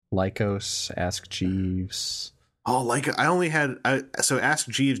Lycos, Ask Jeeves. Oh, like so Ask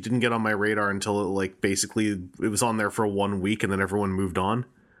Jeeves didn't get on my radar until like basically it was on there for 1 week and then everyone moved on.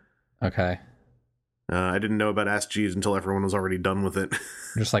 Okay. I didn't know about Ask Jeeves until everyone was already done with it.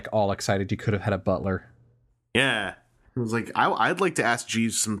 Just like all excited you could have had a butler. Yeah. I was like, I'd like to ask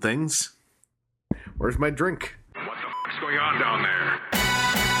Jeeves some things. Where's my drink? What the fuck's going on down there?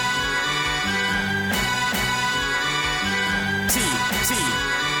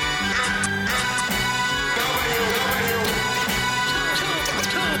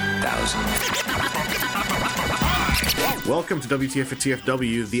 Welcome to WTF at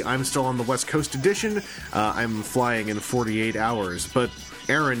TFW, the I'm Still on the West Coast edition. I'm flying in 48 hours, but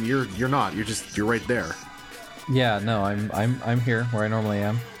Aaron, you're not. You're right there. Yeah, no, I'm here where I normally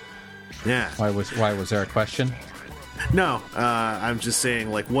am. Yeah. Why was there a question? No, I'm just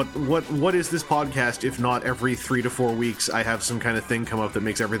saying, like, what is this podcast if not every 3 to 4 weeks I have some kind of thing come up that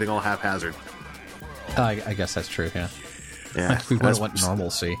makes everything all haphazard? I guess that's true. Yeah. Yeah. We would want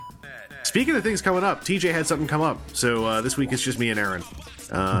normalcy. Speaking of things coming up, TJ had something come up, so this week it's just me and Aaron,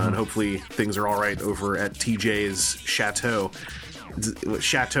 and hopefully things are all right over at TJ's chateau.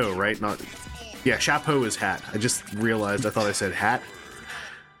 Chateau, right? Chapeau is hat. I just realized. I thought I said hat.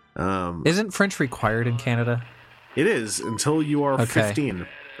 Isn't French required in Canada? It is until you are 15,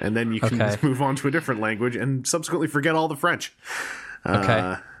 and then you can move on to a different language and subsequently forget all the French.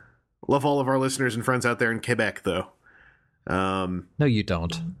 Okay. Love all of our listeners and friends out there in Quebec, though. No, you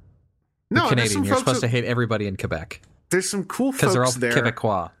don't. No, you're Canadian. You're supposed to hate everybody in Quebec. There's some cool folks because they're all there.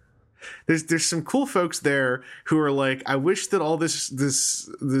 Quebecois. There's some cool folks there who are like, I wish that all this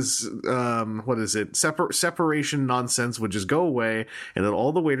what is it, separation nonsense would just go away, and that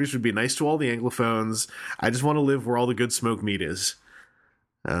all the waiters would be nice to all the Anglophones. I just want to live where all the good smoked meat is,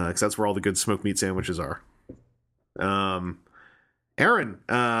 because that's where all the good smoked meat sandwiches are. Aaron,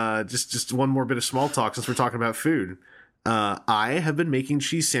 just one more bit of small talk since we're talking about food. I have been making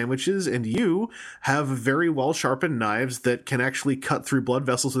cheese sandwiches, and you have very well-sharpened knives that can actually cut through blood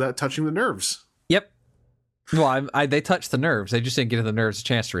vessels without touching the nerves. Yep. Well, they touch the nerves. They just didn't give the nerves a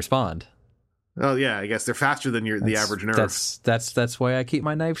chance to respond. Oh, yeah, I guess they're faster than the average nerve. That's why I keep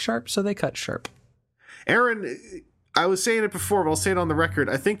my knife sharp, so they cut sharp. Aaron, I was saying it before, but I'll say it on the record.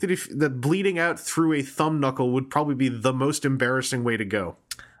 I think that bleeding out through a thumb knuckle would probably be the most embarrassing way to go.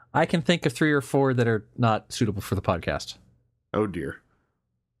 I can think of 3 or 4 that are not suitable for the podcast. Oh, dear.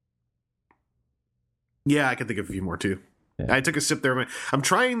 Yeah, I can think of a few more, too. Yeah. I took a sip there. I'm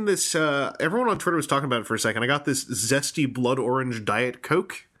trying this. Everyone on Twitter was talking about it for a second. I got this zesty blood orange Diet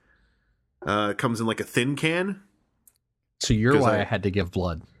Coke. It comes in like a thin can. So you're why I had to give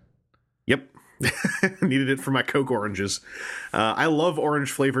blood. Yep. Needed it for my Coke oranges. I love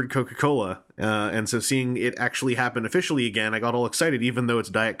orange flavored Coca-Cola, and so seeing it actually happen officially again, I got all excited, even though it's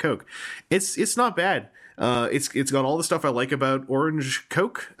Diet Coke. It's not bad. It's got all the stuff I like about orange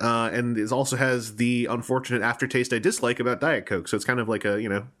Coke, and it also has the unfortunate aftertaste I dislike about Diet Coke. So it's kind of like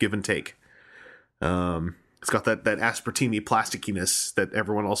a give and take. It's got that aspartame plasticiness that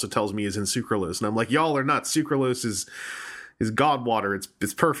everyone also tells me is in sucralose, and I'm like, y'all are nuts. Sucralose is god water.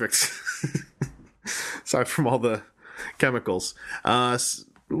 It's perfect. Aside from all the chemicals.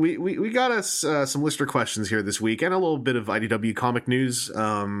 We got us some listener questions here this week and a little bit of IDW comic news.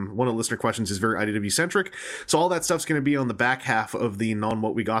 One of the listener questions is very IDW centric. So all that stuff's going to be on the back half of the non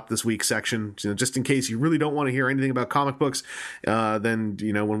what we got this week section. Just in case you really don't want to hear anything about comic books, then,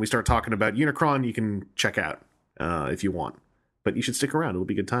 when we start talking about Unicron, you can check out if you want. But you should stick around. It'll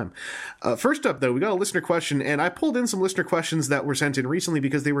be a good time. First up, though, we got a listener question, and I pulled in some listener questions that were sent in recently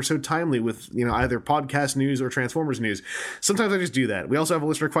because they were so timely with, either podcast news or Transformers news. Sometimes I just do that. We also have a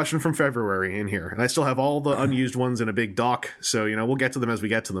listener question from February in here, and I still have all the unused ones in a big doc, so, we'll get to them as we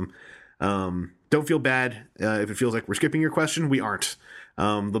get to them. Don't feel bad if it feels like we're skipping your question. We aren't.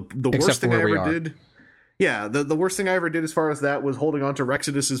 The worst thing I ever did... Yeah, the worst thing I ever did as far as that was holding on to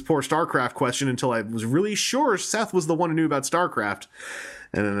Rexodus's poor StarCraft question until I was really sure Seth was the one who knew about StarCraft.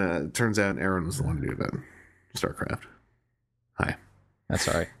 And then it turns out Aaron was the one who knew about StarCraft. Hi. That's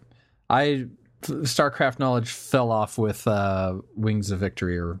all right. StarCraft knowledge fell off with Wings of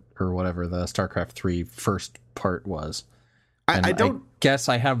Victory or whatever the StarCraft 3 first part was. I guess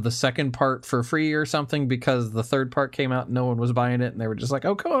I have the second part for free or something because the third part came out and no one was buying it and they were just like,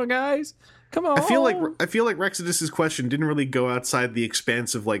 oh, come on, guys. Come on. I feel like Rexodus's question didn't really go outside the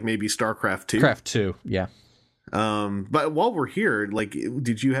expanse of like maybe StarCraft 2. Craft 2, yeah. But while we're here, like,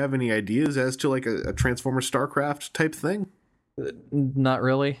 did you have any ideas as to like a Transformer StarCraft type thing? Not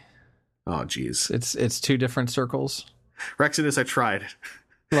really. Oh, geez. It's 2 different circles. Rexodus, I tried.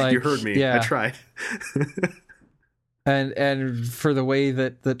 Like, you heard me. Yeah. I tried. And for the way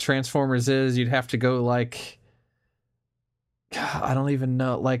that the Transformers is, you'd have to go like, I don't even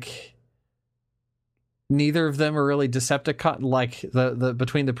know, like neither of them are really Decepticon. Like the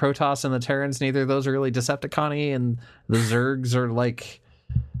between the Protoss and the Terrans, neither of those are really Decepticon-y, and the Zergs are like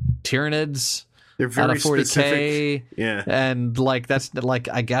Tyranids. They're very specific. Yeah, and like that's like,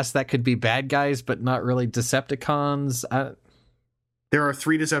 I guess that could be bad guys, but not really Decepticons. There are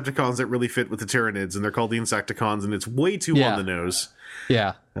 3 Decepticons that really fit with the Tyranids, and they're called the Insecticons, and it's way too on the nose.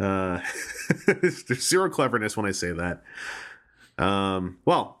 Yeah. There's zero cleverness when I say that.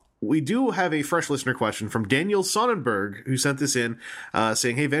 Well, we do have a fresh listener question from Daniel Sonnenberg, who sent this in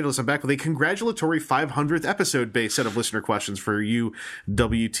saying, "Hey, Evangelist, I'm back with a congratulatory 500th episode-based set of listener questions for you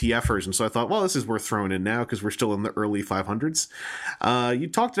WTFers." And so I thought, well, this is worth throwing in now because we're still in the early 500s. You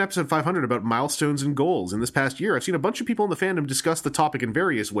talked in episode 500 about milestones and goals. In this past year, I've seen a bunch of people in the fandom discuss the topic in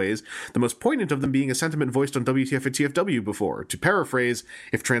various ways, the most poignant of them being a sentiment voiced on WTF and TFW before. To paraphrase,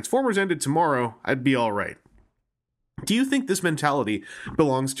 if Transformers ended tomorrow, I'd be all right. Do you think this mentality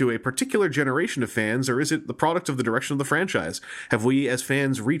belongs to a particular generation of fans, or is it the product of the direction of the franchise? Have we, as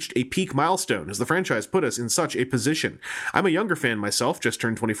fans, reached a peak milestone? Has the franchise put us in such a position? I'm a younger fan myself, just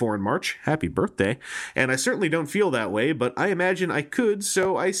turned 24 in March. Happy birthday. And I certainly don't feel that way, but I imagine I could,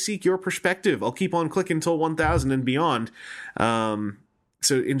 so I seek your perspective. I'll keep on clicking till 1,000 and beyond.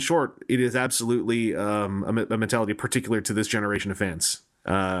 So in short, it is absolutely a mentality particular to this generation of fans.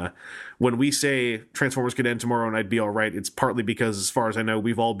 When we say Transformers could end tomorrow and I'd be all right, it's partly because, as far as I know,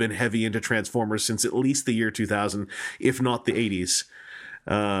 we've all been heavy into Transformers since at least the year 2000, if not the 80s.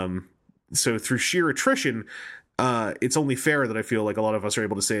 So through sheer attrition, it's only fair that I feel like a lot of us are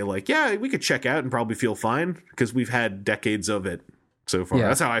able to say, like, yeah, we could check out and probably feel fine because we've had decades of it so far. Yeah.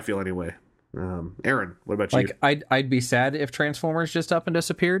 That's how I feel anyway. Aaron, what about you? Like, I'd be sad if Transformers just up and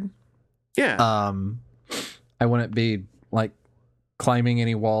disappeared. Yeah. I wouldn't be like climbing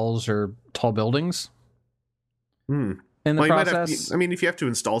any walls or tall buildings in the process. If you have to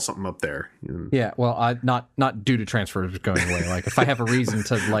install something up there. Yeah, well, not due to transfers going away. Like, if I have a reason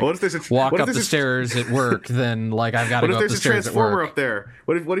to like walk up the stairs at work, then like I've got to go up the stairs at work. What if there's a transformer up there?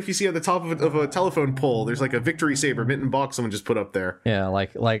 What if you see on the top of a telephone pole, there's like a Victory Saber mint in box someone just put up there? Yeah,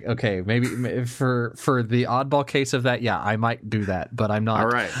 like okay, maybe for the oddball case of that, yeah, I might do that, but I'm not. All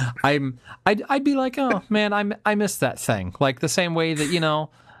right. I'd be like, oh man, I missed that thing. Like the same way that, you know,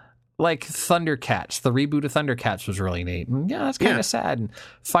 like Thundercats, the reboot of Thundercats was really neat. And yeah, that's kind of sad. And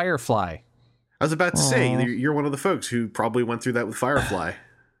Firefly. I was about to say, you're one of the folks who probably went through that with Firefly.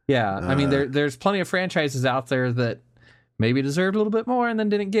 Yeah, I mean, there's plenty of franchises out there that maybe deserved a little bit more and then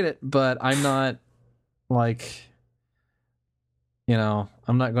didn't get it. But I'm not like, you know,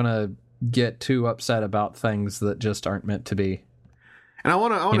 I'm not going to get too upset about things that just aren't meant to be. And I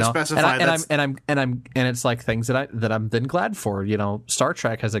want to specify and it's like things that I'm then glad for. You know, Star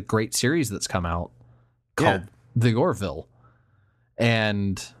Trek has a great series that's come out called The Orville,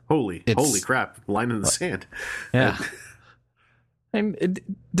 and holy crap, line in the sand. Yeah, and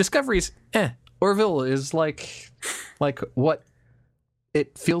Discovery's Orville is like what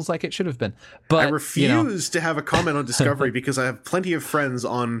it feels like it should have been. But I refuse to have a comment on Discovery because I have plenty of friends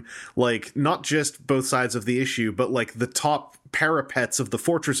on, like, not just both sides of the issue, but like the top parapets of the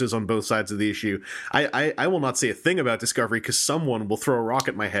fortresses on both sides of the issue. I will not say a thing about Discovery because someone will throw a rock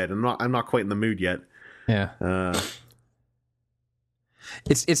at my head. I'm not quite in the mood yet. Yeah.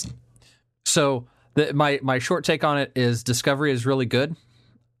 It's so my short take on it is Discovery is really good,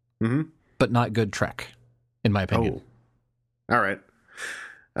 but not good Trek, in my opinion. Oh. All right.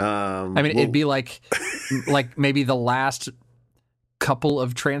 I mean, it'd be like maybe the last couple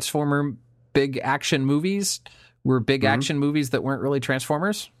of Transformer big action movies were big action movies that weren't really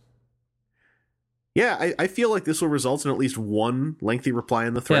Transformers. Yeah, I feel like this will result in at least one lengthy reply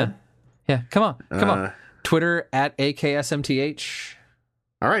in the thread. Yeah. Come on. Twitter at AKSMTH.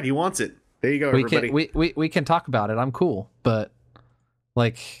 All right, he wants it. There you go, everybody. We can talk about it. I'm cool, but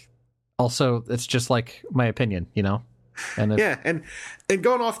like, also, it's just like my opinion, you know. And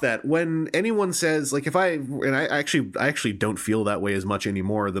going off that, when anyone says, like, I actually don't feel that way as much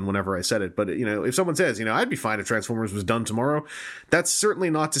anymore than whenever I said it, but, you know, if someone says, you know, I'd be fine if Transformers was done tomorrow, that's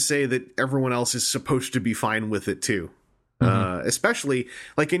certainly not to say that everyone else is supposed to be fine with it too. Especially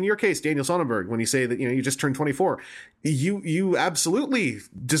like in your case, Daniel Sonnenberg, when you say that, you know, you just turned 24, you absolutely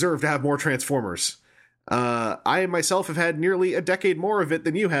deserve to have more Transformers. I myself have had nearly a decade more of it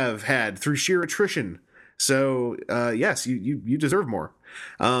than you have had through sheer attrition. So yes, you deserve more.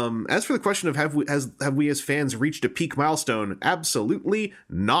 As for the question of have we as fans reached a peak milestone? Absolutely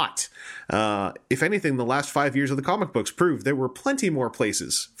not. If anything, the last 5 years of the comic books proved there were plenty more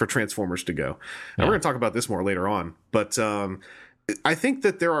places for Transformers to go. And we're going to talk about this more later on. But I think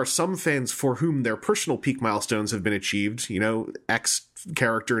that there are some fans for whom their personal peak milestones have been achieved. You know, X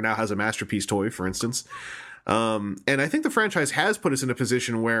character now has a Masterpiece toy, for instance. And I think the franchise has put us in a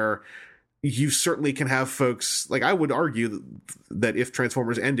position where you certainly can have folks, like, I would argue that if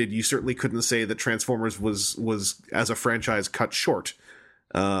Transformers ended, you certainly couldn't say that Transformers was as a franchise cut short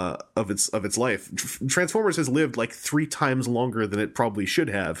of its life. Transformers has lived like 3 times longer than it probably should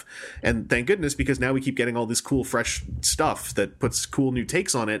have, and thank goodness, because now we keep getting all this cool fresh stuff that puts cool new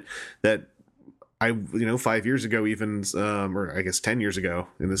takes on it that 5 years ago, even, or I guess 10 years ago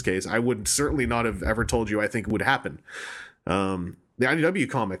in this case, I would certainly not have ever told you I think would happen. The IDW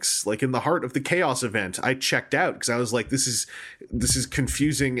comics, like in the heart of the Chaos event, I checked out because I was like, this is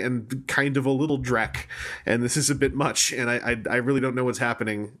confusing and kind of a little dreck, and this is a bit much, and I really don't know what's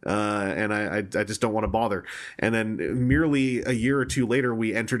happening, and I just don't want to bother. And then merely a year or two later,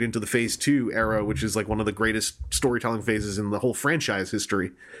 we entered into the Phase 2 era, which is like one of the greatest storytelling phases in the whole franchise history.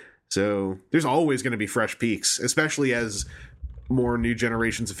 So there's always going to be fresh peaks, especially as more new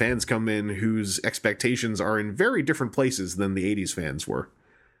generations of fans come in whose expectations are in very different places than the 80s fans were.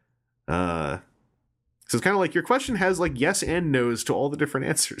 So it's kind of like your question has like yes and no's to all the different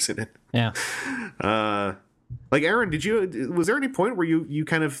answers in it. Yeah. Like, Aaron, was there any point where you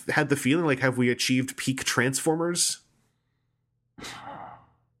kind of had the feeling like, have we achieved peak Transformers?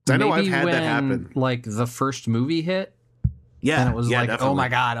 I know I've had that happen. Like the first movie hit. Yeah. And it was like, definitely. oh my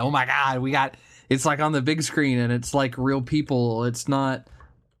God, it's like on the big screen and it's like real people. It's not,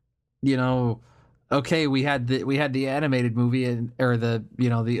 okay, we had the animated movie or the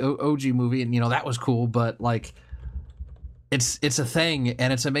OG movie, and that was cool, but like it's a thing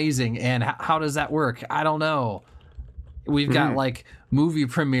and it's amazing. And how does that work? I don't know. We've got like movie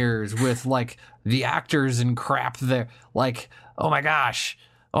premieres with like the actors and crap there. Like, oh my gosh.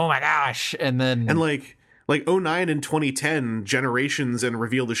 And then like 09 and 2010 Generations and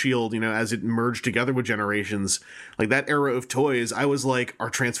Reveal the Shield, as it merged together with Generations, like that era of toys, I was like, are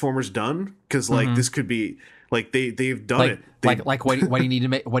Transformers done? Because like this could be like they've done it. Why do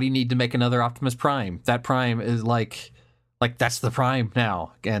you need to make another Optimus Prime? That Prime is like that's the Prime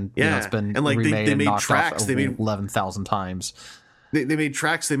now, and it's been and like remade they made knocked tracks. off They made 11,000 times. They made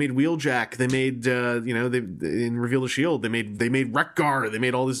tracks. They made Wheeljack. They made they in Reveal the Shield. They made Wreck-Gar. They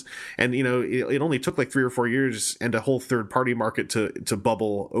made all this, and it only took like 3 or 4 years and a whole third party market to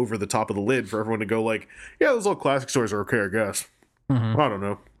bubble over the top of the lid for everyone to go like, yeah, those old classic stores are okay, I guess. I don't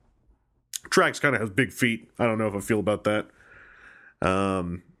know. Tracks kind of has big feet. I don't know if I feel about that.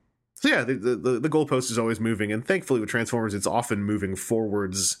 So yeah, the goalpost is always moving, and thankfully with Transformers, it's often moving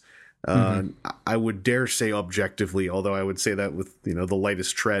forwards. I would dare say objectively, although I would say that with the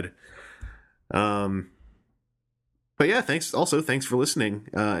lightest tread. But yeah, thanks for listening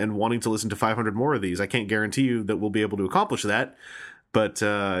and wanting to listen to 500 more of these. I can't guarantee you that we'll be able to accomplish that, but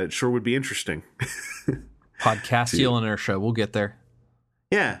it sure would be interesting. Podcastial inertia, we'll get there.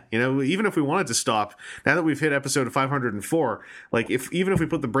 Yeah, even if we wanted to stop, now that we've hit episode 504, like even if we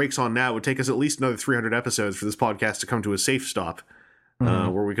put the brakes on now, it would take us at least another 300 episodes for this podcast to come to a safe stop.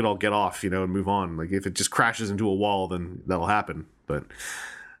 Where we could all get off, and move on. Like if it just crashes into a wall, then that'll happen. But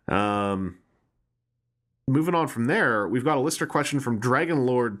moving on from there, we've got a listener question from Dragon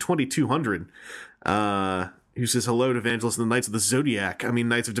Lord 2200, who says, hello to Evangelists and the Knights of the Zodiac.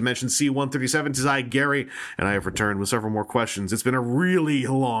 Knights of Dimension C-137. 'Tis I, Gary, and I have returned with several more questions. It's been a really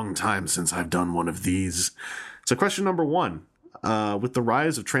long time since I've done one of these. So question number 1. With the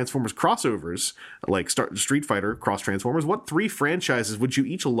rise of Transformers crossovers, like Street Fighter cross Transformers, what 3 franchises would you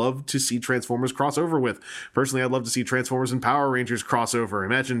each love to see Transformers crossover with? Personally, I'd love to see Transformers and Power Rangers crossover.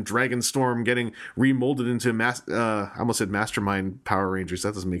 Imagine Dragonstorm getting remolded into I almost said Mastermind Power Rangers.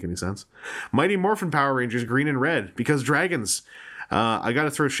 That doesn't make any sense. Mighty Morphin Power Rangers, green and red, because dragons. I got to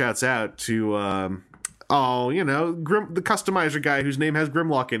throw shouts out to Grim, the customizer guy whose name has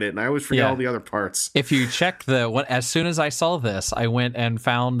Grimlock in it, and I always forget all the other parts. If you check as soon as I saw this, I went and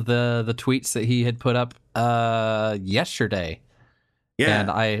found the tweets that he had put up yesterday. Yeah.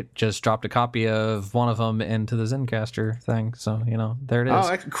 And I just dropped a copy of one of them into the Zencaster thing. So, there it is.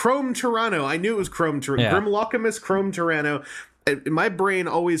 Oh, Chrome Tyranno. I knew it was Chrome Tyranno. Yeah. Grimlockimus Chrome Tyranno. My brain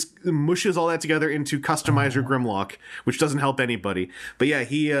always mushes all that together into Customizer Grimlock, which doesn't help anybody. But yeah,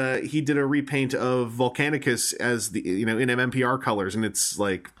 he did a repaint of Volcanicus as the in MMPR colors, and it's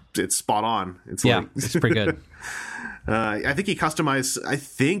like it's spot on. It's it's pretty good. I think he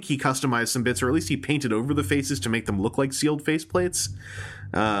customized some bits, or at least he painted over the faces to make them look like sealed faceplates.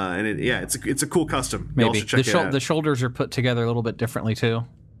 And it's a cool custom. Maybe the shoulders are put together a little bit differently too.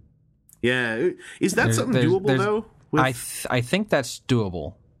 Yeah, is that something doable though? I think that's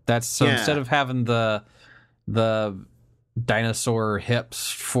doable. Instead of having the dinosaur hips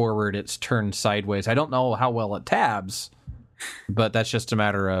forward, it's turned sideways. I don't know how well it tabs, but that's just a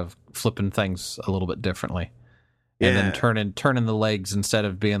matter of flipping things a little bit differently. And then turning the legs instead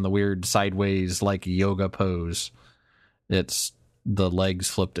of being the weird sideways like yoga pose. It's the legs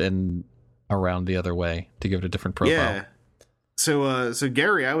flipped in around the other way to give it a different profile. Yeah. So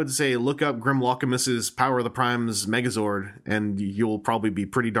Gary, I would say look up Grim Lockamus's Power of the Primes Megazord, and you'll probably be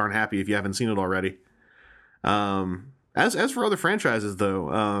pretty darn happy if you haven't seen it already. As for other franchises, though,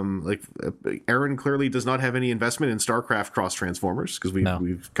 Aaron clearly does not have any investment in StarCraft cross Transformers because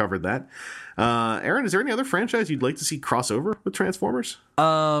we've covered that. Aaron, is there any other franchise you'd like to see crossover with Transformers?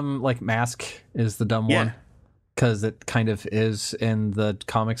 Like Mask is the dumb one because it kind of is in the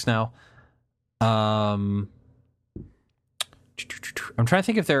comics now. I'm trying to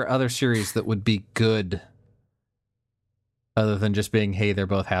think if there are other series that would be good other than just being, hey, they're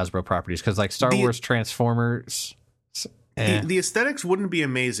both Hasbro properties, because like Star Wars Transformers. The aesthetics wouldn't be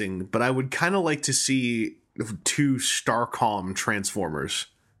amazing, but I would kind of like to see 2 Starcom Transformers.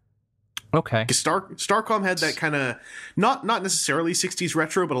 Okay. Starcom had that kind of not necessarily 60s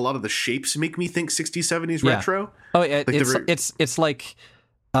retro, but a lot of the shapes make me think 60s 70s retro. Oh, yeah, it's like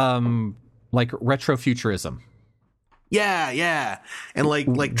retrofuturism. Yeah, and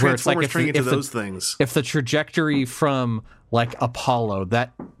like Transformers turning into those things. If the trajectory from like Apollo,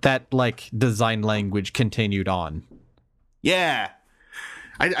 that like design language continued on. Yeah,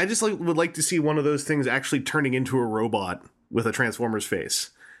 I just would like to see one of those things actually turning into a robot with a Transformers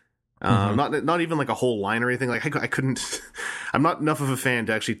face. Not even like a whole line or anything. Like I couldn't. I'm not enough of a fan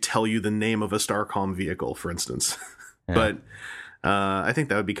to actually tell you the name of a Starcom vehicle, for instance. Yeah. But I think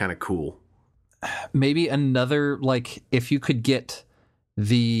that would be kind of cool. Maybe another, like, if you could get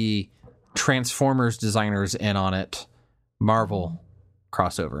the Transformers designers in on it, Marvel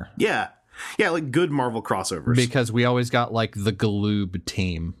crossover. Yeah, like good Marvel crossovers. Because we always got like the Galoob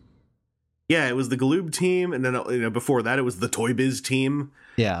team. Yeah, it was the Galoob team, and then before that it was the Toy Biz team.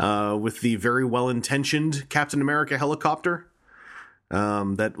 Yeah, with the very well-intentioned Captain America helicopter.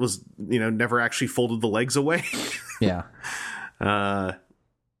 That was never actually folded the legs away. Yeah.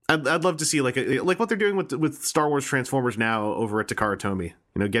 I'd love to see like what they're doing with Star Wars Transformers now over at Takara Tomy.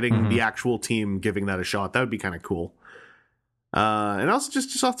 Getting the actual team giving that a shot. That would be kind of cool. And also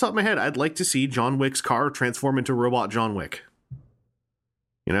just off the top of my head, I'd like to see John Wick's car transform into robot John Wick.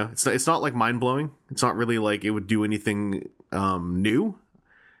 It's not like mind blowing. It's not really like it would do anything new.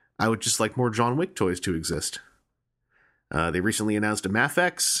 I would just like more John Wick toys to exist. They recently announced a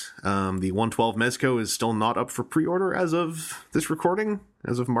Mafex. The 112 Mezco is still not up for pre-order as of this recording,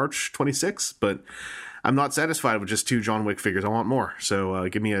 as of March 26th, but I'm not satisfied with just 2 John Wick figures. I want more. So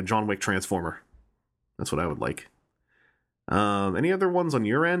give me a John Wick Transformer. That's what I would like. Any other ones on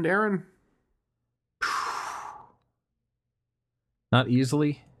your end, Aaron? Not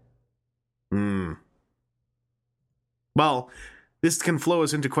easily. Well, this can flow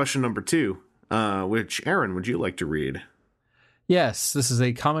us into question number 2, which, Aaron, would you like to read? Yes, this is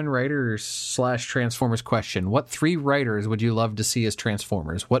a Common Writers / Transformers question. What 3 writers would you love to see as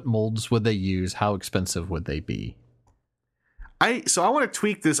Transformers? What molds would they use? How expensive would they be? I want to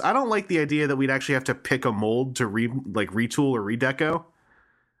tweak this. I don't like the idea that we'd actually have to pick a mold to retool or redeco.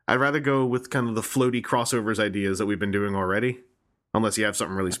 I'd rather go with kind of the floaty crossovers ideas that we've been doing already. Unless you have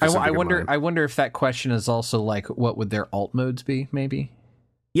something really specific. I wonder if that question is also like, what would their alt modes be? Maybe.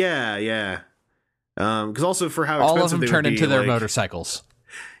 Yeah. Because also for how expensive all of them they turn would into be, their motorcycles.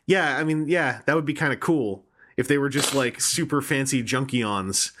 Yeah, I mean, that would be kind of cool if they were just like super fancy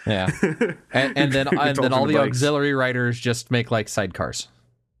Junkions. Yeah, and then all the auxiliary riders just make like sidecars.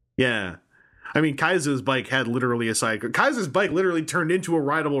 Yeah. I mean, Kaiser's bike had literally a sidecar. Kaiser's bike literally turned into a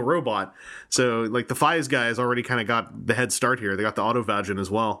rideable robot. So, like, the Fies guys already kind of got the head start here. They got the Autovagin as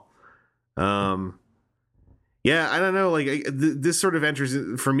well. Yeah, I don't know. Like, this sort of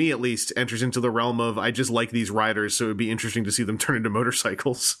enters, for me at least, enters into the realm of I just like these riders, so it would be interesting to see them turn into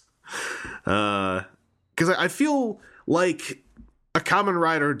motorcycles. Because I feel like a Kamen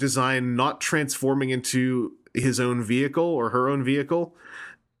Rider design not transforming into his own vehicle or her own vehicle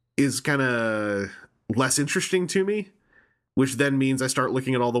is kind of less interesting to me, which then means I start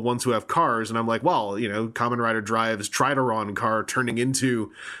looking at all the ones who have cars and I'm like, well, Kamen Rider Drive's Trideron car turning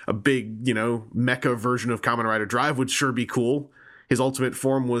into a big, mecha version of Kamen Rider Drive would sure be cool. his ultimate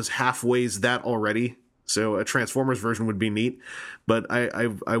form was halfways that already. So a Transformers version would be neat, but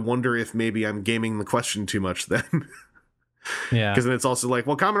I wonder if maybe I'm gaming the question too much then. Yeah, because then it's also like,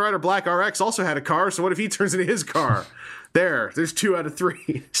 well, Kamen Rider Black RX also had a car, so what if he turns into his car? There's 2 out of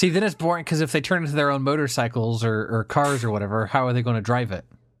 3. See, then it's boring because if they turn into their own motorcycles or cars or whatever, how are they going to drive it?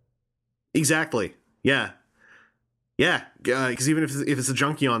 Exactly. Yeah. Yeah, because even if it's a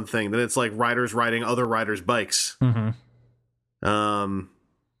Junkion thing, then it's like riders riding other riders' bikes. Mm-hmm.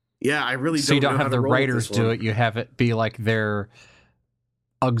 Yeah, I really don't know. So you don't how have to the roll with writers this do one. it. You have it be like their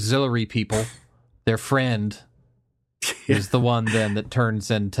auxiliary people, their friend is the one then that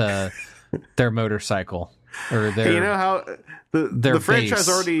turns into their motorcycle or their. Hey, you know how the franchise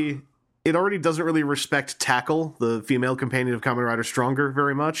base. already doesn't really respect Tackle, the female companion of Kamen Rider Stronger,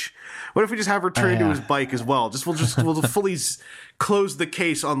 very much. What if we just have her turn into his bike as well? We'll fully close the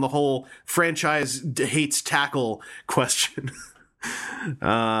case on the whole franchise hates Tackle question.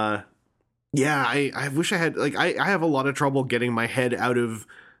 Yeah, I wish I had, like, I have a lot of trouble getting my head out of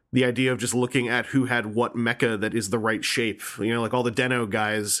the idea of just looking at who had what mecha that is the right shape. You know, like all the Den-O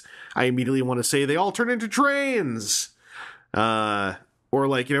guys, I immediately want to say they all turn into trains. Or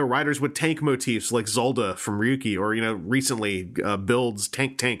like, you know, riders with tank motifs like Zolda from Ryuki, or, you know, recently Build's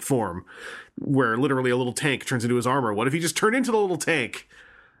tank form, where literally a little tank turns into his armor. What if he just turned into the little tank?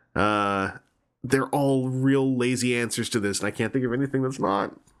 They're all real lazy answers to this, and I can't think of anything that's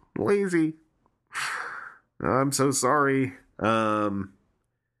not lazy. I'm so sorry.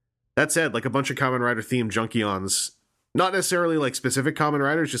 That said, like a bunch of Kamen Rider themed Junkions, not necessarily like specific Kamen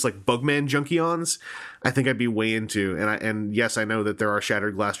Riders, just like Bugman Junkions, I think I'd be way into. And yes, I know that there are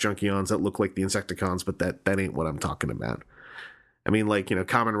Shattered Glass Junkions that look like the Insecticons, but that ain't what I'm talking about. I mean, like, you know,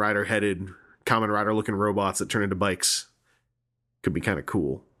 Kamen Rider headed, Kamen Rider looking robots that turn into bikes could be kind of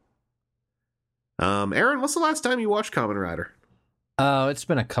cool. Aaron, what's the last time you watched Kamen Rider? Oh, it's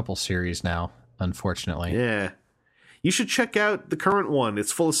been a couple series now, unfortunately. Yeah. You should check out the current one.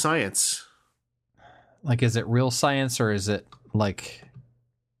 It's full of science. Like, is it real science or is it like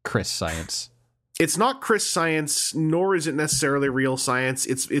Chris science? It's not Chris science, nor is it necessarily real science.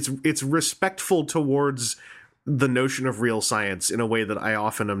 It's respectful towards the notion of real science in a way that I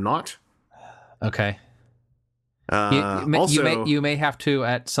often am not. Okay. Also, you may have to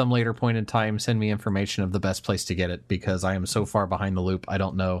at some later point in time send me information of the best place to get it, because I am so far behind the loop. I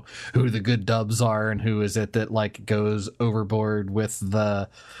don't know who the good dubs are and who is it that like goes overboard with the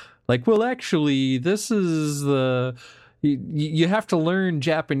like, well, actually this is the you have to learn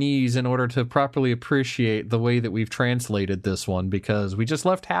Japanese in order to properly appreciate the way that we've translated this one, because we just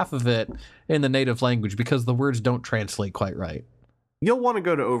left half of it in the native language because the words don't translate quite right. You'll want to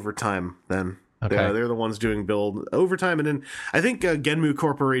go to Overtime then. Okay. They're the ones doing Build. Overtime, and then I think Genmu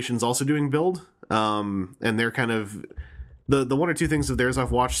Corporation's also doing Build. And they're kind of the one or two things of theirs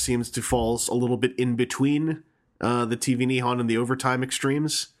I've watched seems to fall a little bit in between the TV Nihon and the Overtime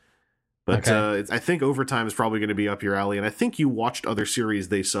extremes. But I think Overtime is probably going to be up your alley, and I think you watched other series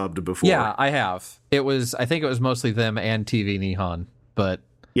they subbed before. Yeah, I have. I think it was mostly them and TV Nihon, but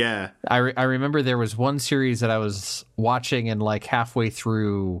yeah, I remember there was one series that I was watching, and like halfway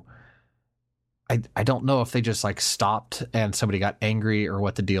through, I don't know if they just like stopped and somebody got angry or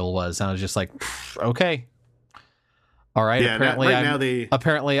what the deal was, and I was just like, okay, all right. Yeah,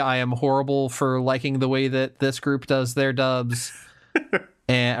 apparently I am horrible for liking the way that this group does their dubs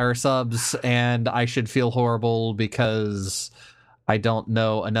or subs, and I should feel horrible because I don't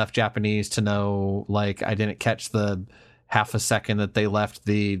know enough Japanese to know, like, I didn't catch the half a second that they left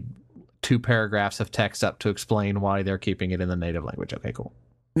the 2 paragraphs of text up to explain why they're keeping it in the native language. Okay, cool.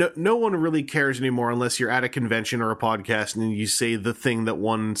 No one really cares anymore unless you're at a convention or a podcast and you say the thing that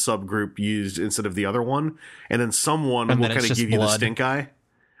one subgroup used instead of the other one, and then someone will kind of give you the stink eye.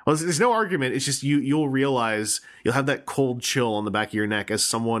 Well, there's no argument. It's just you'll realize, you'll have that cold chill on the back of your neck as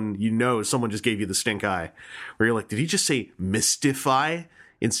someone just gave you the stink eye, where you're like, did he just say mystify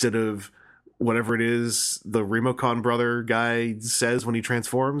instead of whatever it is the Remocon brother guy says when he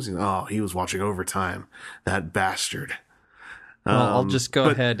transforms? Oh, he was watching Overtime, that bastard. Well, I'll just go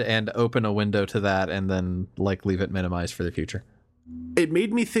ahead and open a window to that and then like leave it minimized for the future. It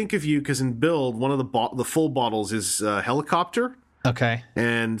made me think of you because in Build, one of the full bottles is helicopter. Okay.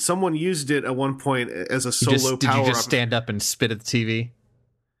 And someone used it at one point as a solo power-up. Did you just stand up and spit at the TV?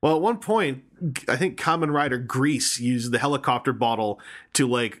 Well, at one point, I think Kamen Rider Grease used the helicopter bottle to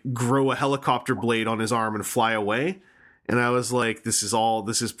like grow a helicopter blade on his arm and fly away. And I was like, this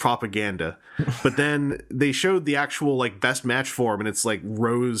is propaganda. But then they showed the actual like best match form, and it's like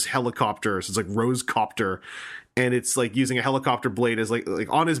Rose Helicopter. So it's like Rose Copter. and it's like using a helicopter blade as like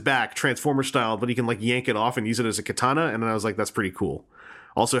on his back, Transformer style, but he can like yank it off and use it as a katana. And I was like, that's pretty cool.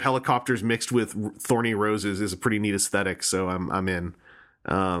 Also, helicopters mixed with thorny roses is a pretty neat aesthetic, so I'm in.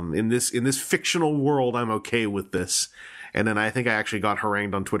 In this fictional world, I'm okay with this. And then I think I actually got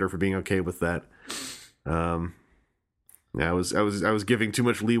harangued on Twitter for being okay with that. Yeah, I was giving too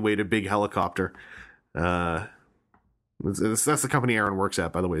much leeway to Big Helicopter. That's the company Aaron works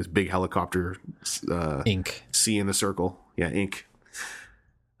at, by the way. Is Big Helicopter Inc. C in the circle. Yeah, Inc.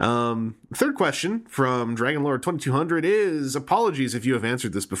 Third question from Dragonlord 2200 is, apologies if you have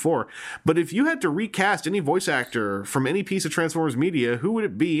answered this before, but if you had to recast any voice actor from any piece of Transformers media, who would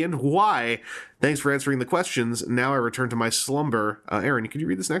it be and why? Thanks for answering the questions. Now I return to my slumber. Aaron, could you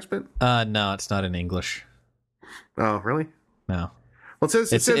read this next bit? No, it's not in English. Oh, really? No. Well,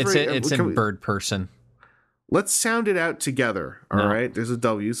 it's in bird person. Let's sound it out together. All right. There's a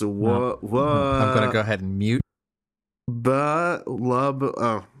W. So what? I'm going to go ahead and mute. Aaron!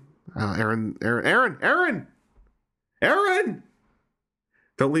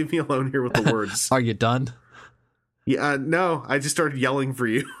 Don't leave me alone here with the words. Are you done? Yeah, no, I just started yelling for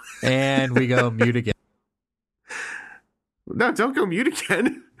you. And we go mute again. No, don't go mute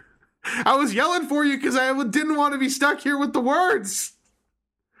again. I was yelling for you because I didn't want to be stuck here with the words.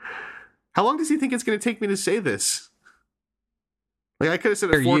 How long does he think it's going to take me to say this? Like, I could have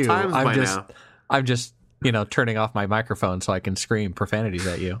said it 4 times by now. I'm just, turning off my microphone so I can scream profanities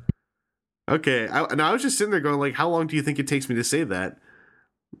at you. Okay, I was just sitting there going, like, how long do you think it takes me to say that?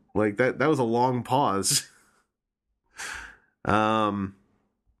 Like, that was a long pause.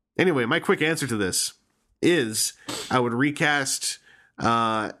 Anyway, my quick answer to this is I would recast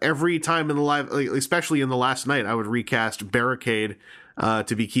every time in the live, especially in the last night, I would recast Barricade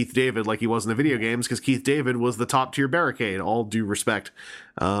to be Keith David like he was in the video games, because Keith David was the top tier Barricade, all due respect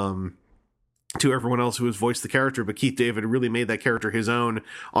to everyone else who has voiced the character, but Keith David really made that character his own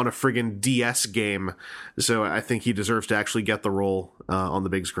on a friggin' DS game, so I think he deserves to actually get the role on the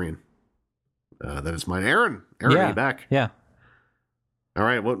big screen. That is mine. Aaron, are you back? Yeah. All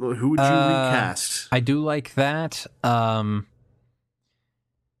right, who would you recast? I do like that.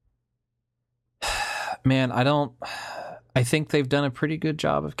 Man, I think they've done a pretty good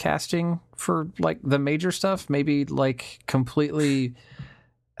job of casting for like the major stuff. Maybe like completely.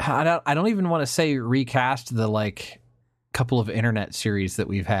 I don't even want to say recast the like couple of internet series that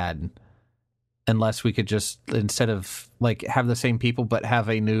we've had, unless we could just, instead of like have the same people but have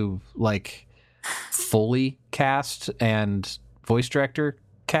a new like fully cast and voice director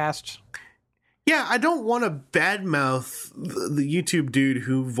cast. Yeah, I don't want to badmouth the YouTube dude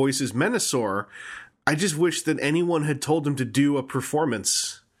who voices Menasor. I just wish that anyone had told him to do a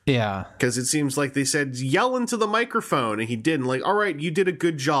performance. Yeah. Because it seems like they said, yell into the microphone, and he didn't. Like, all right, you did a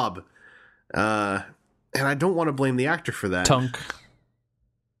good job. And I don't want to blame the actor for that. Tunk.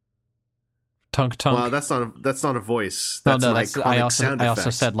 Well, that's not a voice. That's I also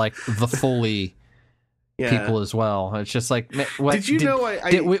said like the Foley people as well. It's just like, what, did you know?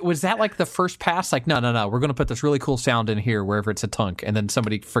 Was that like the first pass? Like, no, we're going to put this really cool sound in here wherever it's a tunk, and then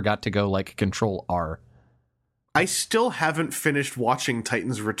somebody forgot to go like Control R. I still haven't finished watching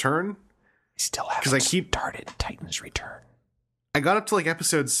Titan's Return. I still haven't started Titan's Return. I got up to like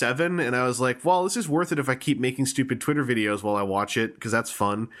episode 7, and I was like, well, this is worth it if I keep making stupid Twitter videos while I watch it, because that's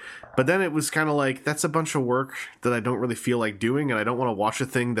fun. But then it was kind of like, that's a bunch of work that I don't really feel like doing, and I don't want to watch a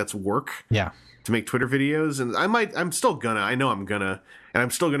thing that's work. Yeah. To make Twitter videos. And I'm still gonna, and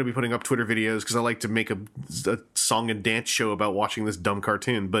I'm still gonna be putting up Twitter videos because I like to make a song and dance show about watching this dumb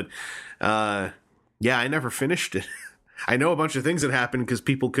cartoon. But, yeah, I never finished it. I know a bunch of things that happened because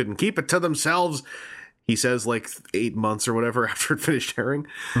people couldn't keep it to themselves. He says like 8 months or whatever after it finished airing.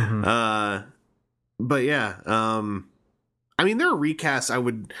 Mm-hmm. But yeah, I mean, there are recasts. I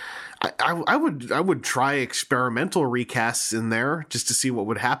would try experimental recasts in there just to see what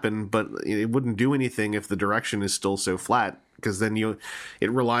would happen, but it wouldn't do anything if the direction is still so flat, because then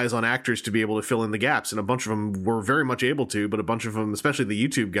it relies on actors to be able to fill in the gaps, and a bunch of them were very much able to, but a bunch of them, especially the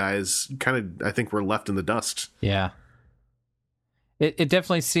YouTube guys, kind of, I think, were left in the dust. Yeah. It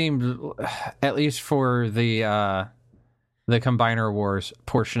definitely seemed, at least for the Combiner Wars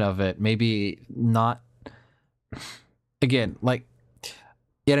portion of it, maybe not. Again, like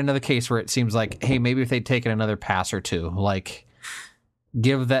yet another case where it seems like, hey, maybe if they'd taken another pass or two, like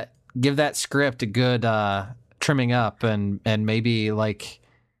give that script a good trimming up, and maybe like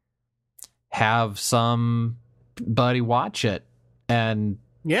have somebody watch it and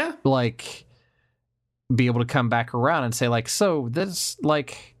like be able to come back around and say like, so this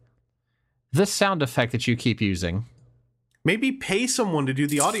sound effect that you keep using, Maybe pay someone to do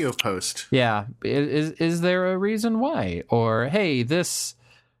the audio post. Yeah. Is there a reason why? Or, hey, this,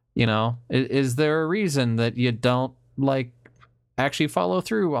 is there a reason that you don't, like, actually follow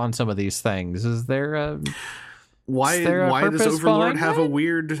through on some of these things? Is there a... Why does Overlord have a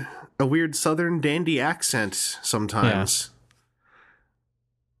weird Southern dandy accent sometimes?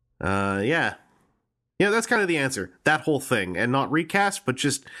 Yeah, that's kind of the answer. That whole thing, and not recast, but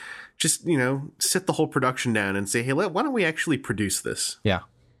just sit the whole production down and say, hey, why don't we actually produce this? Yeah.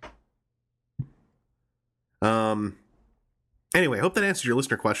 Anyway, I hope that answered your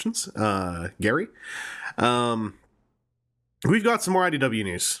listener questions, Gary. We've got some more IDW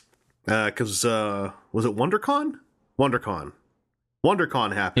news. Because, was it WonderCon?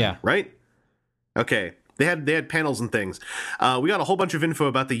 WonderCon happened, right? Okay. They had panels and things. We got a whole bunch of info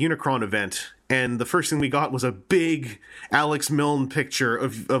about the Unicron event, and the first thing we got was a big Alex Milne picture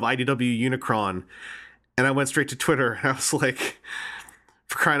of IDW Unicron. And I went straight to Twitter, and I was like,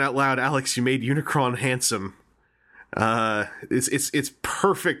 for crying out loud, Alex, you made Unicron handsome. It's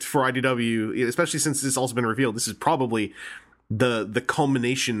perfect for IDW, especially since it's also been revealed. This is probably the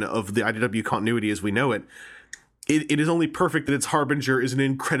culmination of the IDW continuity as we know it. It is only perfect that its Harbinger is an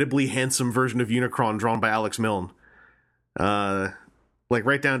incredibly handsome version of Unicron drawn by Alex Milne. Like,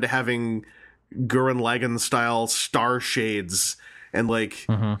 right down to having Gurren Lagann style star shades. And, like,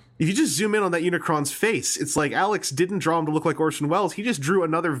 if you just zoom in on that Unicron's face, it's like Alex didn't draw him to look like Orson Welles. He just drew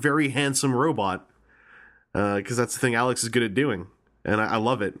another very handsome robot. Because that's the thing Alex is good at doing. And I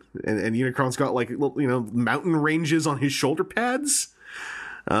love it. And Unicron's got, like, mountain ranges on his shoulder pads.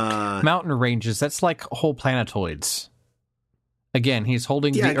 Mountain ranges, that's like whole planetoids. Again, he's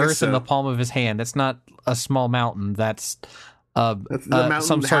holding the Earth in the palm of his hand. That's not a small mountain. That's the mountain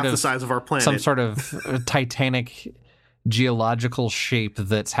some sort half the size of our planet. Some sort of titanic geological shape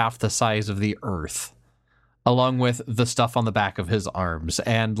that's half the size of the Earth, along with the stuff on the back of his arms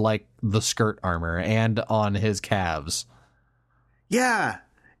and, like, the skirt armor and on his calves. Yeah,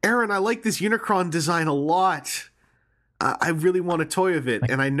 Aaron, I like this Unicron design a lot. I really want a toy of it,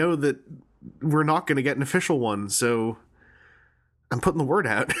 and I know that we're not going to get an official one, so I'm putting the word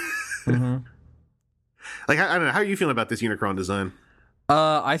out. Like, I don't know, how are you feeling about this Unicron design?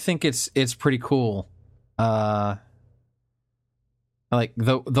 I think it's pretty cool. Like,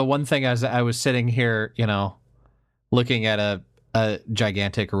 the one thing as I was sitting here, looking at a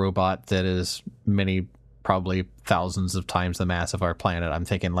gigantic robot that is probably thousands of times the mass of our planet, I'm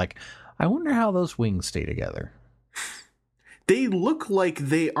thinking, like, I wonder how those wings stay together. They look like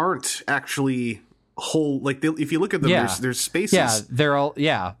they aren't actually whole. Like, if you look at them, there's spaces. Yeah, they're all,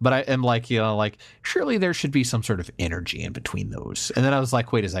 but I am like, surely there should be some sort of energy in between those. And then I was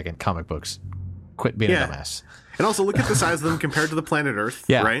like, wait a second, comic books, quit being a dumbass. And also look at the size of them compared to the planet Earth,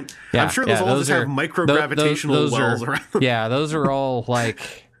 right? Yeah, I'm sure those all just have micro-gravitational wells around them. Yeah, those are all,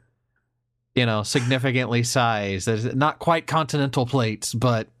 like, significantly sized. There's not quite continental plates,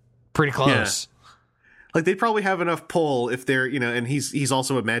 but pretty close. Yeah. Like, they'd probably have enough pull if they're, and he's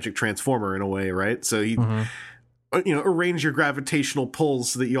also a magic transformer in a way, right? So he, arrange your gravitational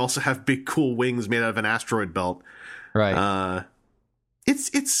pulls so that you also have big cool wings made out of an asteroid belt. Right.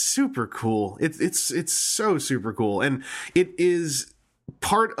 It's super cool. It's so super cool, and it is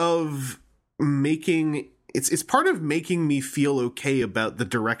part of making it's part of making me feel okay about the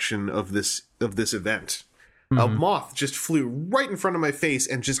direction of this event. A moth just flew right in front of my face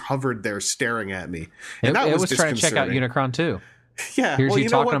and just hovered there staring at me. And it was trying to check out Unicron too. Yeah. Here's you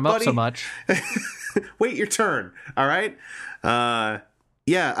talking him up so much. Wait your turn. All right.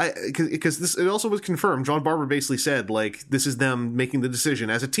 Because this, it also was confirmed. John Barber basically said, like, this is them making the decision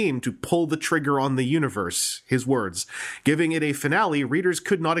as a team to pull the trigger on the universe, his words, giving it a finale readers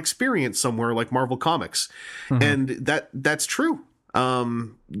could not experience somewhere like Marvel Comics. And that's true.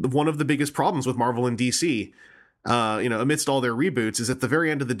 One of the biggest problems with Marvel and DC, amidst all their reboots, is at the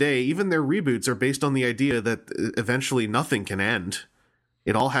very end of the day, even their reboots are based on the idea that eventually nothing can end.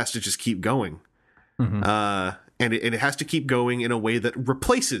 It all has to just keep going. And it has to keep going in a way that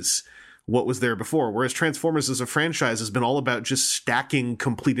replaces what was there before. Whereas Transformers as a franchise has been all about just stacking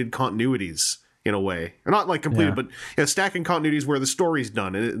completed continuities in a way. Or not like completed, but stacking continuities where the story's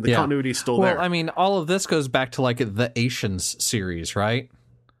done and the continuity's still there. Well, I mean, all of this goes back to, like, the Asians series, right?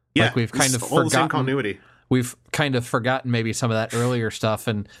 Yeah, like, we've kind of forgotten the same continuity. We've kind of forgotten maybe some of that earlier stuff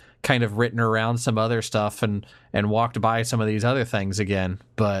and kind of written around some other stuff and walked by some of these other things again.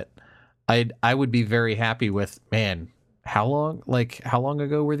 But I would be very happy with, man, how long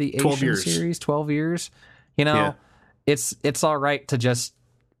ago were the Asian series? 12 years? It's all right to just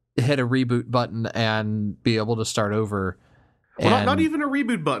hit a reboot button and be able to start over. Well, not even a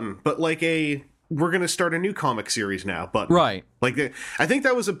reboot button, but like a we're going to start a new comic series now, but right. Like, I think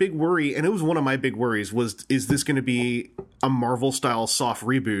that was a big worry, and it was one of my big worries, is this going to be a Marvel-style soft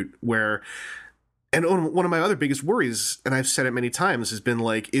reboot where... And one of my other biggest worries, and I've said it many times, has been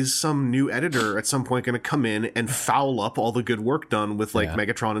like, is some new editor at some point going to come in and foul up all the good work done with like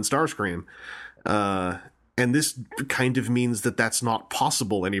Megatron and Starscream? And this kind of means that that's not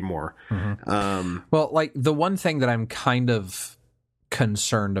possible anymore. Mm-hmm. Well, like the one thing that I'm kind of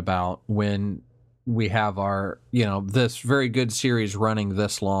concerned about when we have our, this very good series running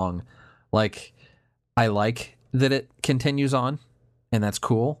this long, like I like that it continues on and that's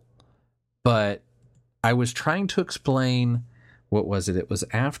cool. But I was trying to explain, what was it? It was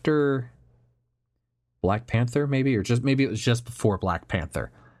after Black Panther, maybe it was just before Black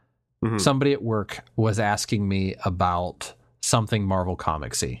Panther. Mm-hmm. Somebody at work was asking me about something Marvel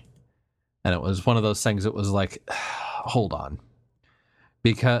Comics-y. And it was one of those things that was like, hold on.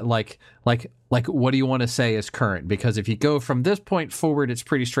 Because like what do you want to say is current? Because if you go from this point forward, it's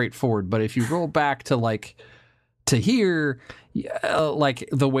pretty straightforward. But if you roll back to here, like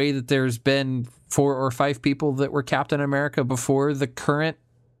the way that there's been 4 or 5 people that were Captain America before the current,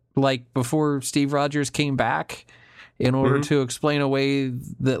 like before Steve Rogers came back, in order to explain away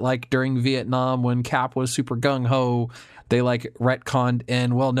that like during Vietnam when Cap was super gung-ho, they like retconned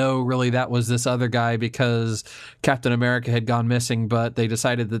and, well, no, really that was this other guy because Captain America had gone missing, but they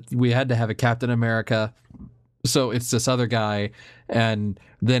decided that we had to have a Captain America, so it's this other guy. And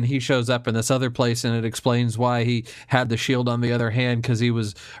then he shows up in this other place and it explains why he had the shield on the other hand, because he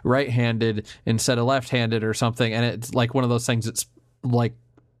was right-handed instead of left-handed or something. And it's like one of those things that's like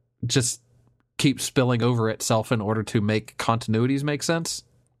just keeps spilling over itself in order to make continuities make sense.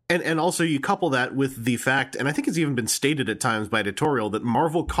 And also you couple that with the fact, and I think it's even been stated at times by editorial, that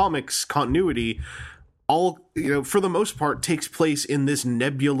Marvel Comics continuity all, for the most part, takes place in this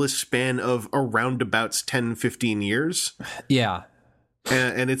nebulous span of around about 10, 15 years. Yeah.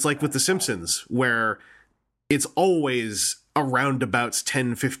 And it's like with The Simpsons, where it's always around about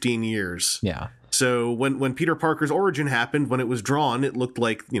 10, 15 years. Yeah. So when Peter Parker's origin happened, when it was drawn, it looked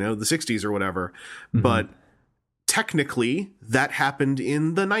like, the 60s or whatever. Mm-hmm. But technically, that happened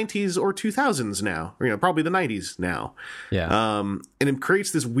in the 90s or 2000s now. Or, probably the 90s now. Yeah. And it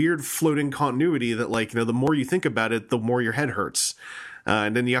creates this weird floating continuity that, like, the more you think about it, the more your head hurts.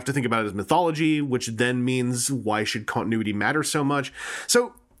 And then you have to think about it as mythology, which then means why should continuity matter so much?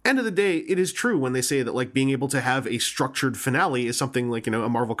 So, end of the day, it is true when they say that, like, being able to have a structured finale is something like, a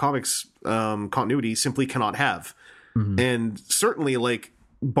Marvel Comics continuity simply cannot have. Mm-hmm. And certainly, like,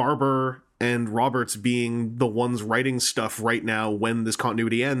 Barber and Roberts being the ones writing stuff right now when this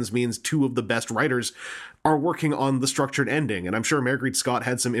continuity ends means 2 of the best writers are working on the structured ending. And I'm sure Marguerite Scott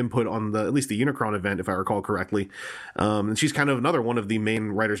had some input on at least the Unicron event, if I recall correctly. And she's kind of another one of the main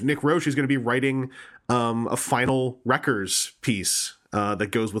writers. Nick Roche is going to be writing a final Wreckers piece that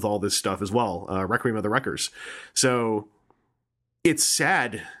goes with all this stuff as well. Requiem of the Wreckers. So it's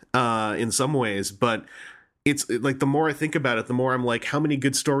sad in some ways, but it's like, the more I think about it, the more I'm like, how many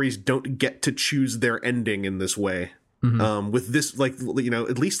good stories don't get to choose their ending in this way? Mm-hmm. With this, like,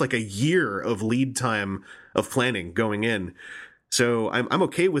 at least like a year of lead time of planning going in. So I'm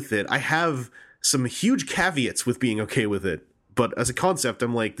okay with it. I have some huge caveats with being okay with it, but as a concept,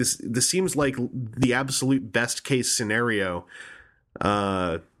 I'm like, this seems like the absolute best case scenario.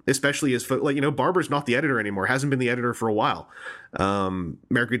 Especially as, like, Barber's not the editor anymore, hasn't been the editor for a while.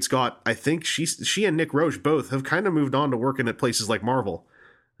 Marguerite Scott, I think she and Nick Roche both have kind of moved on to working at places like Marvel.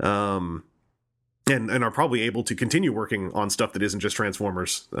 And are probably able to continue working on stuff that isn't just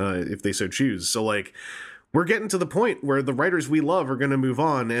Transformers, if they so choose. So, like, we're getting to the point where the writers we love are going to move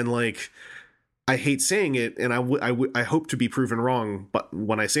on, and, like, I hate saying it, and I hope to be proven wrong, but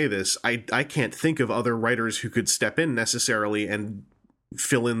when I say this, I can't think of other writers who could step in necessarily and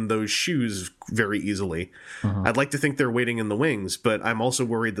fill in those shoes very easily. Uh-huh. I'd like to think they're waiting in the wings, but I'm also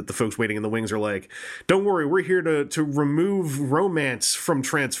worried that the folks waiting in the wings are like, don't worry, we're here to remove romance from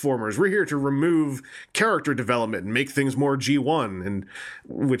Transformers. We're here to remove character development and make things more G1, and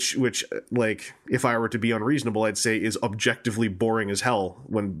which like, if I were to be unreasonable, I'd say is objectively boring as hell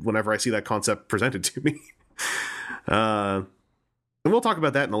whenever I see that concept presented to me. And we'll talk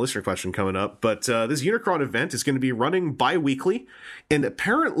about that in the listener question coming up. But this Unicron event is going to be running bi-weekly, and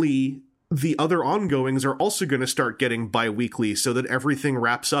apparently the other ongoings are also going to start getting bi-weekly so that everything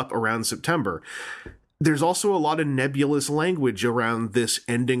wraps up around September. There's also a lot of nebulous language around this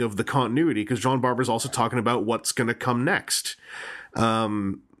ending of the continuity, because John Barber's also talking about what's going to come next.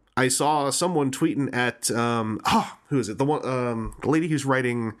 I saw someone tweeting at who is it? The lady who's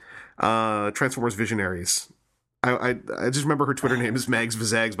writing Transformers Visionaries. I just remember her Twitter name is Mags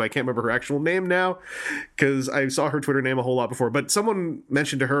Vizags, but I can't remember her actual name now because I saw her Twitter name a whole lot before. But someone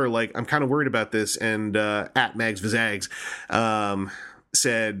mentioned to her, like, I'm kind of worried about this, and at Mags Vizags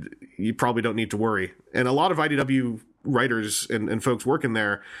said, you probably don't need to worry. And a lot of IDW writers and folks working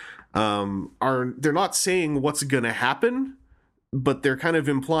there they're not saying what's going to happen, but they're kind of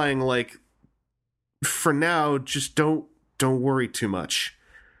implying, like, for now, just don't worry too much.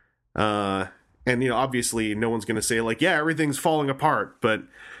 And, obviously no one's going to say, like, yeah, everything's falling apart, but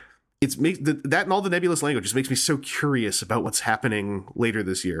that and all the nebulous language just makes me so curious about what's happening later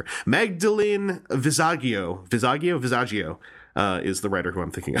this year. Magdalene Visaggio is the writer who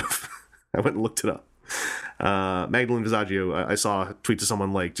I'm thinking of. I went and looked it up. Magdalene Visaggio, I saw a tweet to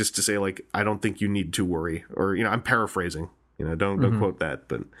someone, like, just to say, like, I don't think you need to worry, or, I'm paraphrasing, don't quote that,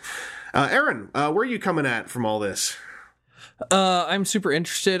 but Aaron, where are you coming at from all this? I'm super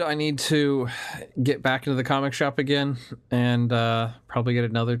interested. I need to get back into the comic shop again and probably get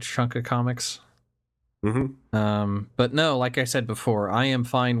another chunk of comics. But no, like I said before, I am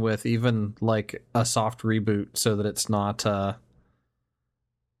fine with even like a soft reboot so that it's not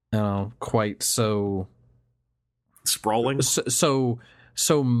quite so sprawling.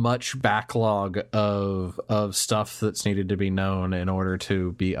 So much backlog of stuff that's needed to be known in order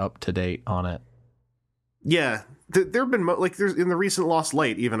to be up to date on it. Yeah, there have been there's in the recent Lost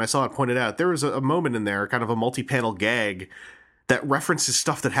Light, even I saw it pointed out, there was a moment in there, kind of a multi-panel gag that references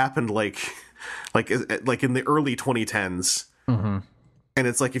stuff that happened like in the early 2010s. And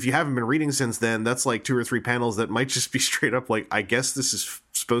it's like, if you haven't been reading since then, that's like 2 or 3 panels that might just be straight up like, I guess this is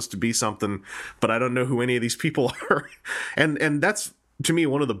supposed to be something, but I don't know who any of these people are. and that's, to me,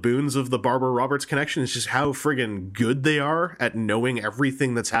 one of the boons of the Barbara Roberts connection is just how friggin' good they are at knowing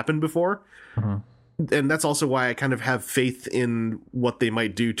everything that's happened before. And that's also why I kind of have faith in what they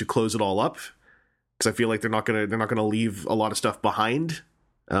might do to close it all up, because I feel like they're not gonna leave a lot of stuff behind,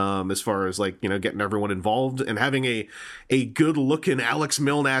 as far as, like, getting everyone involved and having a good looking Alex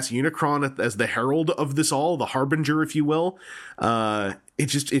Milne-ass Unicron as the herald of this all, the harbinger, if you will.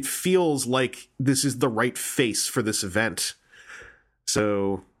 It feels like this is the right face for this event.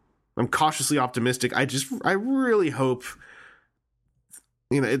 So I'm cautiously optimistic. I really hope.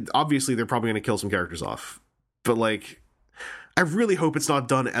 Obviously they're probably going to kill some characters off, but, like, I really hope it's not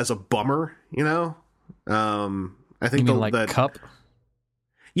done as a bummer. I think that Cup.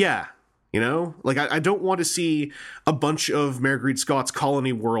 Yeah, like I don't want to see a bunch of Marguerite Scott's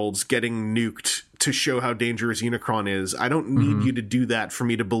colony worlds getting nuked to show how dangerous Unicron is. I don't need you to do that for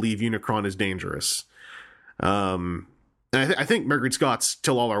me to believe Unicron is dangerous. And I think Marguerite Scott's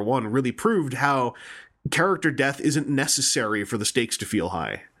Till All Are One really proved how character death isn't necessary for the stakes to feel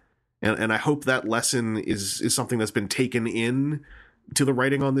high. And I hope that lesson is something that's been taken in to the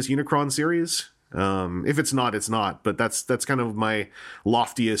writing on this Unicron series. If it's not, it's not. But that's kind of my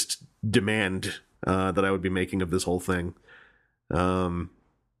loftiest demand that I would be making of this whole thing. And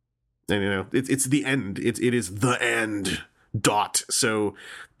it's the end. It is the end. So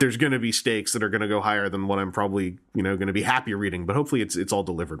there's going to be stakes that are going to go higher than what I'm probably going to be happy reading. But hopefully it's all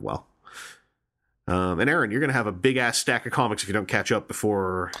delivered well. And Aaron, you're going to have a big ass stack of comics if you don't catch up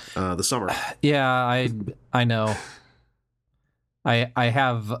before the summer. Yeah, I know. I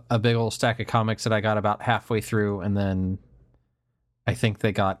have a big old stack of comics that I got about halfway through, and then I think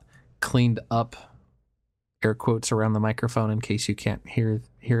they got cleaned up. Air quotes around the microphone in case you can't hear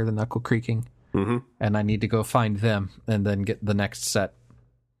the knuckle creaking. And I need to go find them and then get the next set.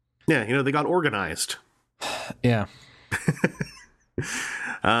 Yeah, they got organized. Yeah.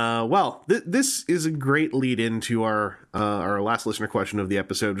 Well, this is a great lead into our last listener question of the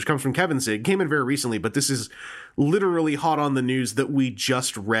episode, which comes from Kevin Sig. Came in very recently, but this is literally hot on the news that we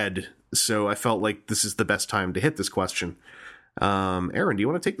just read, so I felt like this is the best time to hit this question. Aaron, do you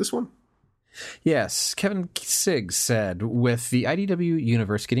want to take this one? Yes. Kevin Sig said, with the IDW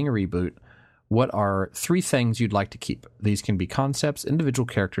universe getting a reboot, what are 3 things you'd like to keep? These can be concepts, individual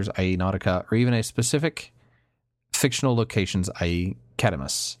characters, i.e. Nautica, or even a specific fictional locations, i.e.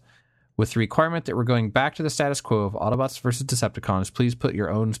 Catamus. With the requirement that we're going back to the status quo of Autobots versus Decepticons, please put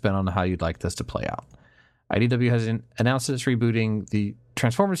your own spin on how you'd like this to play out. IDW has announced that it's rebooting the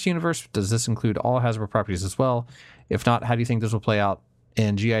Transformers universe. Does this include all Hasbro properties as well? If not, how do you think this will play out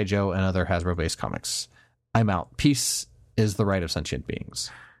in G.I. Joe and other Hasbro-based comics? I'm out. Peace is the right of sentient beings.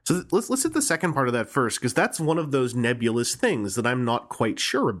 So let's hit the second part of that first, because that's one of those nebulous things that I'm not quite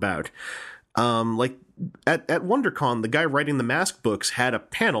sure about. Like at WonderCon, the guy writing the Mask books had a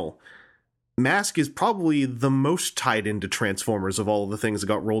panel. Mask is probably the most tied into Transformers of all of the things that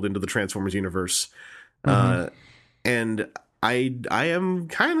got rolled into the Transformers universe. And I I'm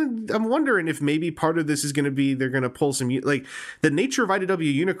wondering if maybe part of this is going to be they're going to pull some, like, the nature of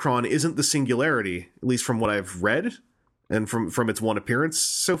IDW Unicron isn't the Singularity, at least from what I've read and from its one appearance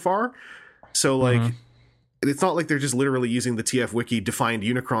so far. So like it's not like they're just literally using the TF Wiki defined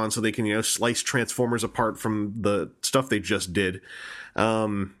Unicron so they can, you know, slice Transformers apart from the stuff they just did.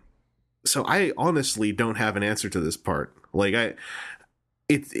 So I honestly don't have an answer to this part. Like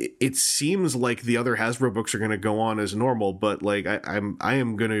it seems like the other Hasbro books are going to go on as normal, but like I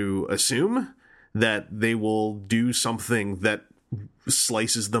am going to assume that they will do something that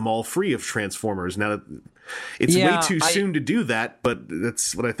slices them all free of Transformers. Now, it's way too soon to do that, but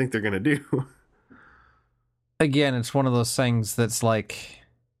that's what I think they're going to do. Again, it's one of those things that's like,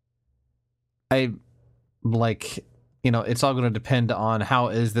 it's all going to depend on how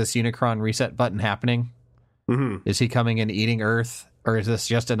is this Unicron reset button happening? Mm-hmm. Is he coming and eating Earth? Or is this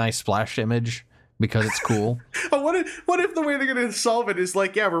just a nice splash image because it's cool? But what if the way they're going to solve it is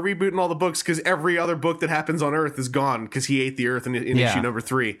like, yeah, we're rebooting all the books because every other book that happens on Earth is gone because he ate the Earth in issue number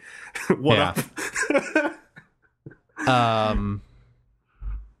 3. What up?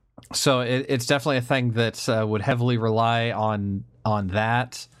 So it's definitely a thing that would heavily rely on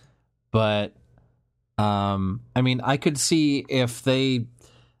that. But, I mean, I could see if there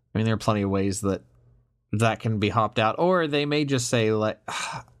are plenty of ways that can be hopped out, or they may just say, like,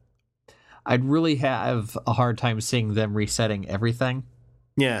 I'd really have a hard time seeing them resetting everything.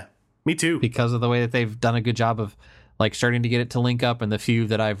 Yeah, me too. Because of the way that they've done a good job of, like, starting to get it to link up, and the few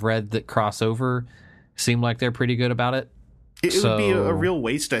that I've read that cross over seem like they're pretty good about it. It would be a real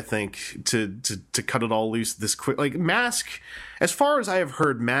waste, I think, to cut it all loose this quick. Like, Mask, as far as I have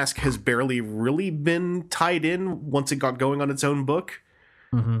heard, Mask has barely really been tied in once it got going on its own book.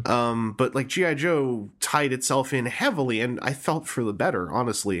 Mm-hmm. But like G.I. Joe tied itself in heavily, and I felt for the better,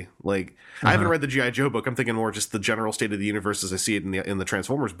 honestly. Like, I haven't read the G.I. Joe book. I'm thinking more just the general state of the universe as I see it in the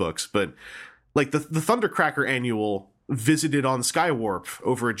Transformers books. But like the Thundercracker annual visited on Skywarp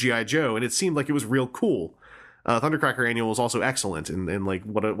over at G.I. Joe, and it seemed like it was real cool. Thundercracker annual was also excellent, and like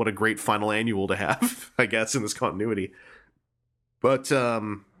what a great final annual to have, I guess, in this continuity. But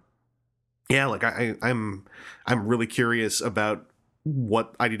yeah, like I'm really curious about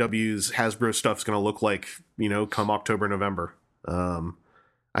what IDW's Hasbro stuff's going to look like, you know, come October, November.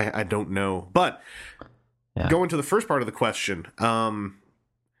 I don't know, but going to the first part of the question, I'm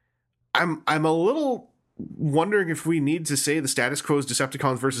a little wondering if we need to say the status quo is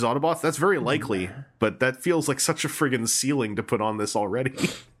Decepticons versus Autobots. That's very likely, but that feels like such a friggin' ceiling to put on this already.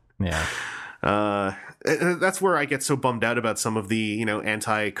 Yeah. That's where I get so bummed out about some of the, you know,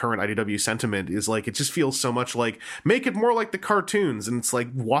 anti-current IDW sentiment, is like, it just feels so much like, make it more like the cartoons. And it's like,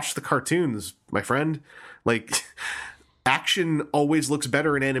 watch the cartoons, my friend. Like, action always looks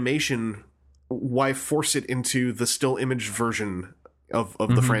better in animation. Why force it into the still image version of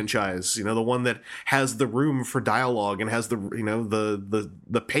the franchise? You know, the one that has the room for dialogue and has the, you know,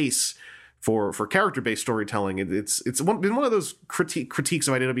 the pace for character-based storytelling. It's been one of those critiques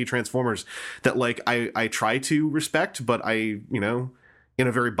of IDW Transformers that, like, I try to respect, but I, you know, in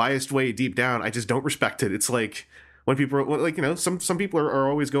a very biased way deep down, I just don't respect it. It's like when people are like, you know, some people are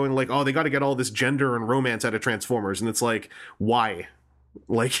always going like, oh, they got to get all this gender and romance out of Transformers, and it's like, why?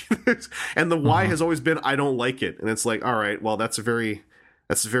 Like, and the why has always been, I don't like it. And it's like, all right, well, that's a very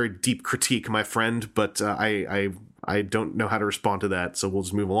deep critique, my friend, but I don't know how to respond to that, so we'll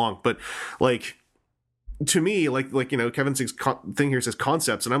just move along. But like, to me, like you know, Kevin Sink's thing here says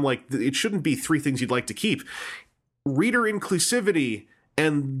concepts, and I'm like, it shouldn't be 3 things you'd like to keep. Reader inclusivity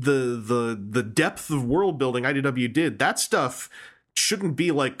and the depth of world building IDW did, that stuff shouldn't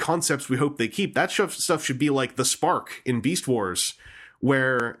be like concepts we hope they keep. That stuff should be like the spark in Beast Wars,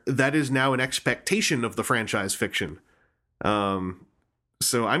 where that is now an expectation of the franchise fiction.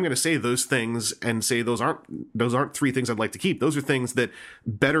 So I'm going to say those things and say those aren't 3 things I'd like to keep. Those are things that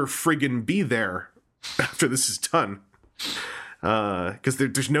better friggin' be there after this is done. Because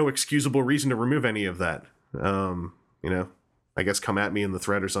there's no excusable reason to remove any of that. You know, I guess come at me in the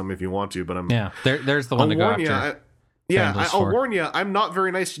thread or something if you want to, but there's the one to go after. I'll warn you, I'm not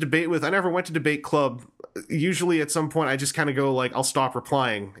very nice to debate with. I never went to debate club. Usually at some point I just kind of go like, I'll stop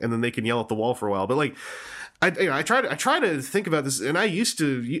replying, and then they can yell at the wall for a while. But like, I try to think about this, and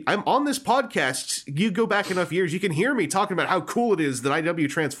I'm on this podcast. You go back enough years, you can hear me talking about how cool it is that IW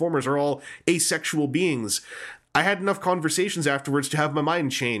Transformers are all asexual beings. I had enough conversations afterwards to have my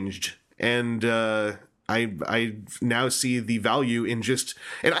mind changed, and I now see the value in just,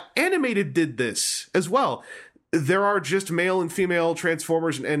 and Animated did this as well. There are just male and female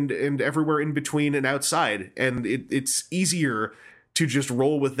Transformers and everywhere in between and outside, and it's easier to just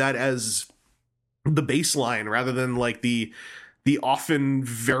roll with that as the baseline rather than like the often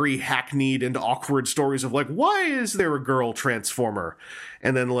very hackneyed and awkward stories of like, why is there a girl transformer?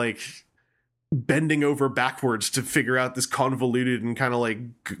 And then like bending over backwards to figure out this convoluted and kind of like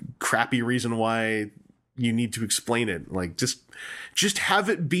crappy reason why you need to explain it. Like just have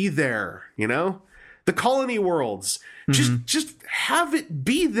it be there, you know? The colony worlds, just have it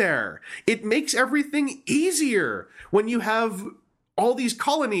be there. It makes everything easier when you have all these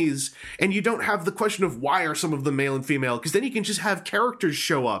colonies and you don't have the question of why are some of them male and female, because then you can just have characters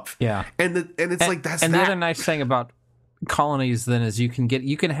show up. Yeah. And it's like that's and the other nice thing about colonies then is you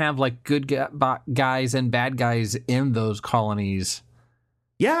can have like good guys and bad guys in those colonies.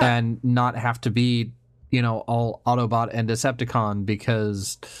 Yeah. And not have to be, you know, all Autobot and Decepticon,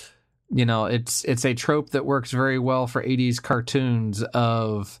 because you know, it's a trope that works very well for 80s cartoons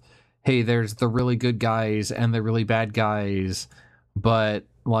of, hey, there's the really good guys and the really bad guys, but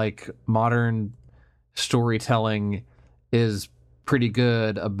like modern storytelling is pretty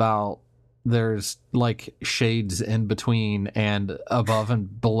good about there's like shades in between and above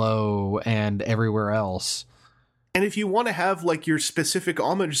and below and everywhere else. And if you want to have like your specific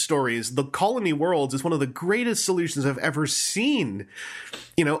homage stories, the Colony Worlds is one of the greatest solutions I've ever seen.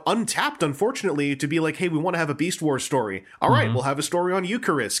 You know, untapped, unfortunately, to be like, hey, we want to have a Beast Wars story. All right, we'll have a story on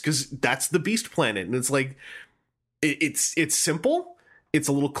Eucharis because that's the Beast Planet. And it's like, it's simple. It's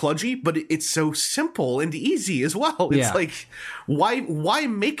a little kludgy, but it's so simple and easy as well. It's like, why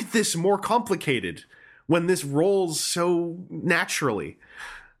make this more complicated when this rolls so naturally?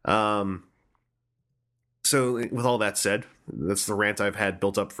 So with all that said, that's the rant I've had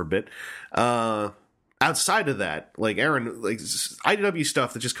built up for a bit. Outside of that, like Aaron, like IDW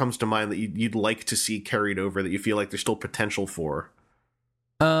stuff that just comes to mind that you'd like to see carried over, that you feel like there's still potential for.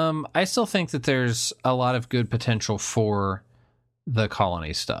 I still think that there's a lot of good potential for the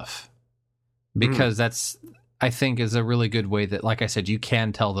colony stuff, because that's, I think, is a really good way that, like I said, you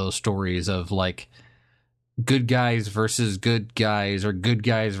can tell those stories of like good guys versus good guys, or good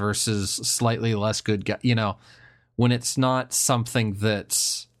guys versus slightly less good guys, you know, when it's not something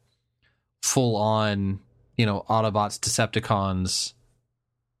that's full on, you know, Autobots, Decepticons,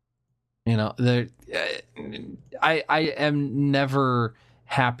 you know, I am never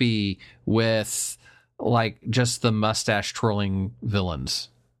happy with like just the mustache twirling villains,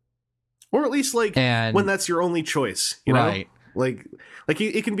 or at least like when that's your only choice, you know? Right. Like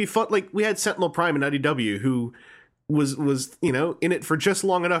it can be fun. Like we had Sentinel Prime in IDW, who was you know in it for just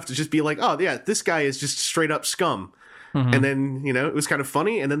long enough to just be like, oh yeah, this guy is just straight up scum, and then you know it was kind of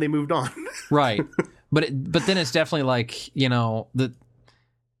funny, and then they moved on. Right, but then it's definitely like, you know,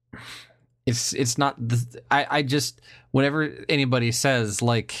 it's not I just, whenever anybody says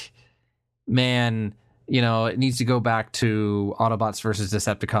like, man, you know, it needs to go back to Autobots versus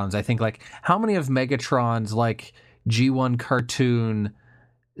Decepticons, I think like, how many of Megatron's like G1 cartoon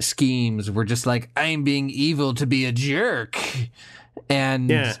schemes were just like, I'm being evil to be a jerk, and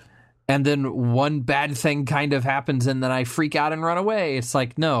then one bad thing kind of happens and then I freak out and run away. It's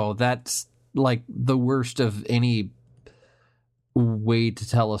like, no, that's like the worst of any way to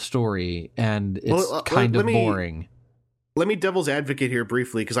tell a story, and it's kind of boring. Let me devil's advocate here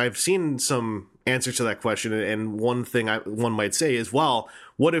briefly, because I've seen some answers to that question, and one thing one might say is, well,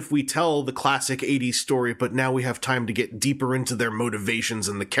 what if we tell the classic 80s story, but now we have time to get deeper into their motivations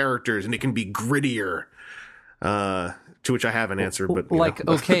and the characters, and it can be grittier? To which I have an answer, but like,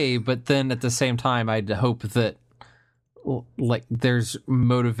 okay, but then at the same time, I'd hope that like there's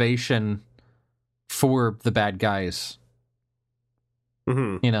motivation for the bad guys.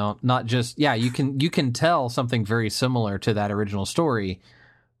 You know, not just, yeah, you can tell something very similar to that original story,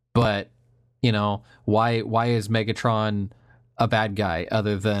 but you know, why is Megatron a bad guy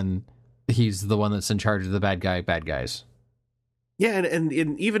other than he's the one that's in charge of the bad guys? Yeah, and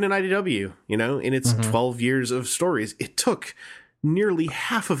even in IDW, you know, in its 12 years of stories, it took nearly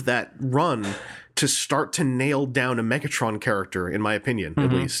half of that run to start to nail down a Megatron character, in my opinion,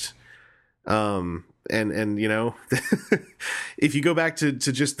 at least. And you know, if you go back to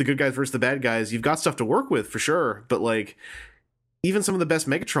just the good guys versus the bad guys, you've got stuff to work with for sure. But like, even some of the best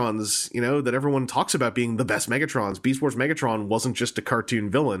Megatrons, you know, that everyone talks about being the best Megatrons, Beast Wars Megatron wasn't just a cartoon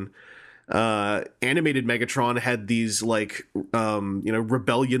villain. Animated Megatron had these like, you know,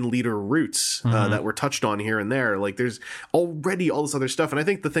 rebellion leader roots that were touched on here and there. Like, there's already all this other stuff. And I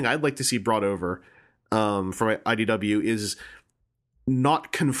think the thing I'd like to see brought over from IDW is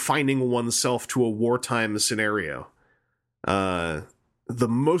not confining oneself to a wartime scenario. The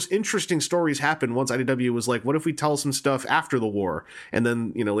most interesting stories happen once IDW was like, what if we tell some stuff after the war? And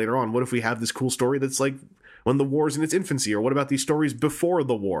then, you know, later on, what if we have this cool story that's like when the war's in its infancy, or what about these stories before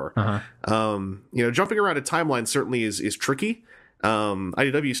the war? Jumping around a timeline certainly is tricky.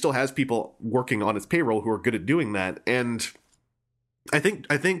 IDW still has people working on its payroll who are good at doing that, and I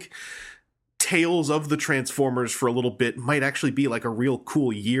think Tales of the Transformers for a little bit might actually be like a real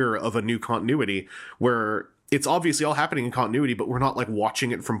cool year of a new continuity where it's obviously all happening in continuity, but we're not like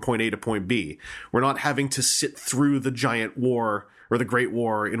watching it from point A to point B. We're not having to sit through the giant war or the Great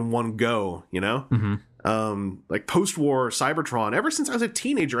War in one go, you know? Like post-war Cybertron, ever since I was a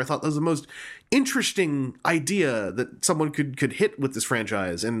teenager, I thought that was the most interesting idea that someone could hit with this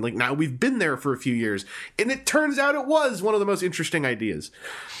franchise. And like now we've been there for a few years, and it turns out it was one of the most interesting ideas.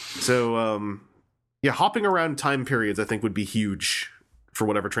 So, hopping around time periods, I think, would be huge for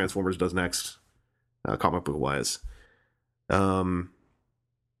whatever Transformers does next, comic book wise. Are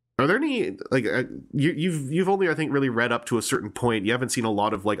there any like you've only, I think, really read up to a certain point. You haven't seen a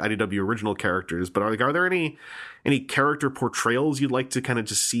lot of like IDW original characters, but are there any character portrayals you'd like to kind of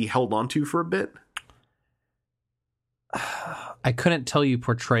just see held onto for a bit? I couldn't tell you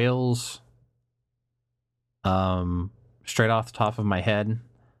portrayals straight off the top of my head.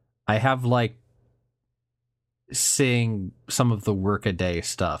 I have like seeing some of the Workaday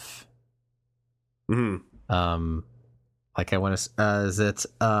stuff. Like I want to, is it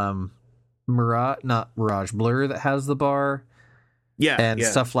Mirage Blur that has the bar? Yeah,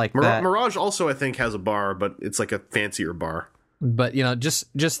 stuff like that. Mirage also, I think, has a bar, but it's like a fancier bar. But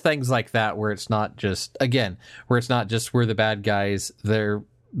just things like that where it's not just we're the bad guys, they're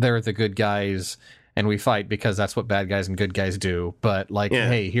the good guys, and we fight because that's what bad guys and good guys do. But like,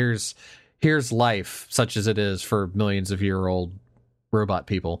 hey, here's life such as it is for millions of year old robot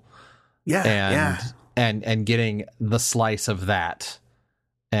people. And getting the slice of that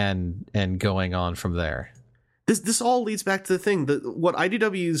and going on from there. This all leads back to the thing that what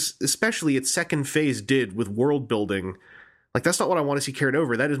IDW's, especially its second phase, did with world building. Like, that's not what I want to see carried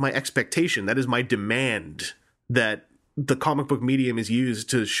over. That is my expectation. That is my demand, that the comic book medium is used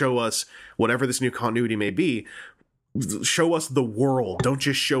to show us whatever this new continuity may be. Show us the world. Don't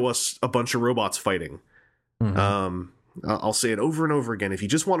just show us a bunch of robots fighting. I'll say it over and over again. If you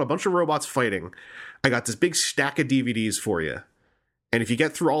just want a bunch of robots fighting, I got this big stack of DVDs for you. And if you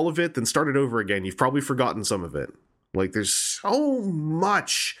get through all of it, then start it over again. You've probably forgotten some of it. Like, there's so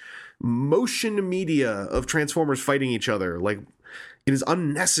much motion media of Transformers fighting each other. Like, it is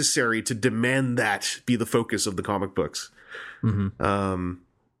unnecessary to demand that be the focus of the comic books. So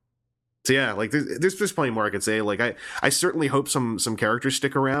yeah, like there's plenty more I could say. Like I certainly hope some characters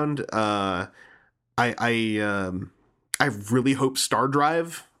stick around. I really hope Star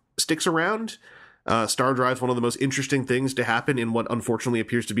Drive sticks around. Star Drive's one of the most interesting things to happen in what unfortunately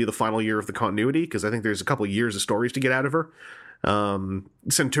appears to be the final year of the continuity, because I think there's a couple of years of stories to get out of her.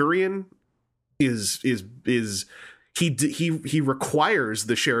 Centurion he requires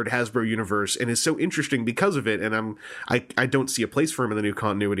the shared Hasbro universe and is so interesting because of it, and I don't see a place for him in the new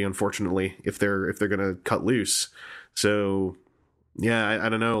continuity, unfortunately, if they're gonna cut loose. So yeah, I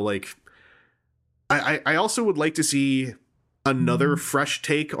don't know, like I also would like to see another fresh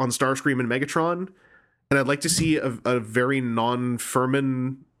take on Starscream and Megatron, and I'd like to see a very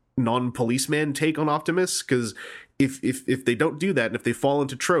non-Furman, non-policeman take on Optimus, because if they don't do that, and if they fall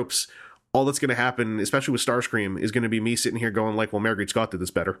into tropes, all that's going to happen, especially with Starscream, is going to be me sitting here going like, well, Marguerite Scott did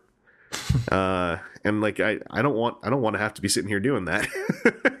this better. And like, I don't want to have to be sitting here doing that.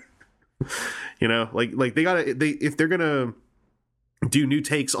 You know, like if they're going to do new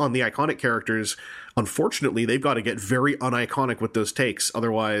takes on the iconic characters, unfortunately, they've got to get very uniconic with those takes.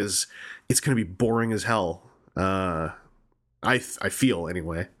 Otherwise, it's going to be boring as hell. I feel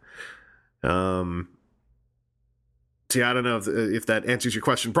anyway. So yeah, I don't know if that answers your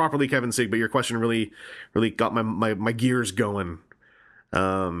question properly, Kevin Sig, but your question really got my gears going.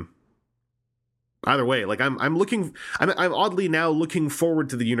 Either way, like I'm oddly now looking forward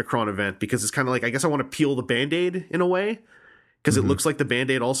to the Unicron event, because it's kind of like, I guess I want to peel the Band-Aid in a way, because it looks like the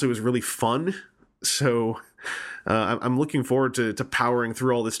Band-Aid also is really fun. So I'm looking forward to powering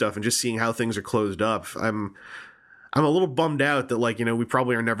through all this stuff and just seeing how things are closed up. I'm a little bummed out that, like, you know, we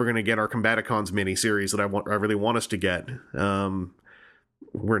probably are never going to get our Combaticons mini-series that I really want us to get.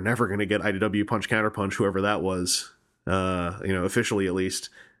 We're never going to get IDW Punch Counterpunch, whoever that was, officially at least.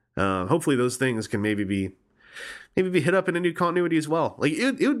 Hopefully those things can maybe be hit up in a new continuity as well. Like,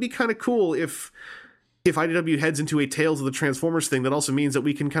 it would be kind of cool if IDW heads into a Tales of the Transformers thing. That also means that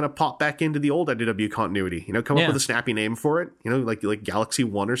we can kind of pop back into the old IDW continuity, you know, come up with a snappy name for it, you know, like Galaxy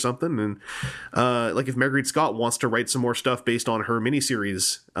 1 or something. And like if Marguerite Scott wants to write some more stuff based on her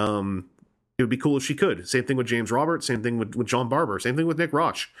miniseries, It would be cool if she could. Same thing with James Roberts. Same thing with John Barber. Same thing with Nick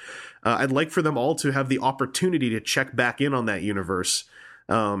Roche. I'd like for them all to have the opportunity to check back in on that universe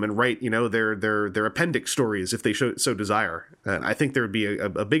and write, their appendix stories if they so desire. I think there would be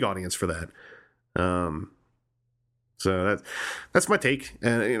a big audience for that. So that's my take.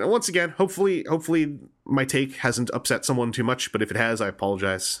 And once again, hopefully my take hasn't upset someone too much. But if it has, I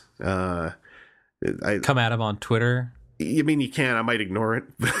apologize. Come at him on Twitter. I mean, you can. I might ignore it.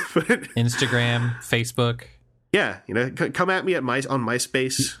 But Instagram, Facebook. Yeah, come at me on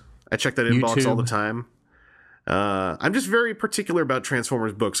MySpace. I check that inbox YouTube. all the time. I'm just very particular about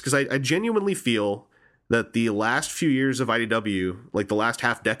Transformers books because I genuinely feel that the last few years of IDW, like the last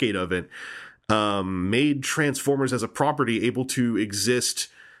half decade of it, made Transformers as a property able to exist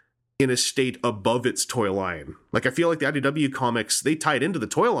in a state above its toy line. Like, I feel like the IDW comics, they tied into the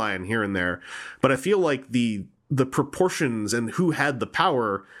toy line here and there, but I feel like the proportions and who had the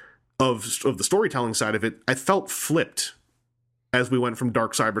power of the storytelling side of it, I felt flipped as we went from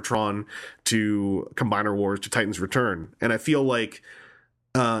Dark Cybertron to Combiner Wars to Titan's Return. And I feel like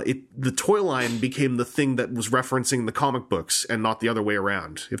the toy line became the thing that was referencing the comic books and not the other way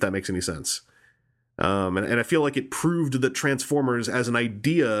around, if that makes any sense. And I feel like it proved that Transformers as an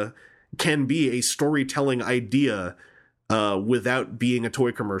idea can be a storytelling idea without being a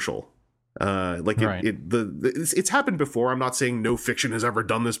toy commercial. It's happened before. I'm not saying no fiction has ever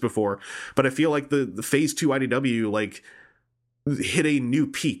done this before, but I feel like the Phase 2 IDW hit a new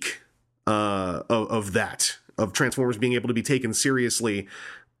peak of Transformers being able to be taken seriously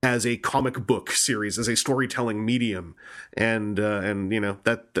as a comic book series, as a storytelling medium, and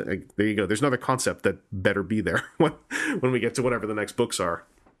that there you go. There's another concept that better be there when we get to whatever the next books are.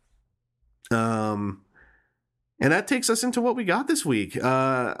 And that takes us into what we got this week.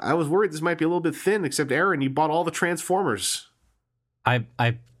 I was worried this might be a little bit thin, except Aaron, you bought all the Transformers. I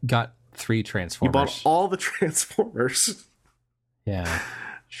got 3 Transformers. You bought all the Transformers. Yeah,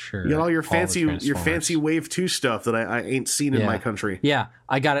 sure. You got all your fancy Wave 2 stuff that I ain't seen in my country. Yeah,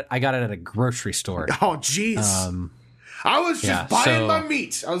 I got it at a grocery store. Oh, jeez. I was just buying my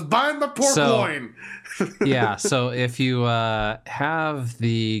meat. I was buying the pork loin. Yeah, so if you have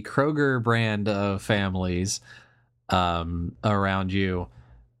the Kroger brand of families around you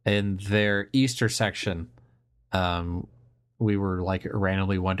in their Easter section, we were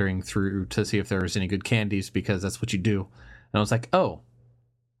randomly wandering through to see if there was any good candies because that's what you do. And I was like, oh,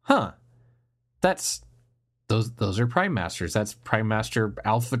 huh, that's those are Prime Masters. That's Prime Master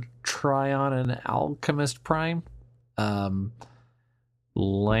Alpha Trion and Alchemist Prime, Landmine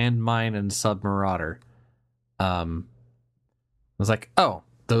and Submarauder. I was like, oh,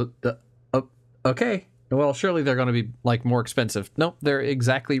 okay. Well, surely they're going to be more expensive. Nope, they're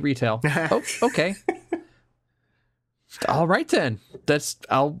exactly retail. Oh, okay. All right then.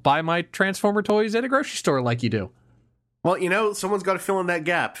 I'll buy my Transformer toys at a grocery store like you do. Well, someone's got to fill in that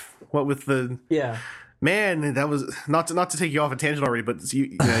gap. What with the man? That was not to take you off a tangent already, but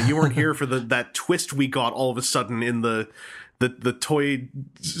you weren't here for that twist we got all of a sudden in the toy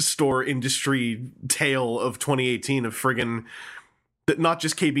store industry tale of 2018 of friggin' not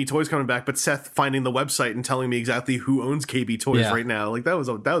just KB Toys coming back, but Seth finding the website and telling me exactly who owns KB Toys right now. That was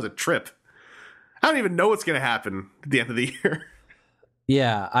a trip. I don't even know what's going to happen at the end of the year.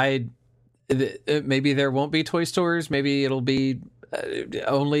 Yeah, maybe there won't be toy stores. Maybe it'll be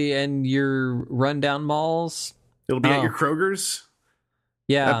only in your rundown malls. It'll be at your Kroger's.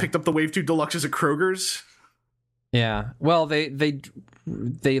 Yeah, I picked up the Wave 2 Deluxes at Kroger's. Yeah, well, they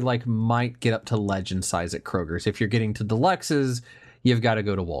might get up to legend size at Kroger's. If you're getting to deluxes, you've got to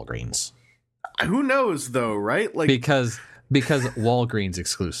go to Walgreens. Who knows, though, right? Because Walgreens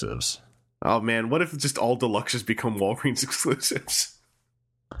exclusives. Oh man, what if just all deluxes become Walgreens exclusives?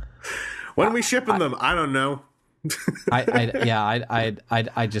 When are we shipping them? I don't know.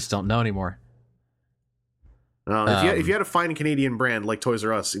 I just don't know anymore. If you had to find a Canadian brand like Toys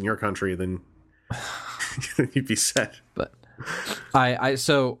R Us in your country, then you'd be set. But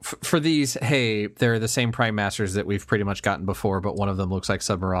so for these, hey, they're the same Prime Masters that we've pretty much gotten before, but one of them looks like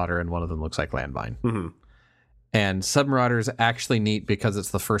Submarauder and one of them looks like Landmine. Mm-hmm. And Submarauder is actually neat because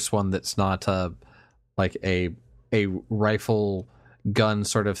it's the first one that's not like a rifle gun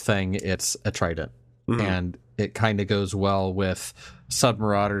sort of thing. It's a trident. Mm-hmm. And it kind of goes well with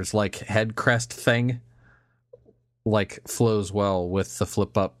Submarauder's head crest thing. Flows well with the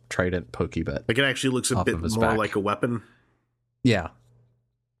flip up trident pokey bit. It actually looks a bit more like a weapon. Yeah.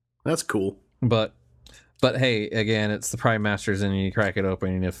 That's cool. But hey, again, it's the Prime Masters, and you crack it open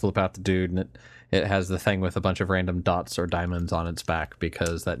and you flip out the dude, and it has the thing with a bunch of random dots or diamonds on its back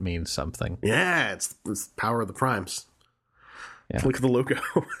because that means something. Yeah, it's the power of the Primes. Yeah. Look at the logo.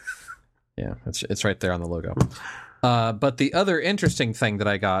 Yeah, it's right there on the logo. But the other interesting thing that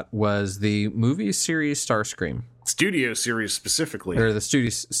I got was the movie series Starscream. Studio series specifically. Or the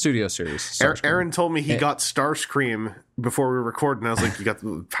studio series. Aaron told me he got Starscream before we were recording. I was like, you got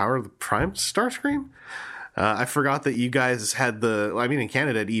the Power of the Prime Starscream? I forgot that you guys had in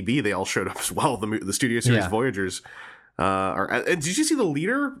Canada at EB, they all showed up as well, the studio series Voyagers. Did you see the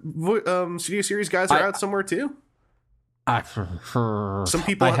leader studio series guys are out somewhere too? Some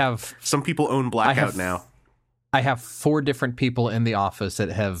people own Blackout now. I have 4 different people in the office that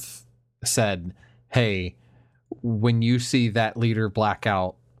have said, hey, when you see that leader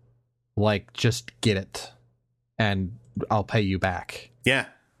Blackout, like, just get it and I'll pay you back. Yeah.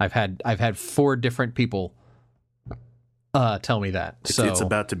 I've had 4 different people tell me that. It's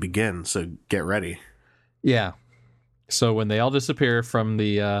about to begin, so get ready. Yeah. So when they all disappear from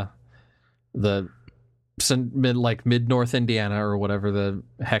the mid North Indiana or whatever the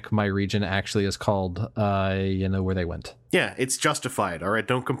heck my region actually is called, you know where they went. Yeah, it's justified. All right,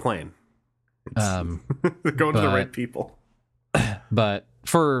 don't complain. They're going to the right people. But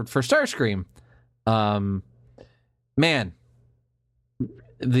for Starscream, man,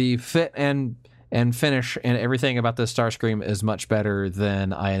 the fit and finish and everything about this Starscream is much better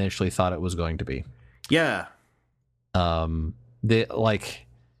than I initially thought it was going to be. Yeah. I like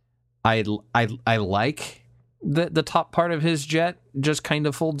the top part of his jet just kind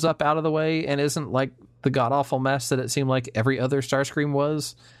of folds up out of the way and isn't like the god awful mess that it seemed like every other Starscream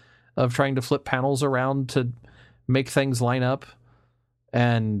was, of trying to flip panels around to make things line up,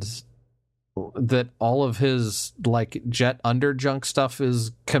 and that all of his like jet underjunk stuff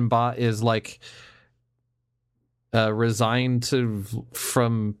is resigned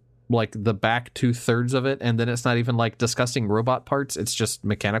from like the back 2/3 of it, and then it's not even like disgusting robot parts, it's just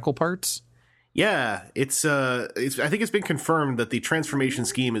mechanical parts. Yeah, it's I think it's been confirmed that the transformation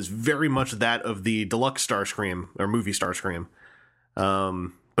scheme is very much that of the deluxe Starscream or movie Starscream.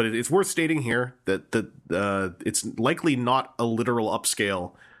 But it's worth stating here that it's likely not a literal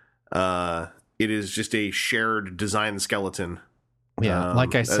upscale. It is just a shared design skeleton. Yeah,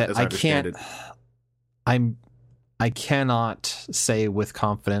 like I said, I cannot say with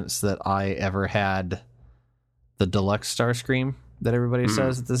confidence that I ever had the deluxe Starscream that everybody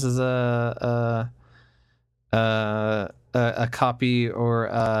says that this is a copy or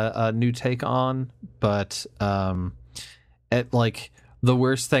a new take on, but the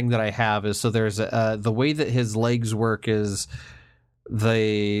worst thing that I have is, so there's the way that his legs work is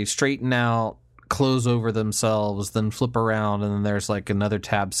they straighten out, close over themselves, then flip around, and then there's like another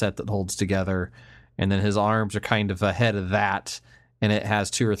tab set that holds together. And then his arms are kind of ahead of that, and it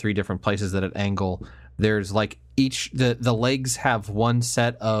has 2 or 3 different places that it angle. There's like the legs have one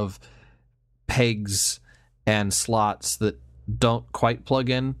set of pegs and slots that don't quite plug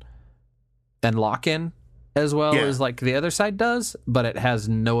in and lock in as well as like the other side does, but it has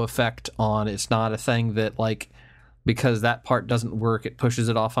no effect on, it's not a thing that like, because that part doesn't work, it pushes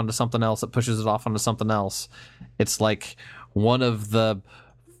it off onto something else, it pushes it off onto something else. It's like one of the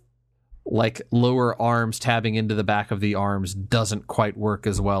like lower arms tabbing into the back of the arms doesn't quite work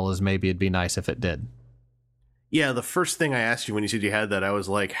as well as maybe it'd be nice if it did. Yeah, the first thing I asked you when you said you had that, I was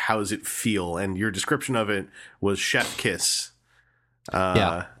like, how does it feel? And your description of it was chef kiss.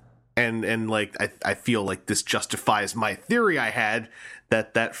 Yeah. And like, I feel like this justifies my theory I had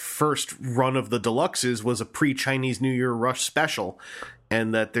that first run of the deluxes was a pre-Chinese New Year rush special.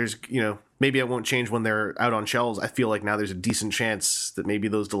 And that there's, maybe it won't change when they're out on shelves. I feel like now there's a decent chance that maybe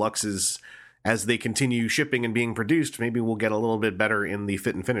those deluxes, as they continue shipping and being produced, maybe we'll get a little bit better in the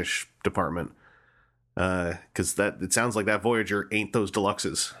fit and finish department. Because it sounds like that Voyager ain't those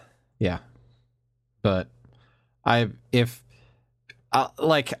deluxes. Yeah, but I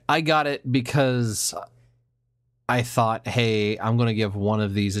got it because I thought, hey, I'm going to give one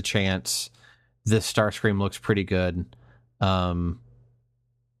of these a chance. This Starscream looks pretty good. I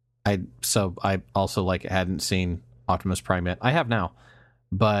also hadn't seen Optimus Prime yet. I have now,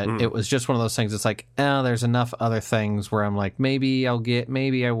 but it was just one of those things. It's like, there's enough other things where I'm like, maybe I'll get,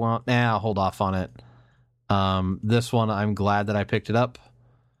 maybe I won't. I'll hold off on it. This one, I'm glad that I picked it up,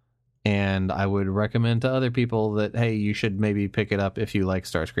 and I would recommend to other people that, hey, you should maybe pick it up if you like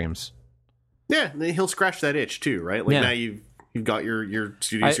Starscreams. Yeah, he'll scratch that itch too, right? Like now you've got your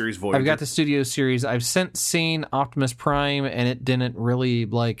Studio Series Voyager. I've got the Studio Series. I've seen Optimus Prime, and it didn't really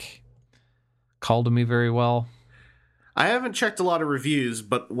call to me very well. I haven't checked a lot of reviews,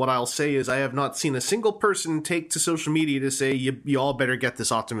 but what I'll say is I have not seen a single person take to social media to say you all better get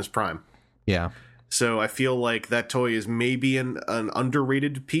this Optimus Prime. Yeah. So I feel like that toy is maybe an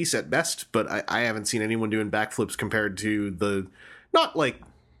underrated piece at best, but I haven't seen anyone doing backflips compared to the, not like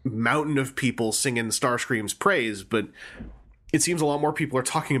mountain of people singing Starscream's praise, but it seems a lot more people are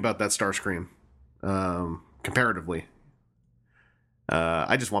talking about that Starscream comparatively.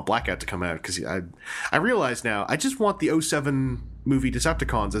 I just want Blackout to come out because I realize now I just want the 07 movie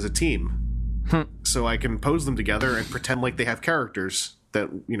Decepticons as a team. So I can pose them together and pretend like they have characters that,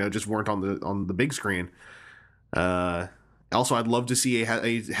 you know, just weren't on the big screen. Also, I'd love to see a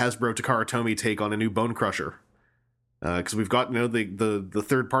Hasbro Takara Tomy take on a new Bone Crusher, because we've got, you know, the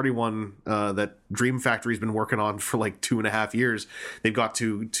third party one that Dream Factory's been working on for like 2.5 years. They've got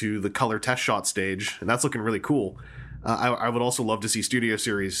to the color test shot stage, and that's looking really cool. I would also love to see Studio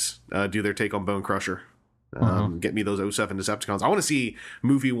Series do their take on Bone Crusher. Get me those 07 Decepticons. I want to see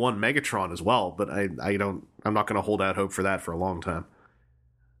movie 1 Megatron as well, but I'm not going to hold out hope for that for a long time.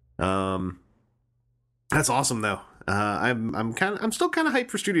 That's awesome though. I'm still kind of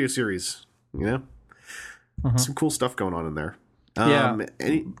hyped for Studio Series, you know? Some cool stuff going on in there.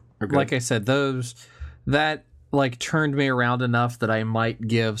 Like I said, that like turned me around enough that I might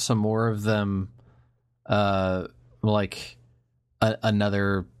give some more of them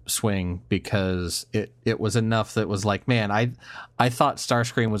another swing, because it was enough that was like, man, I thought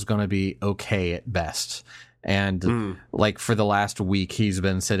Starscream was going to be okay at best, and like for the last week he's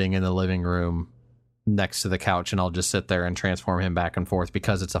been sitting in the living room next to the couch, and I'll just sit there and transform him back and forth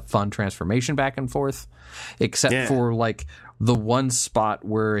because it's a fun transformation back and forth, except for like the one spot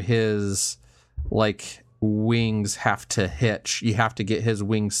where his like wings have to hitch. You have to get his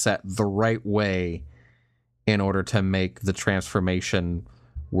wings set the right way in order to make the transformation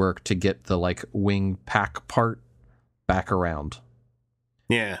work, to get the like wing pack part back around.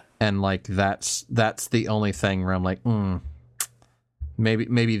 Yeah. And like that's the only thing where I'm like,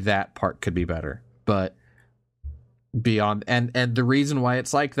 maybe that part could be better. But beyond, and the reason why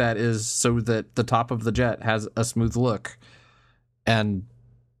it's like that is so that the top of the jet has a smooth look, and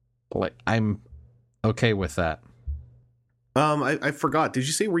like I'm okay with that. I forgot. Did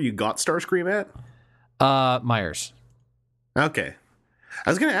you say where you got Starscream at? Myers. Okay. I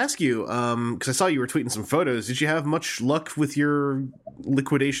was going to ask you, because I saw you were tweeting some photos. Did you have much luck with your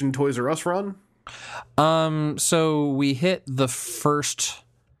liquidation Toys R Us run? So we hit the first,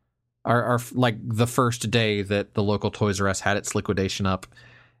 our like the first day that the local Toys R Us had its liquidation up.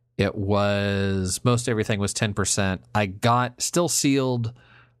 It was, most everything was 10%. I got still sealed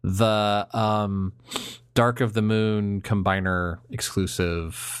the Dark of the Moon Combiner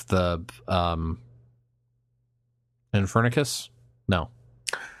exclusive, the Infernicus? No.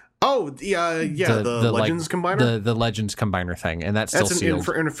 Oh, the Legends like, Combiner? The Legends Combiner thing, and that's still sealed.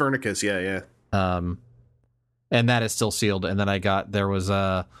 Infernicus, yeah. And that is still sealed. And then there was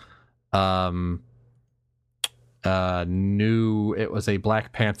a new, it was a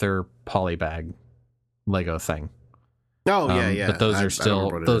Black Panther polybag Lego thing. Oh, yeah. But those are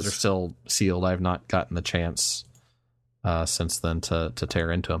still sealed. I've not gotten the chance since then to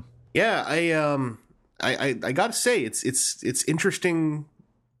tear into them. Yeah, I gotta say it's interesting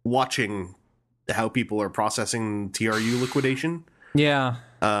watching how people are processing TRU liquidation. Yeah.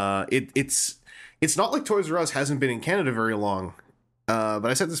 It's not like Toys R Us hasn't been in Canada very long. But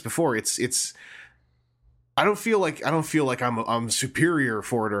I said this before, it's I don't feel like I'm superior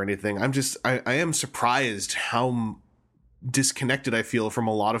for it or anything. I am surprised how disconnected I feel from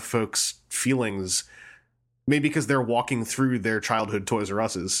a lot of folks' feelings, maybe because they're walking through their childhood Toys R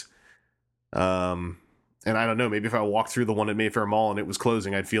Us's. And I don't know, maybe if I walked through the one at Mayfair Mall and it was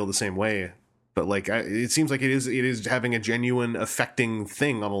closing, I'd feel the same way. But like, it seems like it is having a genuine affecting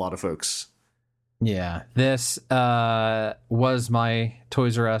thing on a lot of folks. Yeah, this was my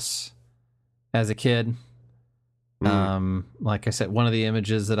Toys R Us as a kid. Like I said, one of the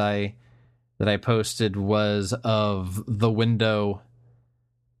images that I posted was of the window.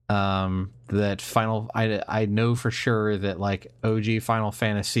 That I know for sure that like OG Final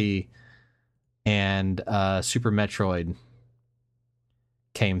Fantasy and Super Metroid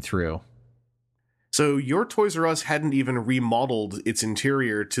came through. So your Toys R Us hadn't even remodeled its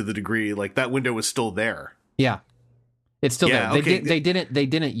interior to the degree, like that window was still there. Yeah, it's still there. Okay. They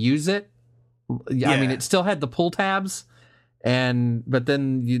didn't use it. Yeah. I mean, it still had the pull tabs, but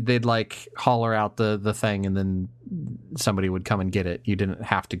then they'd like holler out the thing, and then somebody would come and get it. You didn't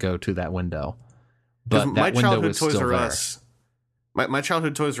have to go to that window. But that window was still there. My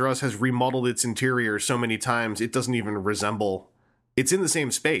childhood Toys R Us has remodeled its interior so many times it doesn't even resemble. It's in the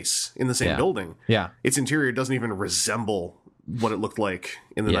same space, in the same building. Yeah. Its interior doesn't even resemble what it looked like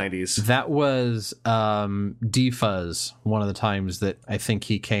in the 90s. That was D-Fuzz, one of the times that I think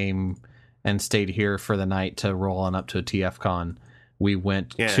he came and stayed here for the night to roll on up to a TFCon. We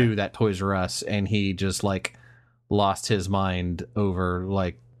went to that Toys R Us, and he just like lost his mind over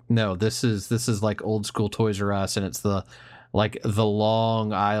like No, this is like old school Toys R Us, and it's the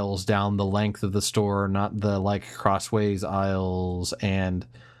long aisles down the length of the store, not the like crossways aisles. And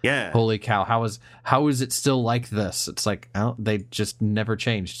yeah, holy cow, how is it still like this? It's like, they just never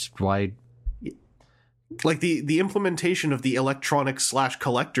changed. Why? Like the implementation of the electronics /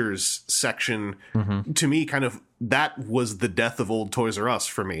 collectors section, to me, kind of, that was the death of old Toys R Us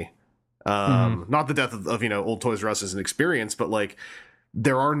for me. Not the death of old Toys R Us as an experience, but like,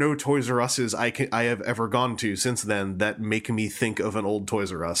 there are no Toys R Us's I have ever gone to since then that make me think of an old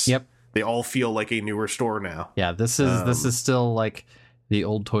Toys R Us. Yep, they all feel like a newer store now. Yeah, this is still like the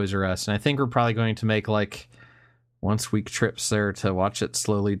old Toys R Us, and I think we're probably going to make like once-week trips there to watch it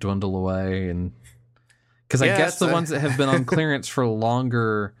slowly dwindle away. And because I guess the ones that have been on clearance for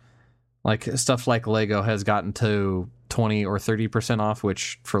longer, like stuff like Lego, has gotten to 20 or 30% off,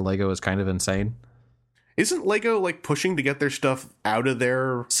 which for Lego is kind of insane. Isn't Lego like pushing to get their stuff out of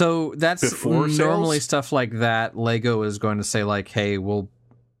there? So that's before normally sales? Stuff like that. Lego is going to say like, hey, we'll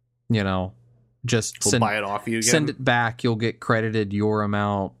just buy it off you again. Send it back. You'll get credited your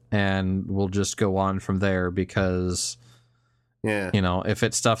amount, and we'll just go on from there because, if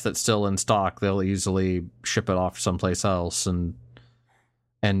it's stuff that's still in stock, they'll easily ship it off someplace else and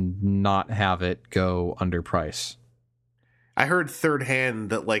not have it go under price. I heard third hand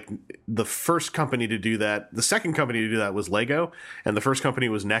that like the first company to do that, the second company to do that was Lego, and the first company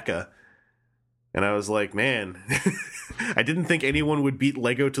was NECA. And I was like, man, I didn't think anyone would beat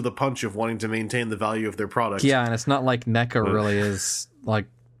Lego to the punch of wanting to maintain the value of their product. Yeah, and it's not like NECA really is like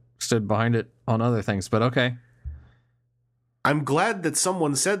stood behind it on other things, but okay. I'm glad that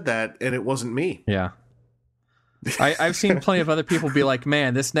someone said that and it wasn't me. Yeah. I've seen plenty of other people be like,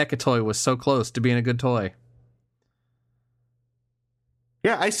 man, this NECA toy was so close to being a good toy.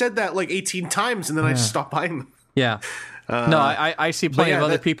 Yeah, I said that like 18 times and then I just stopped buying them. Yeah. No, I see plenty of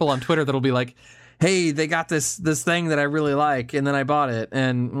other people on Twitter that'll be like, hey, they got this thing that I really like, and then I bought it,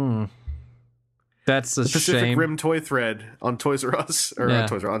 and that's a Pacific shame. Rim toy thread on Toys R Us, or on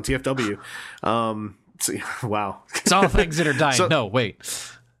Toys R Us, on TFW. Wow. It's all things that are dying. No, wait.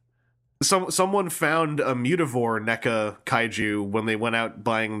 Someone found a Mutavore NECA kaiju when they went out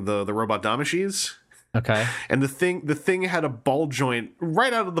buying the robot Damashis. Okay. And the thing had a ball joint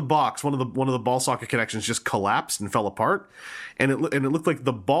right out of the box. One of the ball socket connections just collapsed and fell apart, and it looked like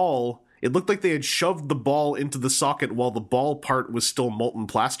the ball. It looked like they had shoved the ball into the socket while the ball part was still molten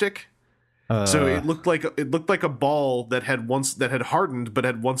plastic. So it looked like a ball that had hardened, but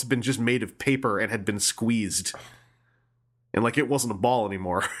had once been just made of paper and had been squeezed, and like it wasn't a ball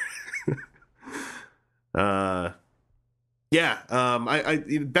anymore. I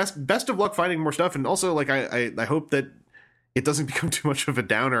best of luck finding more stuff, and also like I hope that it doesn't become too much of a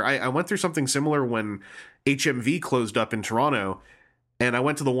downer. I went through something similar when HMV closed up in Toronto, and I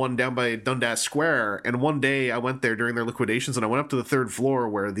went to the one down by Dundas Square, and one day I went there during their liquidations, and I went up to the third floor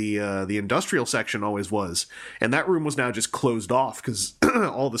where the industrial section always was, and that room was now just closed off because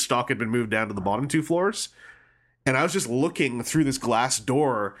all the stock had been moved down to the bottom two floors, and I was just looking through this glass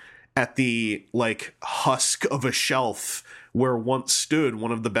door at the like husk of a shelf where once stood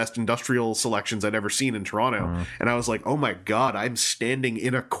one of the best industrial selections I'd ever seen in Toronto. And I was like, oh my God, I'm standing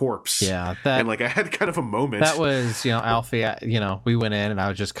in a corpse. Yeah. And like I had kind of a moment. That was, Alfie, we went in and I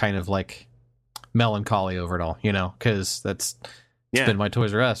was just kind of like melancholy over it all, because it's been my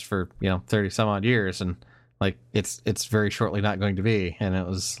Toys R Us for, 30 some odd years. And like, it's very shortly not going to be. And it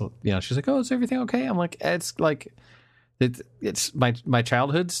was, she's like, oh, is everything okay? I'm like, it's like, it's my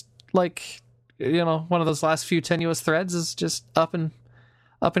childhood's like, one of those last few tenuous threads is just up and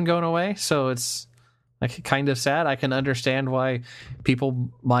going away. So it's like kind of sad. I can understand why people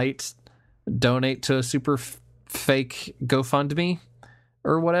might donate to a super fake GoFundMe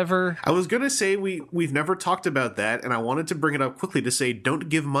or whatever. I was going to say we've never talked about that, and I wanted to bring it up quickly to say don't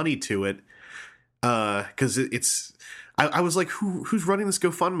give money to it, because it's... I was like, who's running this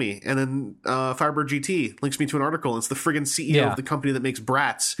GoFundMe? And then Firebird GT links me to an article. It's the friggin' CEO of the company that makes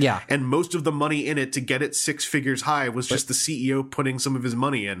Bratz. Yeah. And most of the money in it to get it 6 figures high was just the CEO putting some of his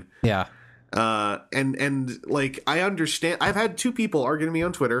money in. Yeah. And like, I understand. I've had 2 people argue to me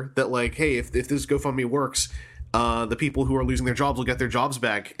on Twitter that like, hey, if this GoFundMe works, the people who are losing their jobs will get their jobs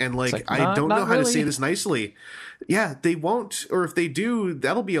back. And like I don't know how to say this nicely. Yeah, they won't. Or if they do,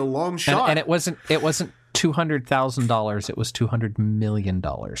 that'll be a long shot. And it wasn't $200,000. It was $200 million.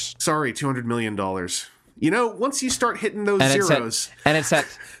 Sorry, $200 million. Once you start hitting those zeros, it's at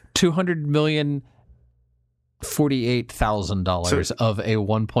 $200 million $48,000 of a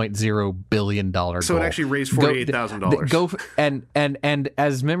 $1.0 billion goal. So it actually raised $48,000. Go and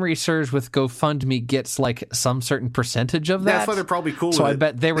as memory serves, with GoFundMe gets like some certain percentage of that. That's why they're probably cool. So with I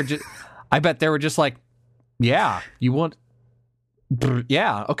bet they were just like, yeah, you want,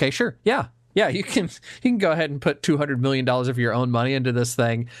 yeah, okay, sure, yeah. Yeah, you can go ahead and put $200 million of your own money into this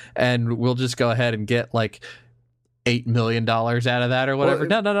thing, and we'll just go ahead and get like $8 million out of that or whatever.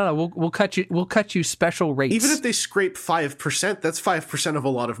 Well, no. We'll cut you special rates. Even if they scrape 5%, that's 5% of a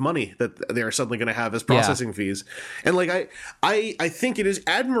lot of money that they are suddenly going to have as processing fees. And like I think it is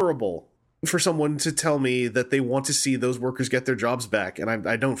admirable for someone to tell me that they want to see those workers get their jobs back, and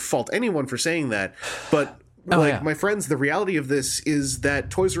I don't fault anyone for saying that, but. My friends, the reality of this is that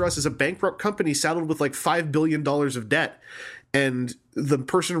Toys R Us is a bankrupt company saddled with like $5 billion of debt. And the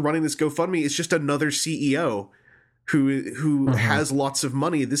person running this GoFundMe is just another CEO who has lots of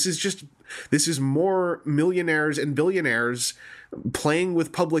money. This is more millionaires and billionaires playing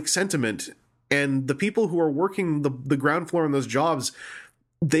with public sentiment. And the people who are working the ground floor on those jobs,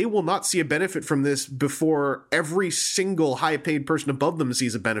 they will not see a benefit from this before every single high-paid person above them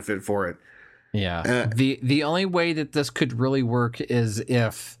sees a benefit for it. Yeah. The only way that this could really work is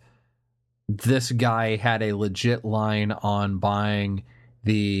if this guy had a legit line on buying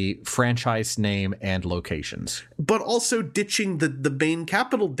the franchise name and locations. But also ditching the Bain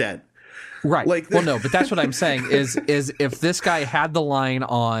Capital debt. Right. Well, no, but that's what I'm saying is if this guy had the line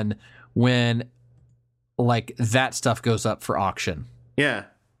on when like that stuff goes up for auction. Yeah.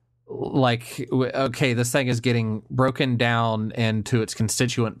 Like, okay, this thing is getting broken down into its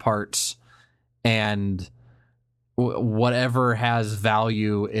constituent parts, and whatever has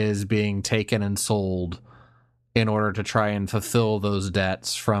value is being taken and sold in order to try and fulfill those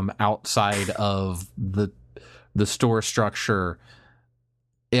debts from outside of the store structure.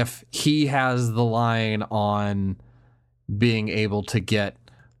 If he has the line on being able to get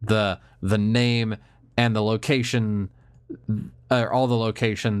the name and the location, or all the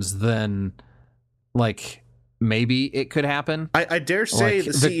locations, then like maybe it could happen. I dare say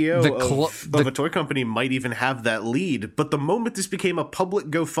like the CEO of a toy company might even have that lead, but the moment this became a public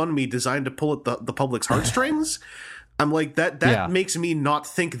GoFundMe designed to pull at the public's heartstrings, I'm like, that makes me not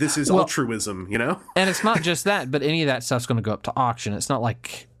think this is altruism, you know? And it's not just that, but any of that stuff's going to go up to auction. It's not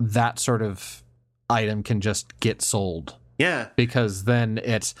like that sort of item can just get sold. Yeah. Because then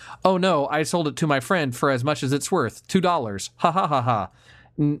it's, oh no, I sold it to my friend for as much as it's worth, $2. Ha ha ha ha.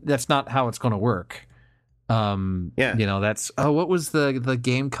 That's not how it's going to work. You know, that's what was the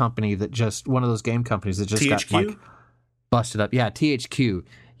game company that just one of those game companies that just THQ? got like busted up? Yeah, THQ.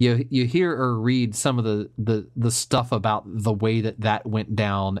 You hear or read some of the stuff about the way that went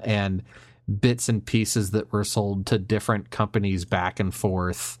down and bits and pieces that were sold to different companies back and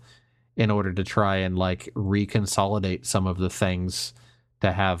forth in order to try and like reconsolidate some of the things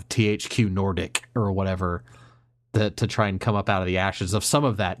to have THQ Nordic or whatever to try and come up out of the ashes of some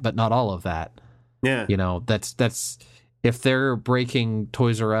of that, but not all of that. Yeah. You know, that's if they're breaking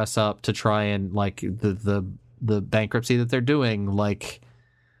Toys R Us up to try and like the bankruptcy that they're doing, like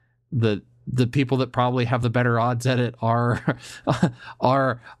the people that probably have the better odds at it are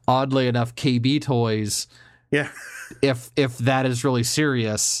oddly enough KB Toys. Yeah. If that is really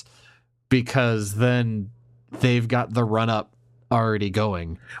serious, because then they've got the run up already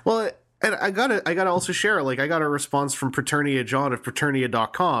going. Well, and I gotta also share, like, I got a response from Preternia John of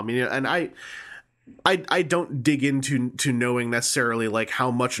Preternia.com, you know, and I don't dig into knowing necessarily like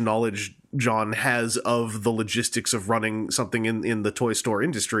how much knowledge John has of the logistics of running something in the toy store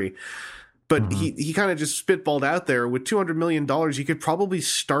industry. But he kind of just spitballed out there, with $200 million, you could probably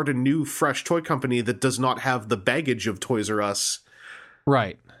start a new, fresh toy company that does not have the baggage of Toys R Us.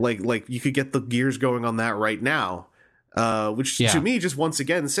 Right. Like you could get the gears going on that right now. Which to me just once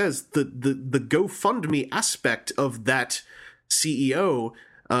again says the GoFundMe aspect of that CEO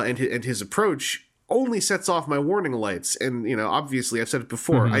and his approach only sets off my warning lights. And, you know, obviously I've said it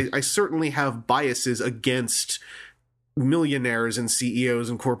before, I certainly have biases against millionaires and CEOs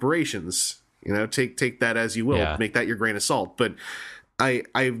and corporations. You know, take that as you will, make that your grain of salt. But I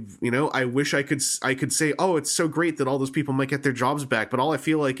wish I could say, oh, it's so great that all those people might get their jobs back. But all I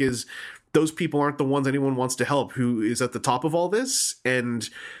feel like is those people aren't the ones anyone wants to help who is at the top of all this. And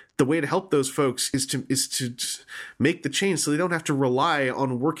the way to help those folks is to make the change so they don't have to rely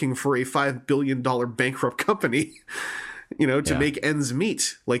on working for a $5 billion bankrupt company, you know, to make ends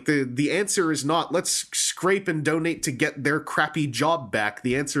meet. Like the answer is not let's scrape and donate to get their crappy job back.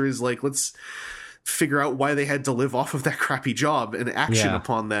 The answer is like, let's figure out why they had to live off of that crappy job and action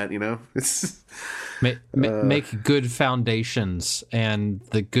upon that, it's make good foundations, and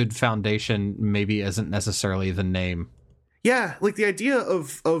the good foundation maybe isn't necessarily the name. Yeah, like the idea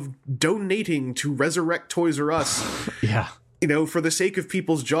of donating to resurrect Toys R Us. Yeah. For the sake of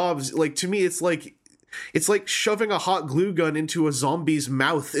people's jobs, like, to me it's like shoving a hot glue gun into a zombie's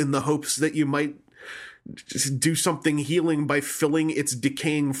mouth in the hopes that you might just do something healing by filling its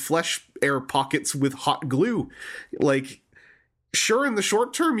decaying flesh air pockets with hot glue. Like, sure, in the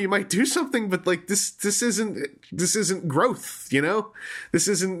short term you might do something, but like this isn't growth, this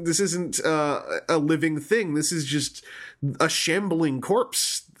isn't a living thing. This is just a shambling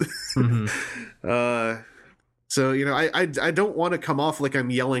corpse. Mm-hmm. So I don't want to come off like I'm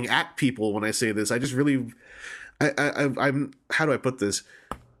yelling at people when I say this. I just really I'm how do I put this?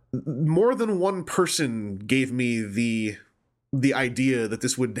 More than one person gave me the idea that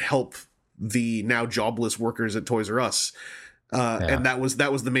this would help the now jobless workers at Toys R Us. And that was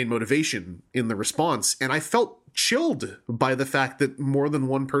the main motivation in the response. And I felt chilled by the fact that more than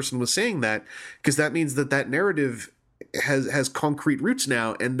one person was saying that, because that means that narrative has concrete roots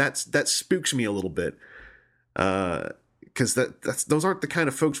now, and that spooks me a little bit. Because those aren't the kind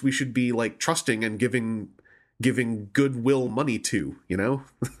of folks we should be like trusting and giving goodwill money to,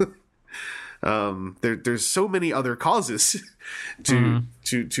 there's so many other causes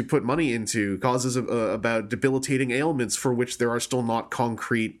to put money into, causes about debilitating ailments for which there are still not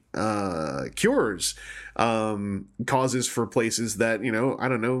concrete cures, causes for places that, I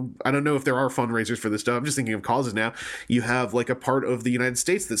don't know if there are fundraisers for this stuff. I'm just thinking of causes now. You have like a part of the United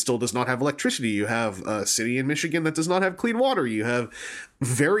States that still does not have electricity. You have a city in Michigan that does not have clean water. You have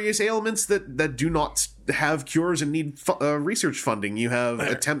various ailments that do not have cures and need research funding. You have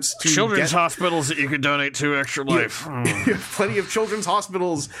attempts to children's hospitals that you could donate to Extra Life. You have plenty of children's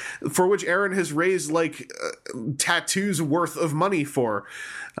hospitals for which Aaron has raised like tattoos worth of money for.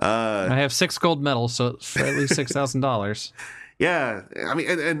 I have 6 gold medals, so it's at least $6,000. Yeah, I mean,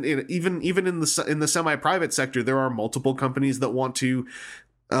 and even in the semi-private sector, there are multiple companies that want to.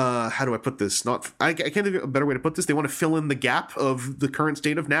 How do I put this? I can't think of a better way to put this. They want to fill in the gap of the current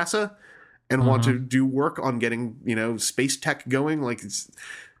state of NASA and want to do work on getting space tech going. Like, it's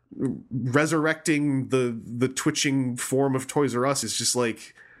resurrecting the twitching form of Toys R Us is just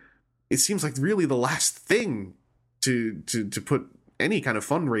like, it seems like really the last thing to put any kind of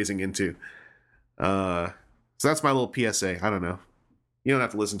fundraising into. So that's my little PSA. I don't know. You don't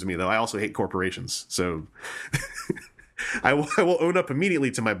have to listen to me though. I also hate corporations, so I will own up immediately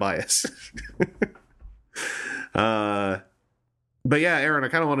to my bias. But yeah, Aaron, I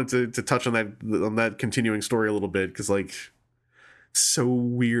kind of wanted to touch on that continuing story a little bit, because like, so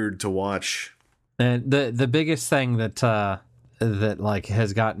weird to watch. And the biggest thing that like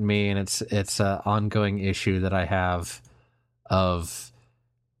has gotten me, and it's an ongoing issue that I have of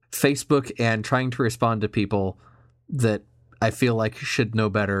Facebook and trying to respond to people that I feel like should know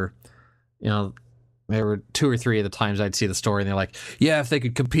better. There were 2 or 3 of the times I'd see the story and they're like, yeah, if they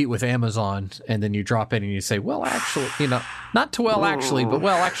could compete with Amazon, and then you drop in and you say, well, actually, not to well, actually, but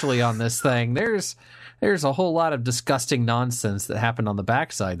well, actually on this thing, there's a whole lot of disgusting nonsense that happened on the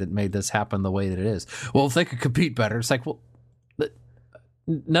backside that made this happen the way that it is. Well, if they could compete better, it's like, well,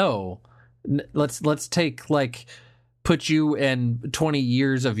 no, let's take like, put you in 20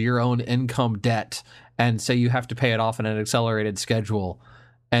 years of your own income debt and say you have to pay it off in an accelerated schedule,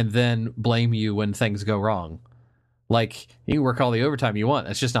 and then blame you when things go wrong. Like, you can work all the overtime you want.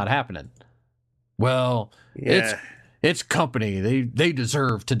 That's just not happening. Well, it's company. They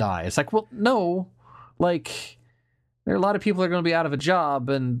deserve to die. It's like, well, no. Like, there are a lot of people that are going to be out of a job,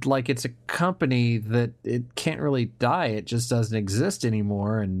 and like, it's a company that it can't really die. It just doesn't exist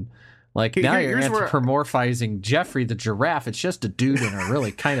anymore. And like, now you're anthropomorphizing Jeffrey the giraffe. It's just a dude in a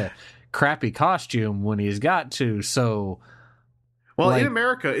really kind of crappy costume when he's got to. So, well, like, in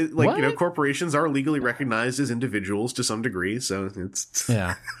America, corporations are legally recognized as individuals to some degree. So it's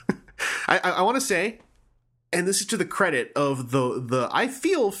I want to say, and this is to the credit of the I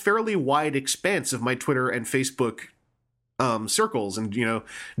feel fairly wide expanse of my Twitter and Facebook circles and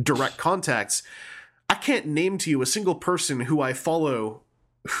direct contacts. I can't name to you a single person who I follow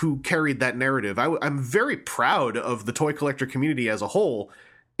who carried that narrative. I'm very proud of the toy collector community as a whole.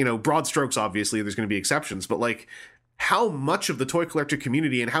 Broad strokes, obviously, there's going to be exceptions, but like, how much of the toy collector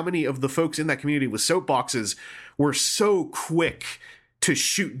community and how many of the folks in that community with soapboxes were so quick to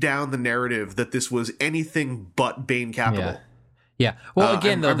shoot down the narrative that this was anything but Bain Capital. Yeah. Well,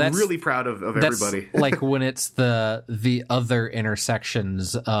 again, I'm really proud of everybody. Like, when it's the other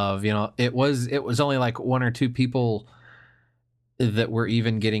intersections of, it was only like 1 or 2 people that we're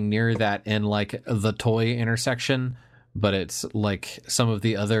even getting near that in like the toy intersection, but it's like some of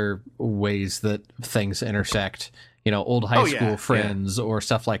the other ways that things intersect, you know, old high school friends or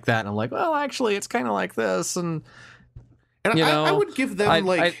stuff like that. And I'm like, well, actually, it's kind of like this. And you know, I would give them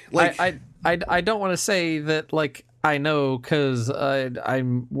I don't want to say that like I know, because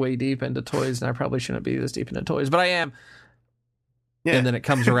I'm way deep into toys and I probably shouldn't be this deep into toys, but I am. Yeah. And then it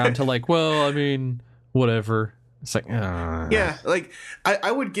comes around to like, well, I mean, whatever. It's like, yeah, like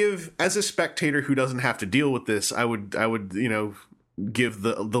I would give, as a spectator who doesn't have to deal with this, I would, you know, give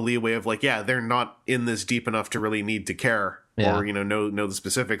the leeway of like, yeah, they're not in this deep enough to really need to care or, you know the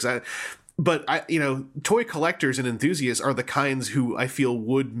specifics. But you know, toy collectors and enthusiasts are the kinds who I feel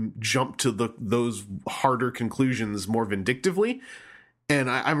would jump to those harder conclusions more vindictively. And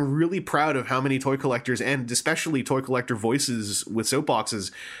I'm really proud of how many toy collectors, and especially toy collector voices with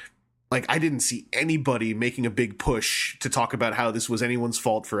soapboxes, like, I didn't see anybody making a big push to talk about how this was anyone's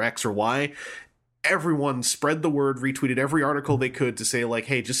fault for X or Y. Everyone spread the word, retweeted every article they could to say, like,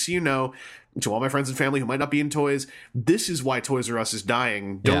 hey, just so you know, to all my friends and family who might not be in toys, this is why Toys R Us is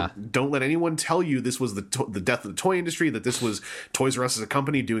dying. Don't let anyone tell you this was the death of the toy industry, that this was Toys R Us as a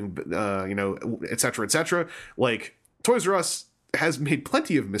company doing, you know, et cetera, et cetera. Like, Toys R Us has made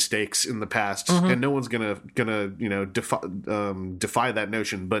plenty of mistakes in the past, and no one's gonna you know defy that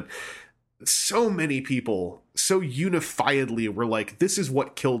notion. But so many people so unifiedly were like, "This is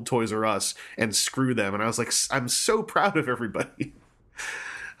what killed Toys R Us," and screw them. And I was like, I'm so proud of everybody.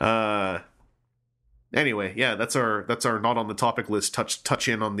 Anyway, yeah, that's our not on the topic list. Touch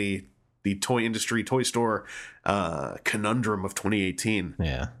in on the toy industry, toy store conundrum of 2018.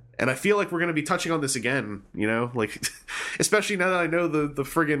 Yeah. And I feel like we're going to be touching on this again, you know, like, especially now that I know the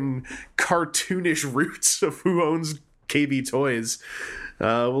friggin' cartoonish roots of who owns KB Toys.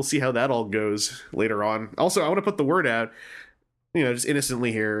 We'll see how that all goes later on. Also, I want to put the word out, you know, just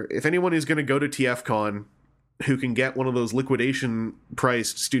innocently here. If anyone is going to go to TFCon who can get one of those liquidation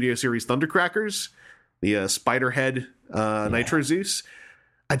priced Studio Series Thundercrackers, the Spiderhead Nitro Zeus,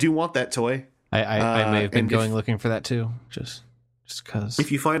 I do want that toy. I may have been going looking for that too, just because.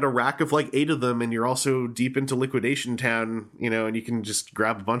 If you find a rack of like 8 of them and you're also deep into Liquidation Town, you know, and you can just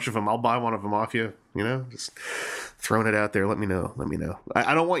grab a bunch of them, I'll buy one of them off you, you know, just throwing it out there. Let me know.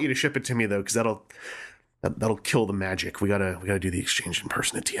 I don't want you to ship it to me though, because that'll kill the magic. We gotta do the exchange in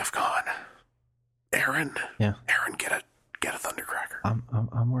person at TFCon. Aaron, get a Thundercracker.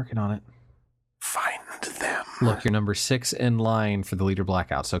 I'm working on it. Find them. Look, you're number 6 in line for the leader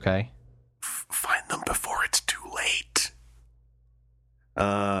blackouts. Okay. Find them before it's too late.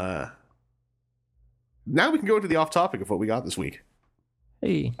 Now we can go into the off topic of what we got this week.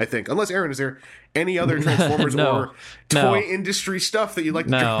 Hey, I think, unless Aaron, is there any other Transformers or toy industry stuff that you'd like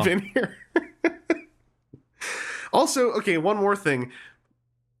to drop in here? Also, okay, one more thing.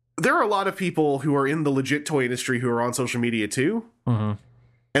 There are a lot of people who are in the legit toy industry who are on social media too. Mm-hmm.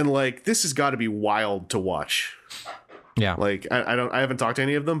 And like, this has got to be wild to watch. Yeah. Like, I haven't talked to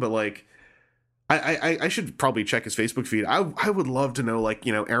any of them, but like, I should probably check his Facebook feed. I would love to know, like,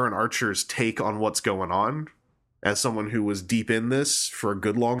 you know, Aaron Archer's take on what's going on as someone who was deep in this for a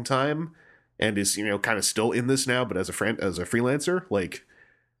good long time and is, you know, kind of still in this now, but as a freelancer, like,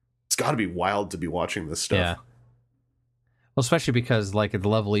 it's got to be wild to be watching this stuff. Yeah. Well, especially because, like, at the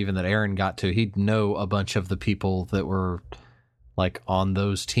level even that Aaron got to, he'd know a bunch of the people that were, like, on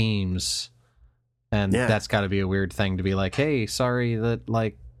those teams. And that's got to be a weird thing to be like, hey, sorry that,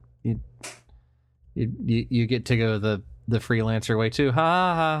 like, you get to go the freelancer way too.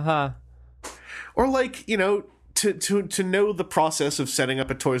 Ha ha ha. Or, like, you know, to know the process of setting up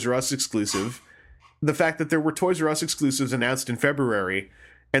a Toys R Us exclusive, the fact that there were Toys R Us exclusives announced in February,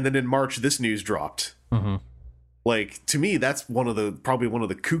 and then in March this news dropped. Mm-hmm. Like, to me, that's probably one of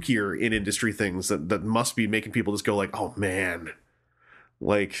the kookier in industry things that must be making people just go like, oh man,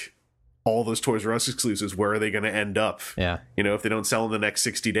 like, all those Toys R Us exclusives, where are they going to end up? Yeah. You know, if they don't sell in the next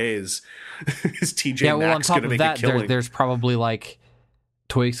 60 days, is TJ Maxx going to make a killing? There's probably like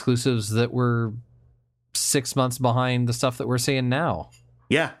toy exclusives that were 6 months behind the stuff that we're seeing now.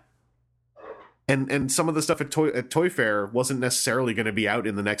 Yeah. And some of the stuff at Toy Fair wasn't necessarily going to be out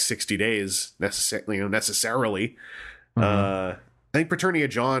in the next 60 days necessarily. Mm-hmm. I think Paternia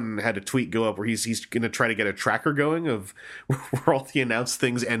John had a tweet go up where he's going to try to get a tracker going of where all the announced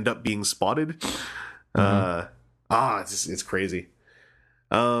things end up being spotted. Mm-hmm. It's crazy.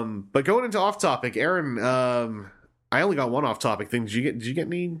 But going into off topic, Aaron, I only got one off topic thing. Did you get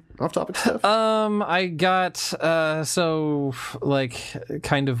any off topic stuff? I got so like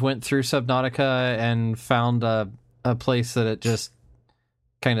kind of went through Subnautica and found a place that it just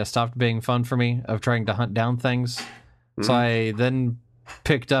kind of stopped being fun for me of trying to hunt down things. So I then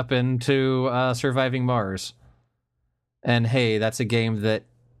picked up into Surviving Mars. And hey, that's a game that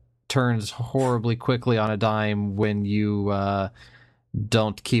turns horribly quickly on a dime when you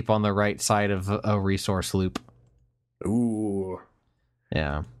don't keep on the right side of a resource loop. Ooh.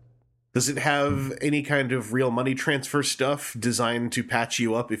 Yeah. Does it have any kind of real money transfer stuff designed to patch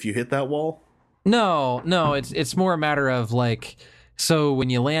you up if you hit that wall? No, it's more a matter of like, so when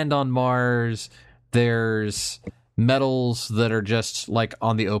you land on Mars, there's metals that are just like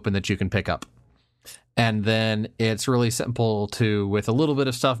on the open that you can pick up. And then it's really simple to, with a little bit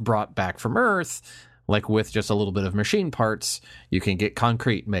of stuff brought back from Earth, like with just a little bit of machine parts, you can get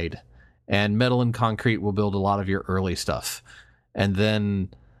concrete made. And metal and concrete will build a lot of your early stuff. And then,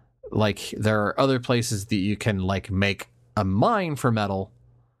 like, there are other places that you can, like, make a mine for metal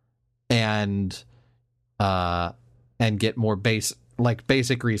and get more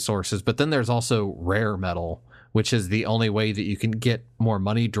basic resources. But then there's also rare metal, which is the only way that you can get more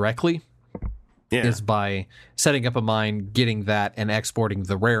money directly. Yeah. Is by setting up a mine, getting that, and exporting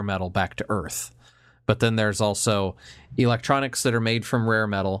the rare metal back to Earth. But then there's also electronics that are made from rare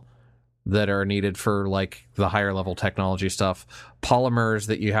metal that are needed for like the higher level technology stuff, polymers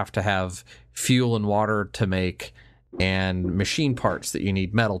that you have to have fuel and water to make, and machine parts that you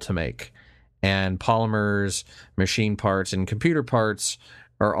need metal to make. And polymers, machine parts, and computer parts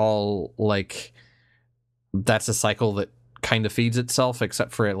are all like, that's a cycle that kind of feeds itself,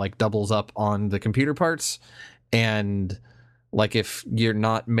 except for it like doubles up on the computer parts. And like if you're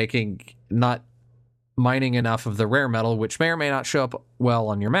not mining enough of the rare metal, which may or may not show up well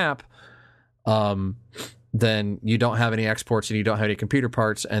on your map, then you don't have any exports and you don't have any computer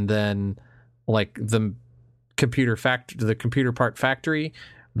parts. And then like the computer part factory,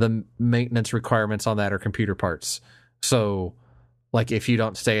 the maintenance requirements on that are computer parts. So like if you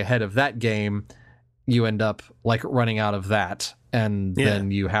don't stay ahead of that game, you end up like running out of that, and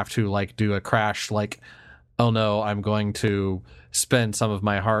then you have to like do a crash, like, oh no, I'm going to spend some of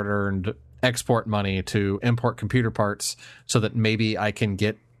my hard-earned export money to import computer parts so that maybe I can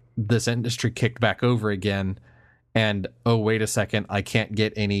get this industry kicked back over again. And oh, wait a second, I can't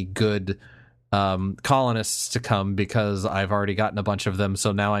get any good colonists to come because I've already gotten a bunch of them.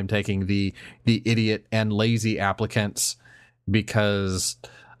 So now I'm taking the idiot and lazy applicants because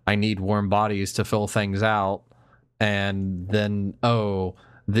I need warm bodies to fill things out. And then, oh,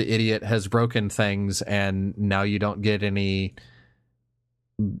 the idiot has broken things and now you don't get any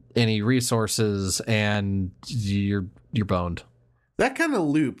resources and you're boned. That kind of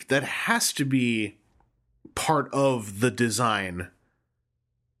loop, that has to be part of the design.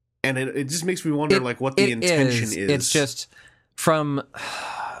 And it just makes me wonder like what the intention is. It's just from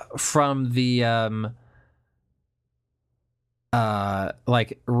the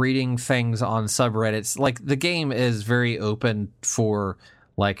like reading things on subreddits, like the game is very open for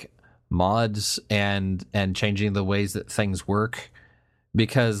like mods and changing the ways that things work,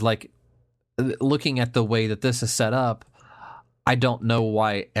 because like looking at the way that this is set up, I don't know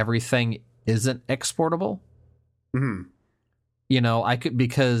why everything isn't exportable. Mm-hmm. You know, I could,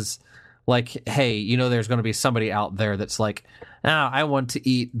 because like, hey, you know, there's going to be somebody out there that's like, I want to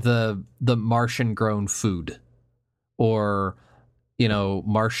eat the Martian grown food, or, you know,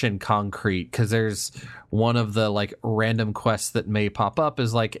 Martian concrete, because there's one of the like random quests that may pop up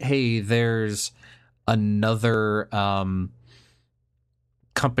is like, hey, there's another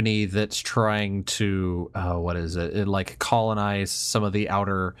company that's trying to like colonize some of the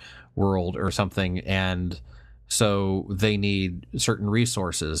outer world or something, and so they need certain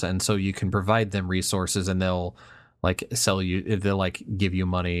resources, and so you can provide them resources and they'll like they'll like give you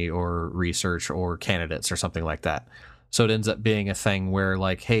money or research or candidates or something like that. So it ends up being a thing where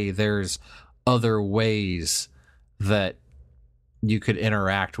like, hey, there's other ways that you could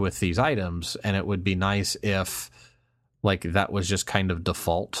interact with these items, and it would be nice if like that was just kind of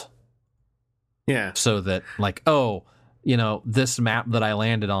default. Yeah. So that like, oh, you know, this map that I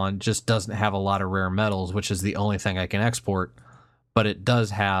landed on just doesn't have a lot of rare metals, which is the only thing I can export, but it does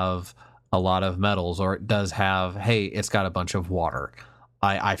have a lot of metals, or it does have, hey, it's got a bunch of water.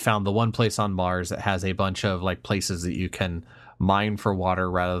 I found the one place on Mars that has a bunch of like places that you can mine for water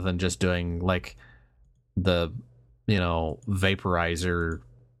rather than just doing like the, you know, vaporizer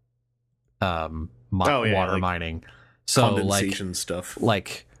water like mining. So condensation like stuff.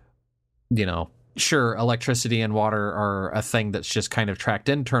 Like, you know, sure, electricity and water are a thing that's just kind of tracked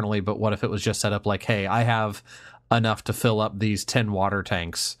internally, but what if it was just set up like, hey, I have enough to fill up these 10 water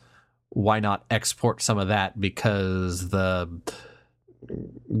tanks. Why not export some of that, because the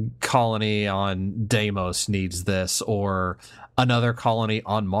colony on Deimos needs this, or another colony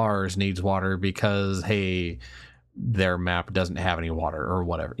on Mars needs water because, hey, their map doesn't have any water or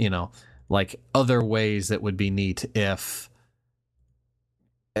whatever, like other ways that would be neat if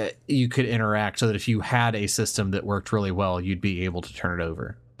you could interact so that if you had a system that worked really well, you'd be able to turn it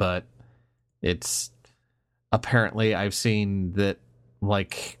over. But it's apparently I've seen that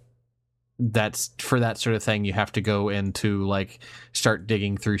like that's for that sort of thing, you have to go into like start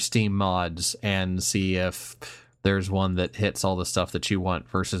digging through Steam mods and see if there's one that hits all the stuff that you want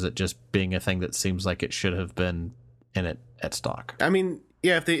versus it just being a thing that seems like it should have been in it at stock. I mean,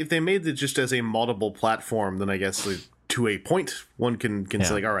 yeah, if they made it just as a moddable platform, then I guess like, to a point one can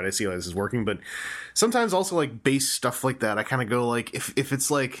say like, all right, I see how this is working. But sometimes also like base stuff like that, I kind of go like, if it's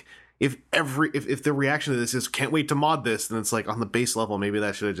like if the reaction to this is can't wait to mod this, then it's like on the base level maybe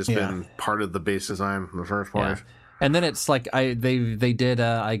that should have just been part of the base design in the first place. Yeah. And then it's like they did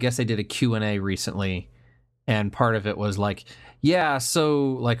I guess they did a Q&A recently, and part of it was like, yeah,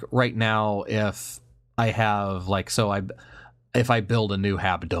 so like right now if I have like if I build a new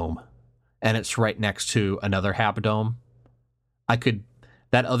Hab Dome and it's right next to another Hab Dome,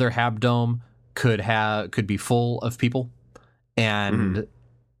 that other Hab Dome could be full of people and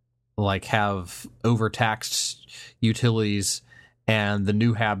like have overtaxed utilities, and the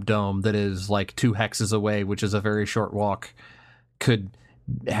new Hab Dome that is like 2 hexes away, which is a very short walk, could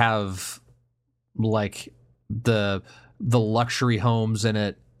have like the luxury homes in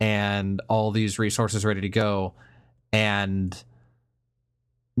it and all these resources ready to go, and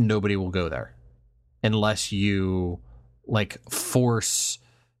nobody will go there unless you like force,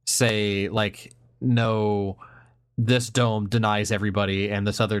 say like, no, this dome denies everybody and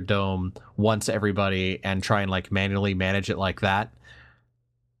this other dome wants everybody, and try and like manually manage it like that.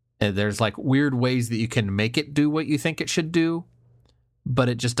 And there's like weird ways that you can make it do what you think it should do, but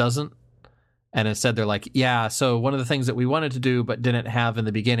it just doesn't. And instead they're like, yeah, so one of the things that we wanted to do but didn't have in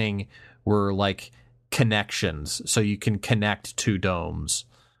the beginning were like connections, so you can connect 2 domes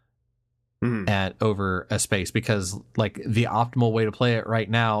at over a space, because like the optimal way to play it right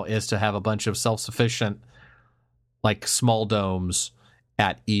now is to have a bunch of self-sufficient like small domes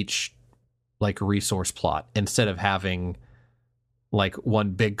at each like resource plot, instead of having like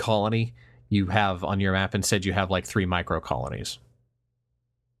one big colony you have on your map. Instead you have like 3 micro colonies.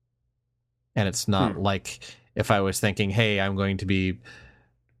 And it's not like if I was thinking, hey, I'm going to be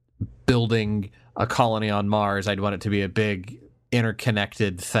building a colony on Mars, I'd want it to be a big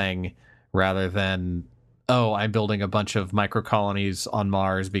interconnected thing, rather than, oh, I'm building a bunch of micro colonies on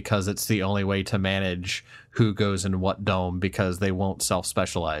Mars because it's the only way to manage who goes in what dome, because they won't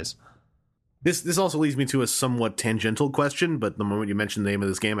self-specialize. This also leads me to a somewhat tangential question, but the moment you mentioned the name of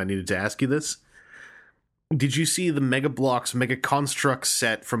this game, I needed to ask you this. Did you see the Mega Bloks Mega Construx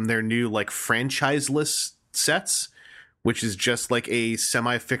set from their new like franchise-less sets, which is just like a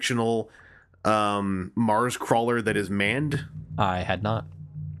semi-fictional Mars crawler that is manned? I had not.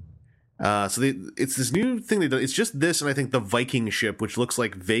 It's this new thing they do. It's just this, and I think the Viking ship, which looks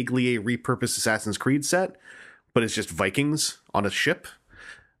like vaguely a repurposed Assassin's Creed set, but it's just Vikings on a ship.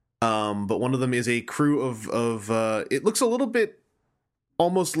 But one of them is a crew of it looks a little bit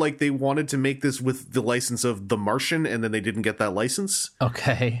almost like they wanted to make this with the license of The Martian, and then they didn't get that license.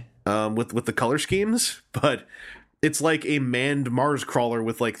 Okay. With the color schemes, but it's like a manned Mars crawler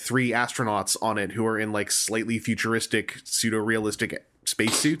with like 3 astronauts on it who are in like slightly futuristic, pseudo-realistic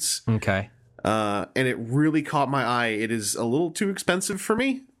spacesuits. Okay. And it really caught my eye. It is a little too expensive for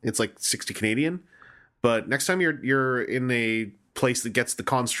me. It's like 60 Canadian. But next time you're in a place that gets the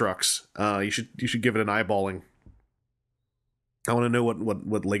constructs, you should give it an eyeballing. I want to know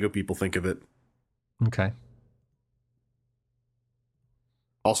what Lego people think of it. Okay.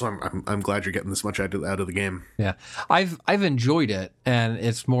 Also, I'm glad you're getting this much out of the game. Yeah, I've enjoyed it, and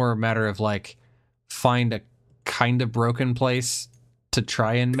it's more a matter of like find a kind of broken place to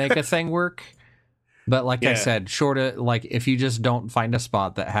try and make a thing work. But like I said, short of like if you just don't find a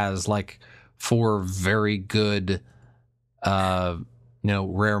spot that has like 4 very good,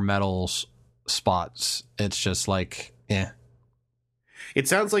 rare metals spots, it's just like, yeah. It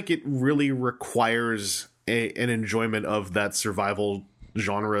sounds like it really requires an enjoyment of that survival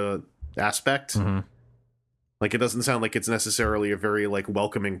genre aspect. Mm-hmm. Like it doesn't sound like it's necessarily a very like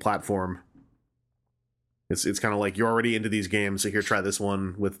welcoming platform. It's kind of like you're already into these games, so here, try this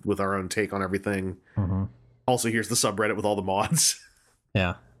one with our own take on everything. Mm-hmm. Also, here's the subreddit with all the mods.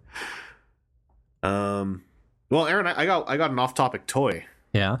 Yeah. Well, Aaron, I got an off-topic toy.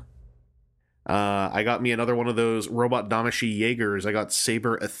 Yeah. I got me another one of those Robot Damacy Jaegers. I got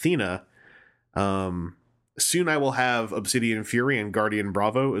Saber Athena. Soon I will have Obsidian Fury and Guardian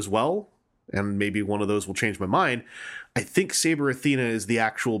Bravo as well, and maybe one of those will change my mind. I think Saber Athena is the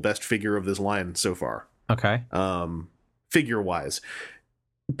actual best figure of this line so far. Okay. Figure wise.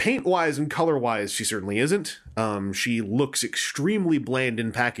 Paint wise and color wise, she certainly isn't. She looks extremely bland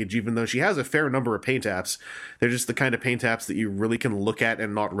in package, even though she has a fair number of paint apps. They're just the kind of paint apps that you really can look at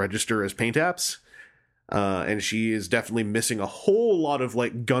and not register as paint apps. And she is definitely missing a whole lot of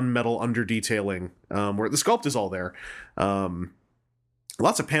like gunmetal under detailing, where the sculpt is all there.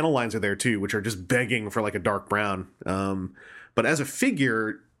 Lots of panel lines are there too, which are just begging for like a dark brown. But as a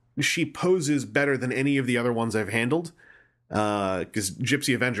figure, she poses better than any of the other ones I've handled. Because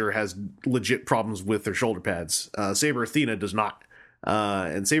Gypsy Avenger has legit problems with their shoulder pads. Saber Athena does not.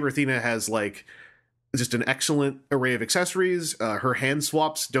 And Saber Athena has like just an excellent array of accessories. Her hand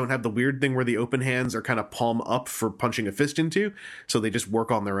swaps don't have the weird thing where the open hands are kind of palm up for punching a fist into, so they just work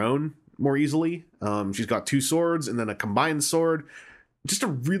on their own more easily. She's got 2 swords and then a combined sword. Just a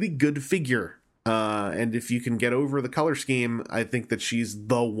really good figure. And if you can get over the color scheme, I think that she's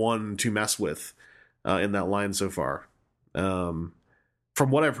the one to mess with in that line so far. From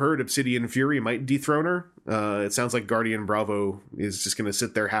what I've heard, Obsidian Fury might dethrone her. It sounds like Guardian Bravo is just going to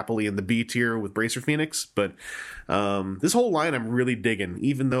sit there happily in the B tier with Bracer Phoenix. But this whole line I'm really digging,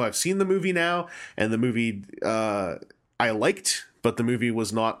 even though I've seen the movie now, and the movie I liked, but the movie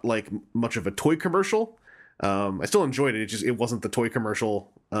was not like much of a toy commercial. I still enjoyed it. It wasn't the toy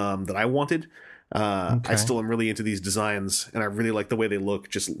commercial that I wanted. I still am really into these designs, and I really like the way they look,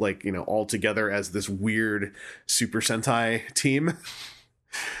 just like, you know, all together as this weird Super Sentai team.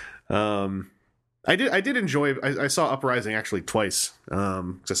 I did enjoy. I saw Uprising actually twice,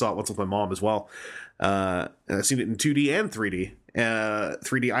 because I saw it once with my mom as well. And I've seen it in 2D and 3D,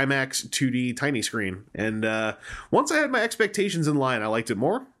 3D IMAX, 2D tiny screen, and once I had my expectations in line, I liked it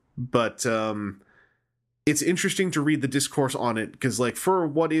more. But it's interesting to read the discourse on it, because like for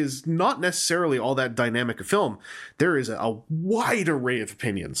what is not necessarily all that dynamic a film, there is a wide array of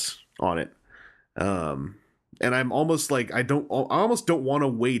opinions on it. And I'm almost like I almost don't want to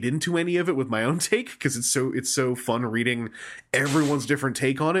wade into any of it with my own take, because it's so fun reading everyone's different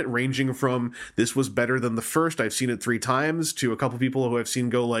take on it, ranging from this was better than the first, I've seen it 3 times, to a couple people who I've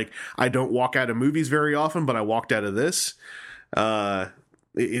seen go like, I don't walk out of movies very often, but I walked out of this.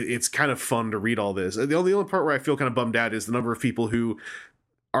 It's kind of fun to read all this. The only part where I feel kind of bummed out is the number of people who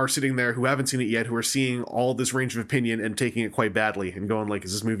are sitting there who haven't seen it yet, who are seeing all this range of opinion and taking it quite badly and going like,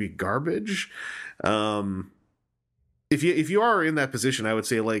 is this movie garbage? If you are in that position, I would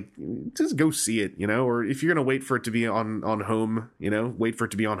say like, just go see it, you know, or if you're going to wait for it to be on home, you know, wait for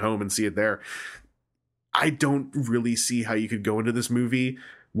it to be on home and see it there. I don't really see how you could go into this movie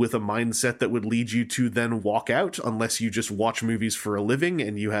with a mindset that would lead you to then walk out, unless you just watch movies for a living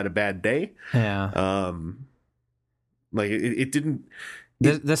and you had a bad day. Yeah. Like it didn't.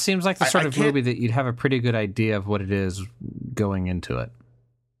 This seems like the sort of movie that you'd have a pretty good idea of what it is going into it.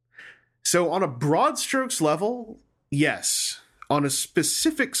 So on a broad strokes level, yes. On a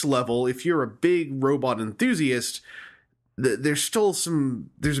specifics level, if you're a big robot enthusiast, there's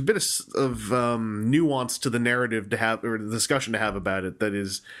a bit of nuance to the narrative to have, or the discussion to have about it, that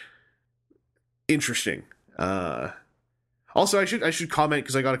is interesting. Also, I should comment,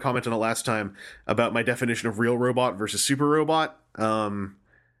 because I got a comment on it last time about my definition of real robot versus super robot.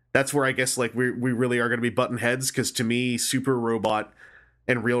 That's where I guess like we really are going to be button heads, because to me, super robot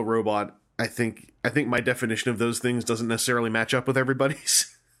and real robot, I think my definition of those things doesn't necessarily match up with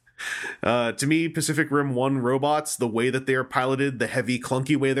everybody's. To me, Pacific Rim 1 robots, the way that they are piloted, the heavy,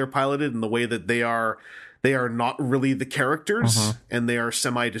 clunky way they're piloted, and the way that they are not really the characters, and they are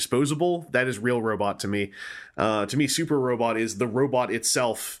semi-disposable, that is real robot to me. To me, super robot is the robot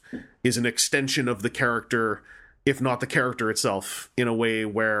itself is an extension of the character, if not the character itself, in a way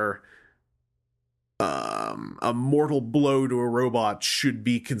where a mortal blow to a robot should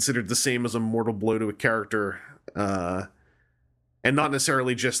be considered the same as a mortal blow to a character, and not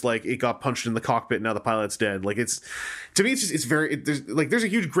necessarily just like it got punched in the cockpit and now the pilot's dead. Like it's there's a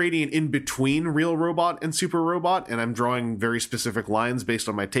huge gradient in between real robot and super robot, and I'm drawing very specific lines based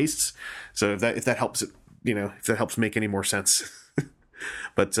on my tastes. So if that helps it, you know, if that helps make any more sense.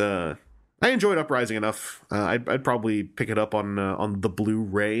 But I enjoyed Uprising enough. I'd probably pick it up on the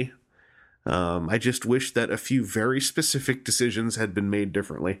Blu-ray. I just wish that a few very specific decisions had been made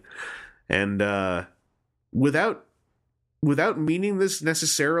differently, and without meaning this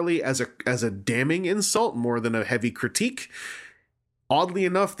necessarily as a damning insult more than a heavy critique, oddly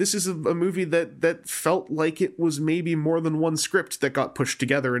enough, this is a movie that felt like it was maybe more than one script that got pushed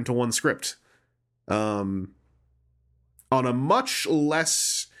together into one script. On a much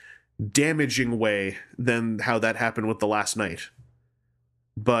less damaging way than how that happened with The Last Night.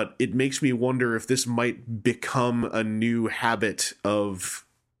 But it makes me wonder if this might become a new habit of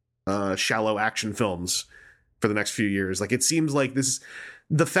shallow action films for the next few years. Like, it seems like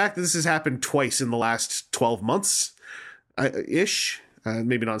the fact that this has happened twice in the last 12 months ish,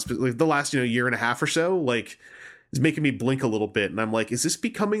 maybe not like the last year and a half or so, like, is making me blink a little bit. And I'm like, is this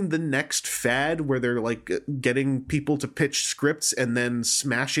becoming the next fad where they're like getting people to pitch scripts and then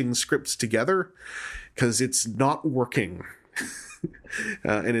smashing scripts together? Because it's not working.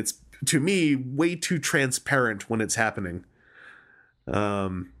 And it's, to me, way too transparent when it's happening.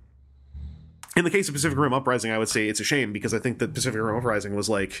 In the case of Pacific Rim Uprising, I would say it's a shame, because I think that Pacific Rim Uprising was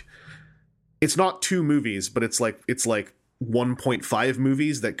like, it's not 2 movies, but it's like 1.5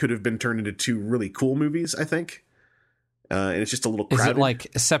 movies that could have been turned into 2 really cool movies, I think. And it's just a little crowded. Is it like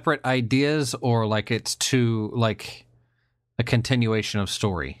separate ideas, or like it's like a continuation of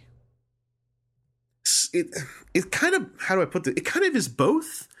story? It kind of, how do I put this? It kind of is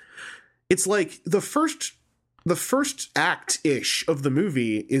both. It's like the first act-ish of the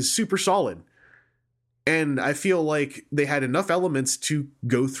movie is super solid. And I feel like they had enough elements to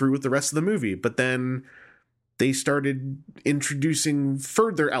go through with the rest of the movie. But then they started introducing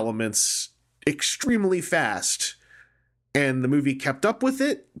further elements extremely fast. And the movie kept up with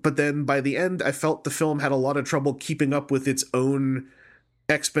it. But then by the end, I felt the film had a lot of trouble keeping up with its own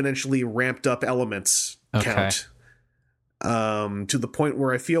exponentially ramped up elements count. To the point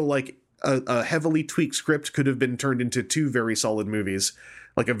where I feel like a heavily tweaked script could have been turned into 2 very solid movies,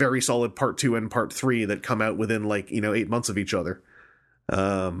 like a very solid part 2 and part 3 that come out within 8 months of each other.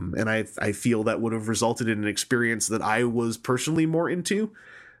 And I feel that would have resulted in an experience that I was personally more into.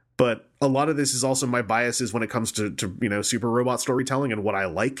 But a lot of this is also my biases when it comes to super robot storytelling and what I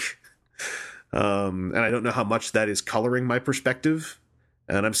like. And I don't know how much that is coloring my perspective.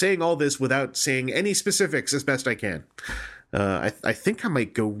 And I'm saying all this without saying any specifics as best I can. I think I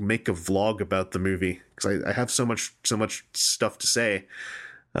might go make a vlog about the movie, because I have so much stuff to say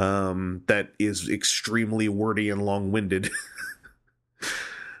that is extremely wordy and long-winded.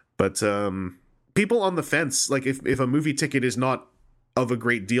 But people on the fence, like if a movie ticket is not of a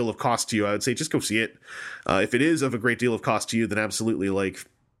great deal of cost to you, I would say just go see it. If it is of a great deal of cost to you, then absolutely,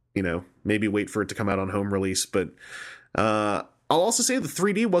 maybe wait for it to come out on home release. But I'll also say the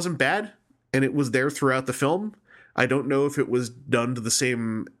 3D wasn't bad, and it was there throughout the film. I don't know if it was done to the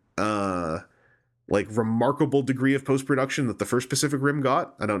same remarkable degree of post-production that the first Pacific Rim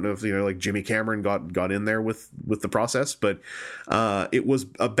got. I don't know if Jimmy Cameron got in there with the process, but it was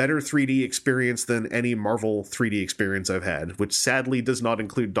a better 3D experience than any Marvel 3D experience I've had, which sadly does not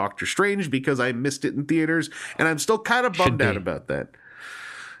include Doctor Strange, because I missed it in theaters, and I'm still kind of bummed out about that.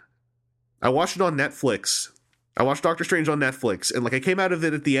 I watched it on Netflix. I watched Doctor Strange on Netflix, and I came out of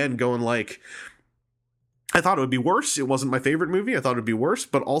it at the end going I thought it would be worse. It wasn't my favorite movie. I thought it would be worse.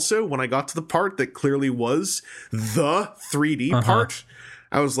 But also, when I got to the part that clearly was the 3D part,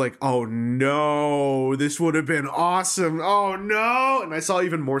 I was like, oh no, this would have been awesome. Oh no. And I saw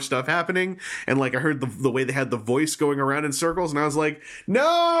even more stuff happening. And I heard the way they had the voice going around in circles. And I was like,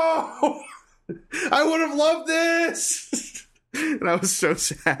 no, I would have loved this. And I was so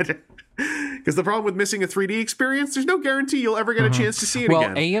sad. Because the problem with missing a 3D experience, there's no guarantee you'll ever get a chance to see it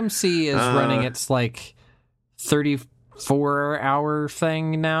again. Well, AMC is running its 34-hour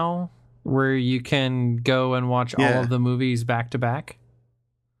thing now, where you can go and watch all of the movies back to back.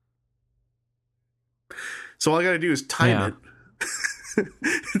 So all I got to do is time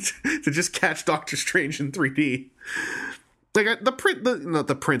it to just catch Doctor Strange in 3D. Not the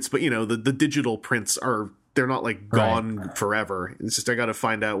prints, but the digital prints they're not gone forever. It's just I got to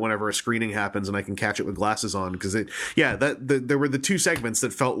find out whenever a screening happens and I can catch it with glasses on, because there were the 2 segments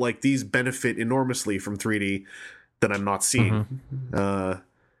that felt like these benefit enormously from 3D that I'm not seeing. And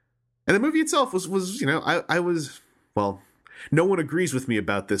the movie itself was I was, well, no one agrees with me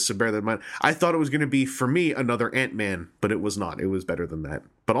about this, so bear that in mind. I thought it was going to be, for me, another Ant-Man, but it was not. It was better than that.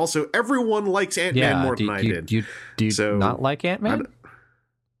 But also, everyone likes Ant-Man more than I did. Do you not like Ant-Man?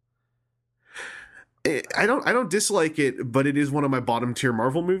 I don't dislike it, but it is one of my bottom tier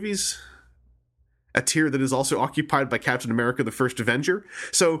Marvel movies. A tier that is also occupied by Captain America: The First Avenger.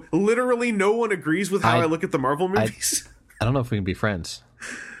 So literally no one agrees with how I look at the Marvel movies. I don't know if we can be friends.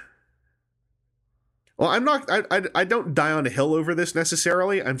 Well, I'm not. I don't die on a hill over this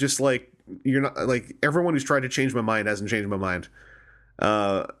necessarily. I'm just you're not everyone who's tried to change my mind hasn't changed my mind.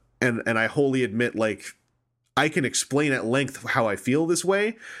 And I wholly admit I can explain at length how I feel this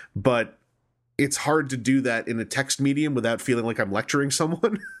way, but it's hard to do that in a text medium without feeling like I'm lecturing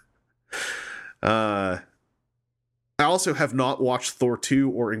someone. I also have not watched Thor 2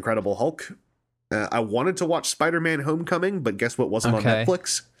 or Incredible Hulk. I wanted to watch Spider-Man Homecoming, but guess what wasn't on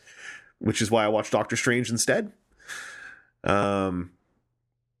Netflix? Which is why I watched Doctor Strange instead. And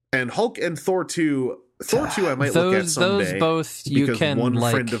And Hulk and Thor 2. Thor 2 I might look at someday. Those both you because can one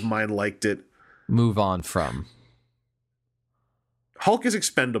friend of mine liked it. Move on from. Hulk is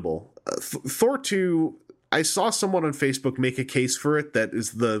expendable. Thor 2, I saw someone on Facebook make a case for it that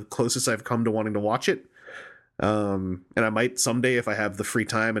is the closest I've come to wanting to watch it. And I might someday if I have the free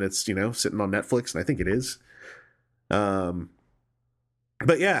time and it's, sitting on Netflix, and I think it is.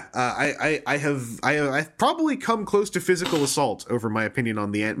 But yeah, I've probably come close to physical assault over my opinion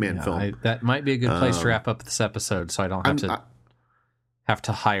on the Ant-Man film. That might be a good place to wrap up this episode, so I don't have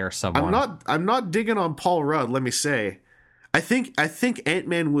to hire someone. I'm not digging on Paul Rudd. Let me say, I think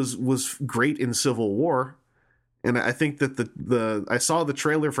Ant-Man was great in Civil War, and I think that I saw the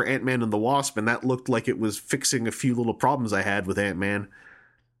trailer for Ant-Man and the Wasp, and that looked like it was fixing a few little problems I had with Ant-Man.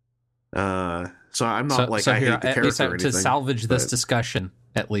 So I'm not I hate the character or anything. To salvage this discussion,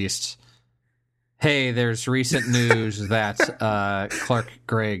 at least. Hey, there's recent news that Clark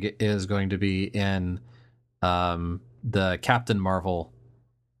Gregg is going to be in the Captain Marvel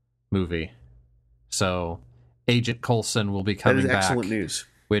movie. So Agent Coulson will be coming back. Excellent news.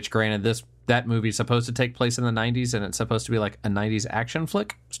 Which, granted, that movie is supposed to take place in the 90s, and it's supposed to be like a 90s action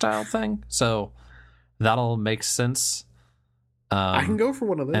flick style thing. So that'll make sense. I can go for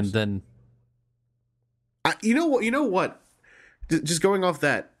one of those. And then... You know what? Just going off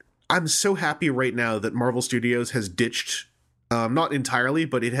that, I'm so happy right now that Marvel Studios has ditched, not entirely,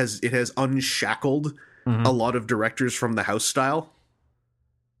 but it has unshackled a lot of directors from the house style.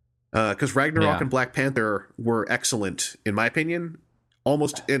 Because Ragnarok and Black Panther were excellent, in my opinion,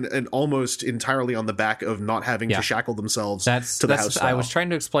 almost entirely on the back of not having to shackle themselves to the house style. I was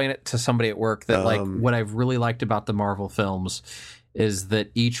trying to explain it to somebody at work that what I've really liked about the Marvel films is that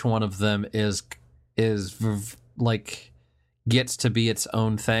each one of them is like gets to be its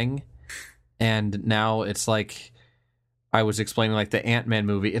own thing, and now it's like I was explaining, like the Ant-Man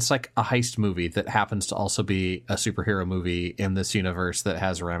movie, it's like a heist movie that happens to also be a superhero movie in this universe that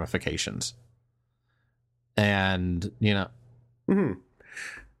has ramifications, and and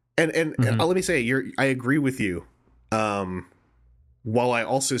let me say, I agree with you. While I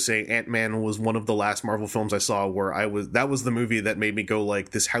also say Ant-Man was one of the last Marvel films I saw where that was the movie that made me go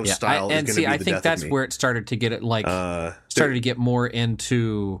like, this house style is going to be the death of me. I think that's where it started to get started to get more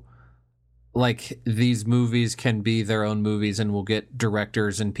into like these movies can be their own movies, and we'll get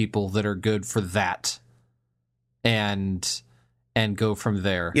directors and people that are good for that and go from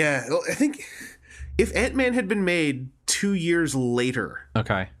there. Yeah, I think if Ant-Man had been made 2 years later,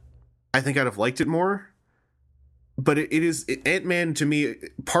 okay, I think I'd have liked it more. But Ant-Man, to me,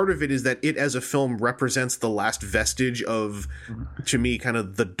 part of it is that it as a film represents the last vestige of, to me, kind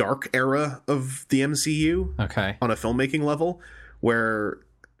of the dark era of the MCU. Okay. On a filmmaking level, where,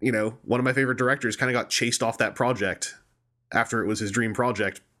 one of my favorite directors kind of got chased off that project after it was his dream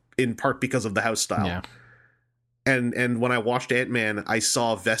project, in part because of the house style. Yeah. And when I watched Ant-Man, I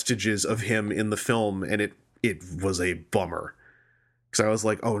saw vestiges of him in the film, and it was a bummer. Because I was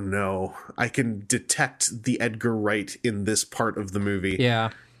like, oh no, I can detect the Edgar Wright in this part of the movie.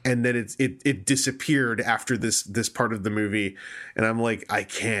 Yeah. And then it disappeared after this part of the movie. And I'm like, I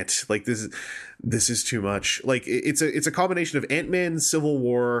can't. Like, this is too much. Like, it's a combination of Ant-Man, Civil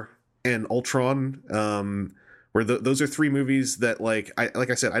War, and Ultron. Where those are three movies that, like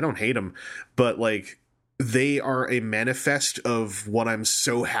I said, I don't hate them. But, like, they are a manifest of what I'm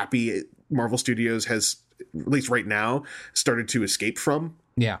so happy Marvel Studios has, at least right now, started to escape from.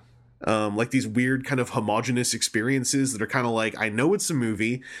 Yeah. Like these weird kind of homogenous experiences that are kind of like, I know it's a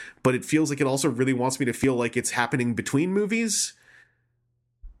movie, but it feels like it also really wants me to feel like it's happening between movies,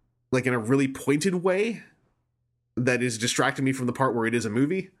 like in a really pointed way that is distracting me from the part where it is a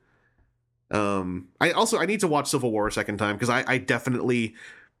movie. I need to watch Civil War a second time, because I definitely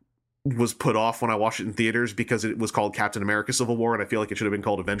was put off when I watched it in theaters because it was called Captain America Civil War, and I feel like it should have been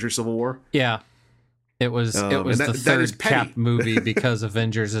called Avengers Civil War. Yeah. It was the third Cap movie because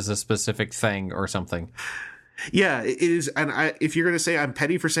Avengers is a specific thing or something. Yeah, it is. And if you're going to say I'm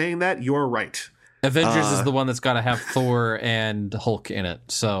petty for saying that, you're right. Avengers is the one that's got to have Thor and Hulk in it.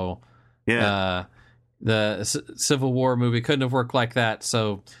 So yeah, the Civil War movie couldn't have worked like that.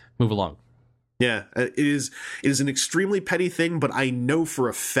 So move along. Yeah, it is an extremely petty thing, but I know for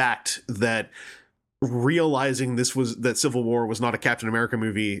a fact that realizing that Civil War was not a Captain America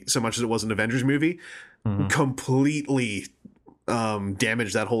movie so much as it was an Avengers movie completely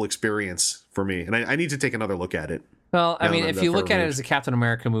damaged that whole experience for me, and I need to take another look at it. Well, I mean, if you look at it as a Captain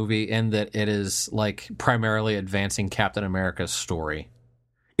America movie, in that it is like primarily advancing Captain America's story,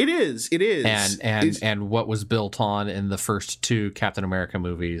 it is, and what was built on in the first two Captain America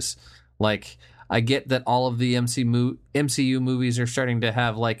movies. Like, I get that all of the MCU movies are starting to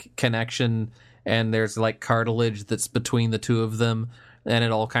have like connection, and there's like cartilage that's between the two of them, and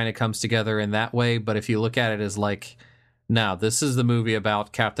it all kind of comes together in that way. But if you look at it as like, now this is the movie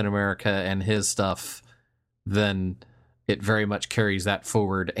about Captain America and his stuff, then it very much carries that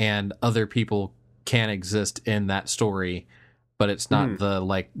forward, and other people can exist in that story, but it's not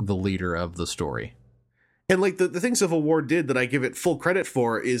the leader of the story. And like the thing Civil War did that I give it full credit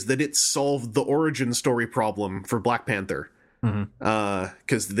for is that it solved the origin story problem for Black Panther.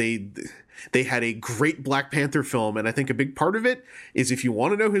 Because they had a great Black Panther film, and I think a big part of it is if you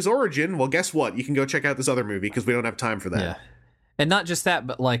want to know his origin, well, guess what? You can go check out this other movie because we don't have time for that. Yeah. And not just that,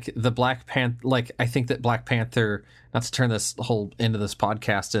 but like the Black Panther, like I think that Black Panther, not to turn this whole end of this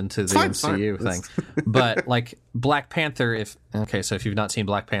podcast into the MCU thing, but like Black Panther, so if you've not seen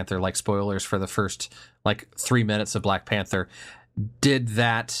Black Panther, like spoilers for the first like 3 minutes of Black Panther, did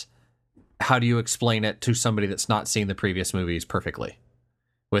that, how do you explain it to somebody that's not seen the previous movies perfectly?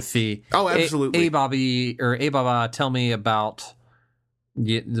 With the, absolutely. Baba, tell me about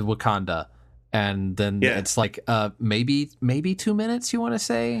the Wakanda. And then it's like maybe 2 minutes, you want to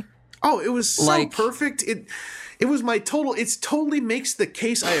say? Oh, it was so perfect. It was my total. It totally makes the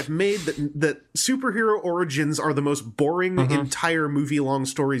case I have made that superhero origins are the most boring entire movie long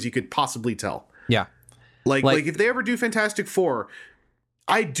stories you could possibly tell. Yeah, like if they ever do Fantastic Four,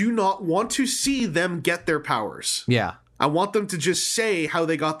 I do not want to see them get their powers. Yeah. I want them to just say how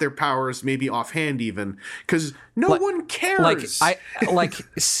they got their powers, maybe offhand even, because no one cares. Like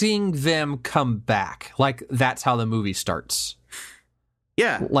seeing them come back. Like that's how the movie starts.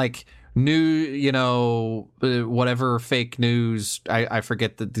 Yeah. Like whatever fake news. I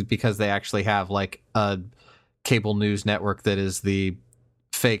forget that because they actually have like a cable news network that is the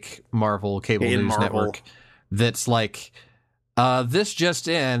fake Marvel cable news network. That's like. This just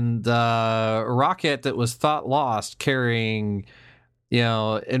in, the rocket that was thought lost carrying,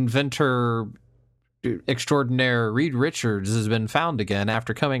 inventor extraordinaire Reed Richards has been found again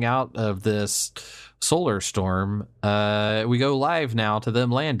after coming out of this solar storm. We go live now to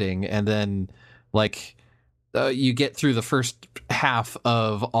them landing, and then you get through the first half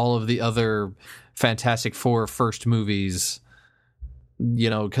of all of the other Fantastic Four first movies.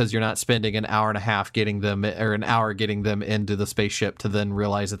 Because you're not spending an hour and a half getting them into the spaceship to then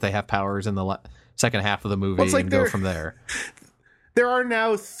realize that they have powers in the second half of the movie and go from there. There are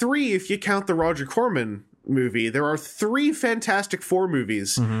now 3, if you count the Roger Corman movie, there are 3 Fantastic Four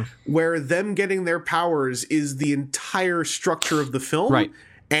movies where them getting their powers is the entire structure of the film. Right.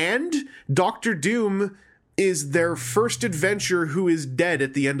 And Doctor Doom is their first adventure who is dead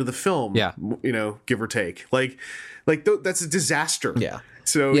at the end of the film. Yeah. Give or take. That's a disaster. Yeah.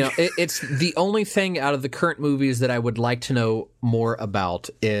 So it's the only thing out of the current movies that I would like to know more about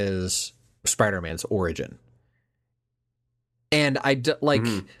is Spider-Man's origin. And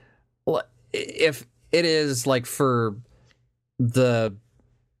if it is like for the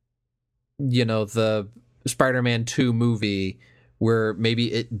Spider-Man 2 movie where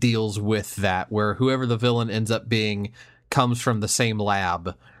maybe it deals with that, where whoever the villain ends up being comes from the same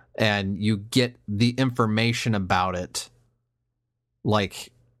lab, and you get the information about it,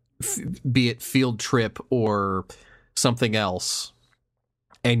 like be it Field Trip or something else,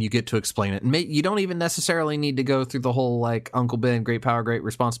 and you get to explain it. And you don't even necessarily need to go through the whole like Uncle Ben, great power, great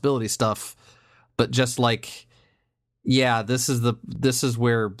responsibility stuff, but just like, yeah, this is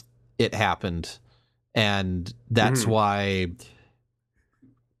where it happened, and that's why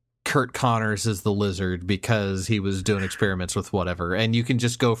Kurt Connors is the Lizard, because he was doing experiments with whatever, and you can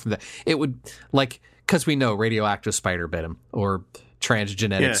just go from that. It would because we know radioactive spider bit him, or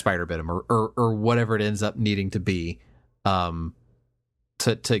transgenic spider bit him, or whatever it ends up needing to be,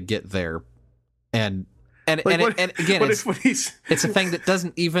 to get there, and again, it's a thing that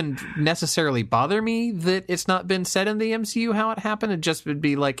doesn't even necessarily bother me that it's not been said in the MCU how it happened. It just would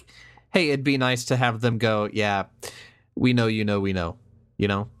be like, hey, it'd be nice to have them go, yeah, we know.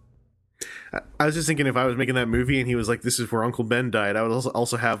 I was just thinking, if I was making that movie and he was like, this is where Uncle Ben died, I would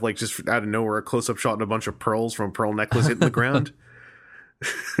also have like just out of nowhere a close-up shot and a bunch of pearls from a pearl necklace hitting the ground.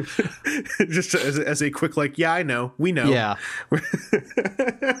 Just as a quick like, yeah, I know, we know. Yeah.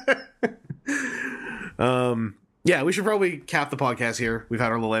 Yeah, we should probably cap the podcast here. We've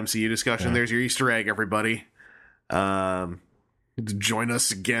had our little MCU discussion. Yeah. There's your Easter egg, everybody. Join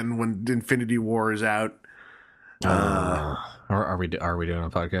us again when Infinity War is out. Or are we doing a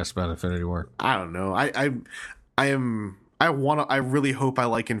podcast about Infinity War? I don't know. I really hope I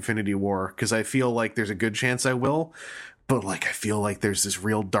like Infinity War, because I feel like there's a good chance I will. But like, I feel like there's this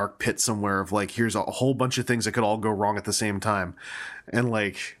real dark pit somewhere of like, here's a whole bunch of things that could all go wrong at the same time, and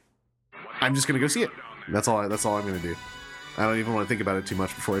like, I'm just gonna go see it. That's all I'm gonna do. I don't even want to think about it too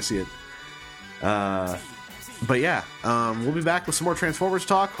much before I see it. But yeah, we'll be back with some more Transformers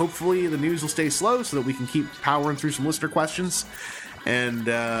talk. Hopefully the news will stay slow so that we can keep powering through some listener questions and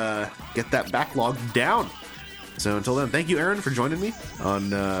get that backlog down. So until then, thank you, Aaron, for joining me on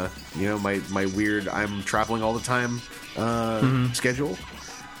my weird I'm traveling all the time schedule.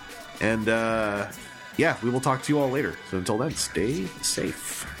 And yeah, we will talk to you all later. So until then, stay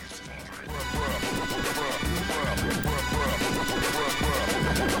safe.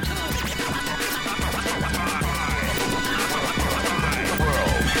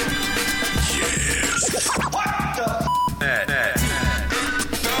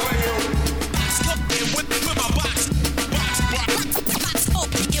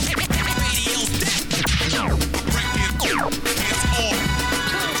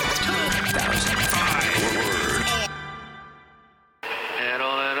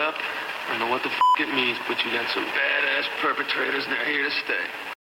 What the f*** it means, but you got some badass perpetrators, and they're here to stay.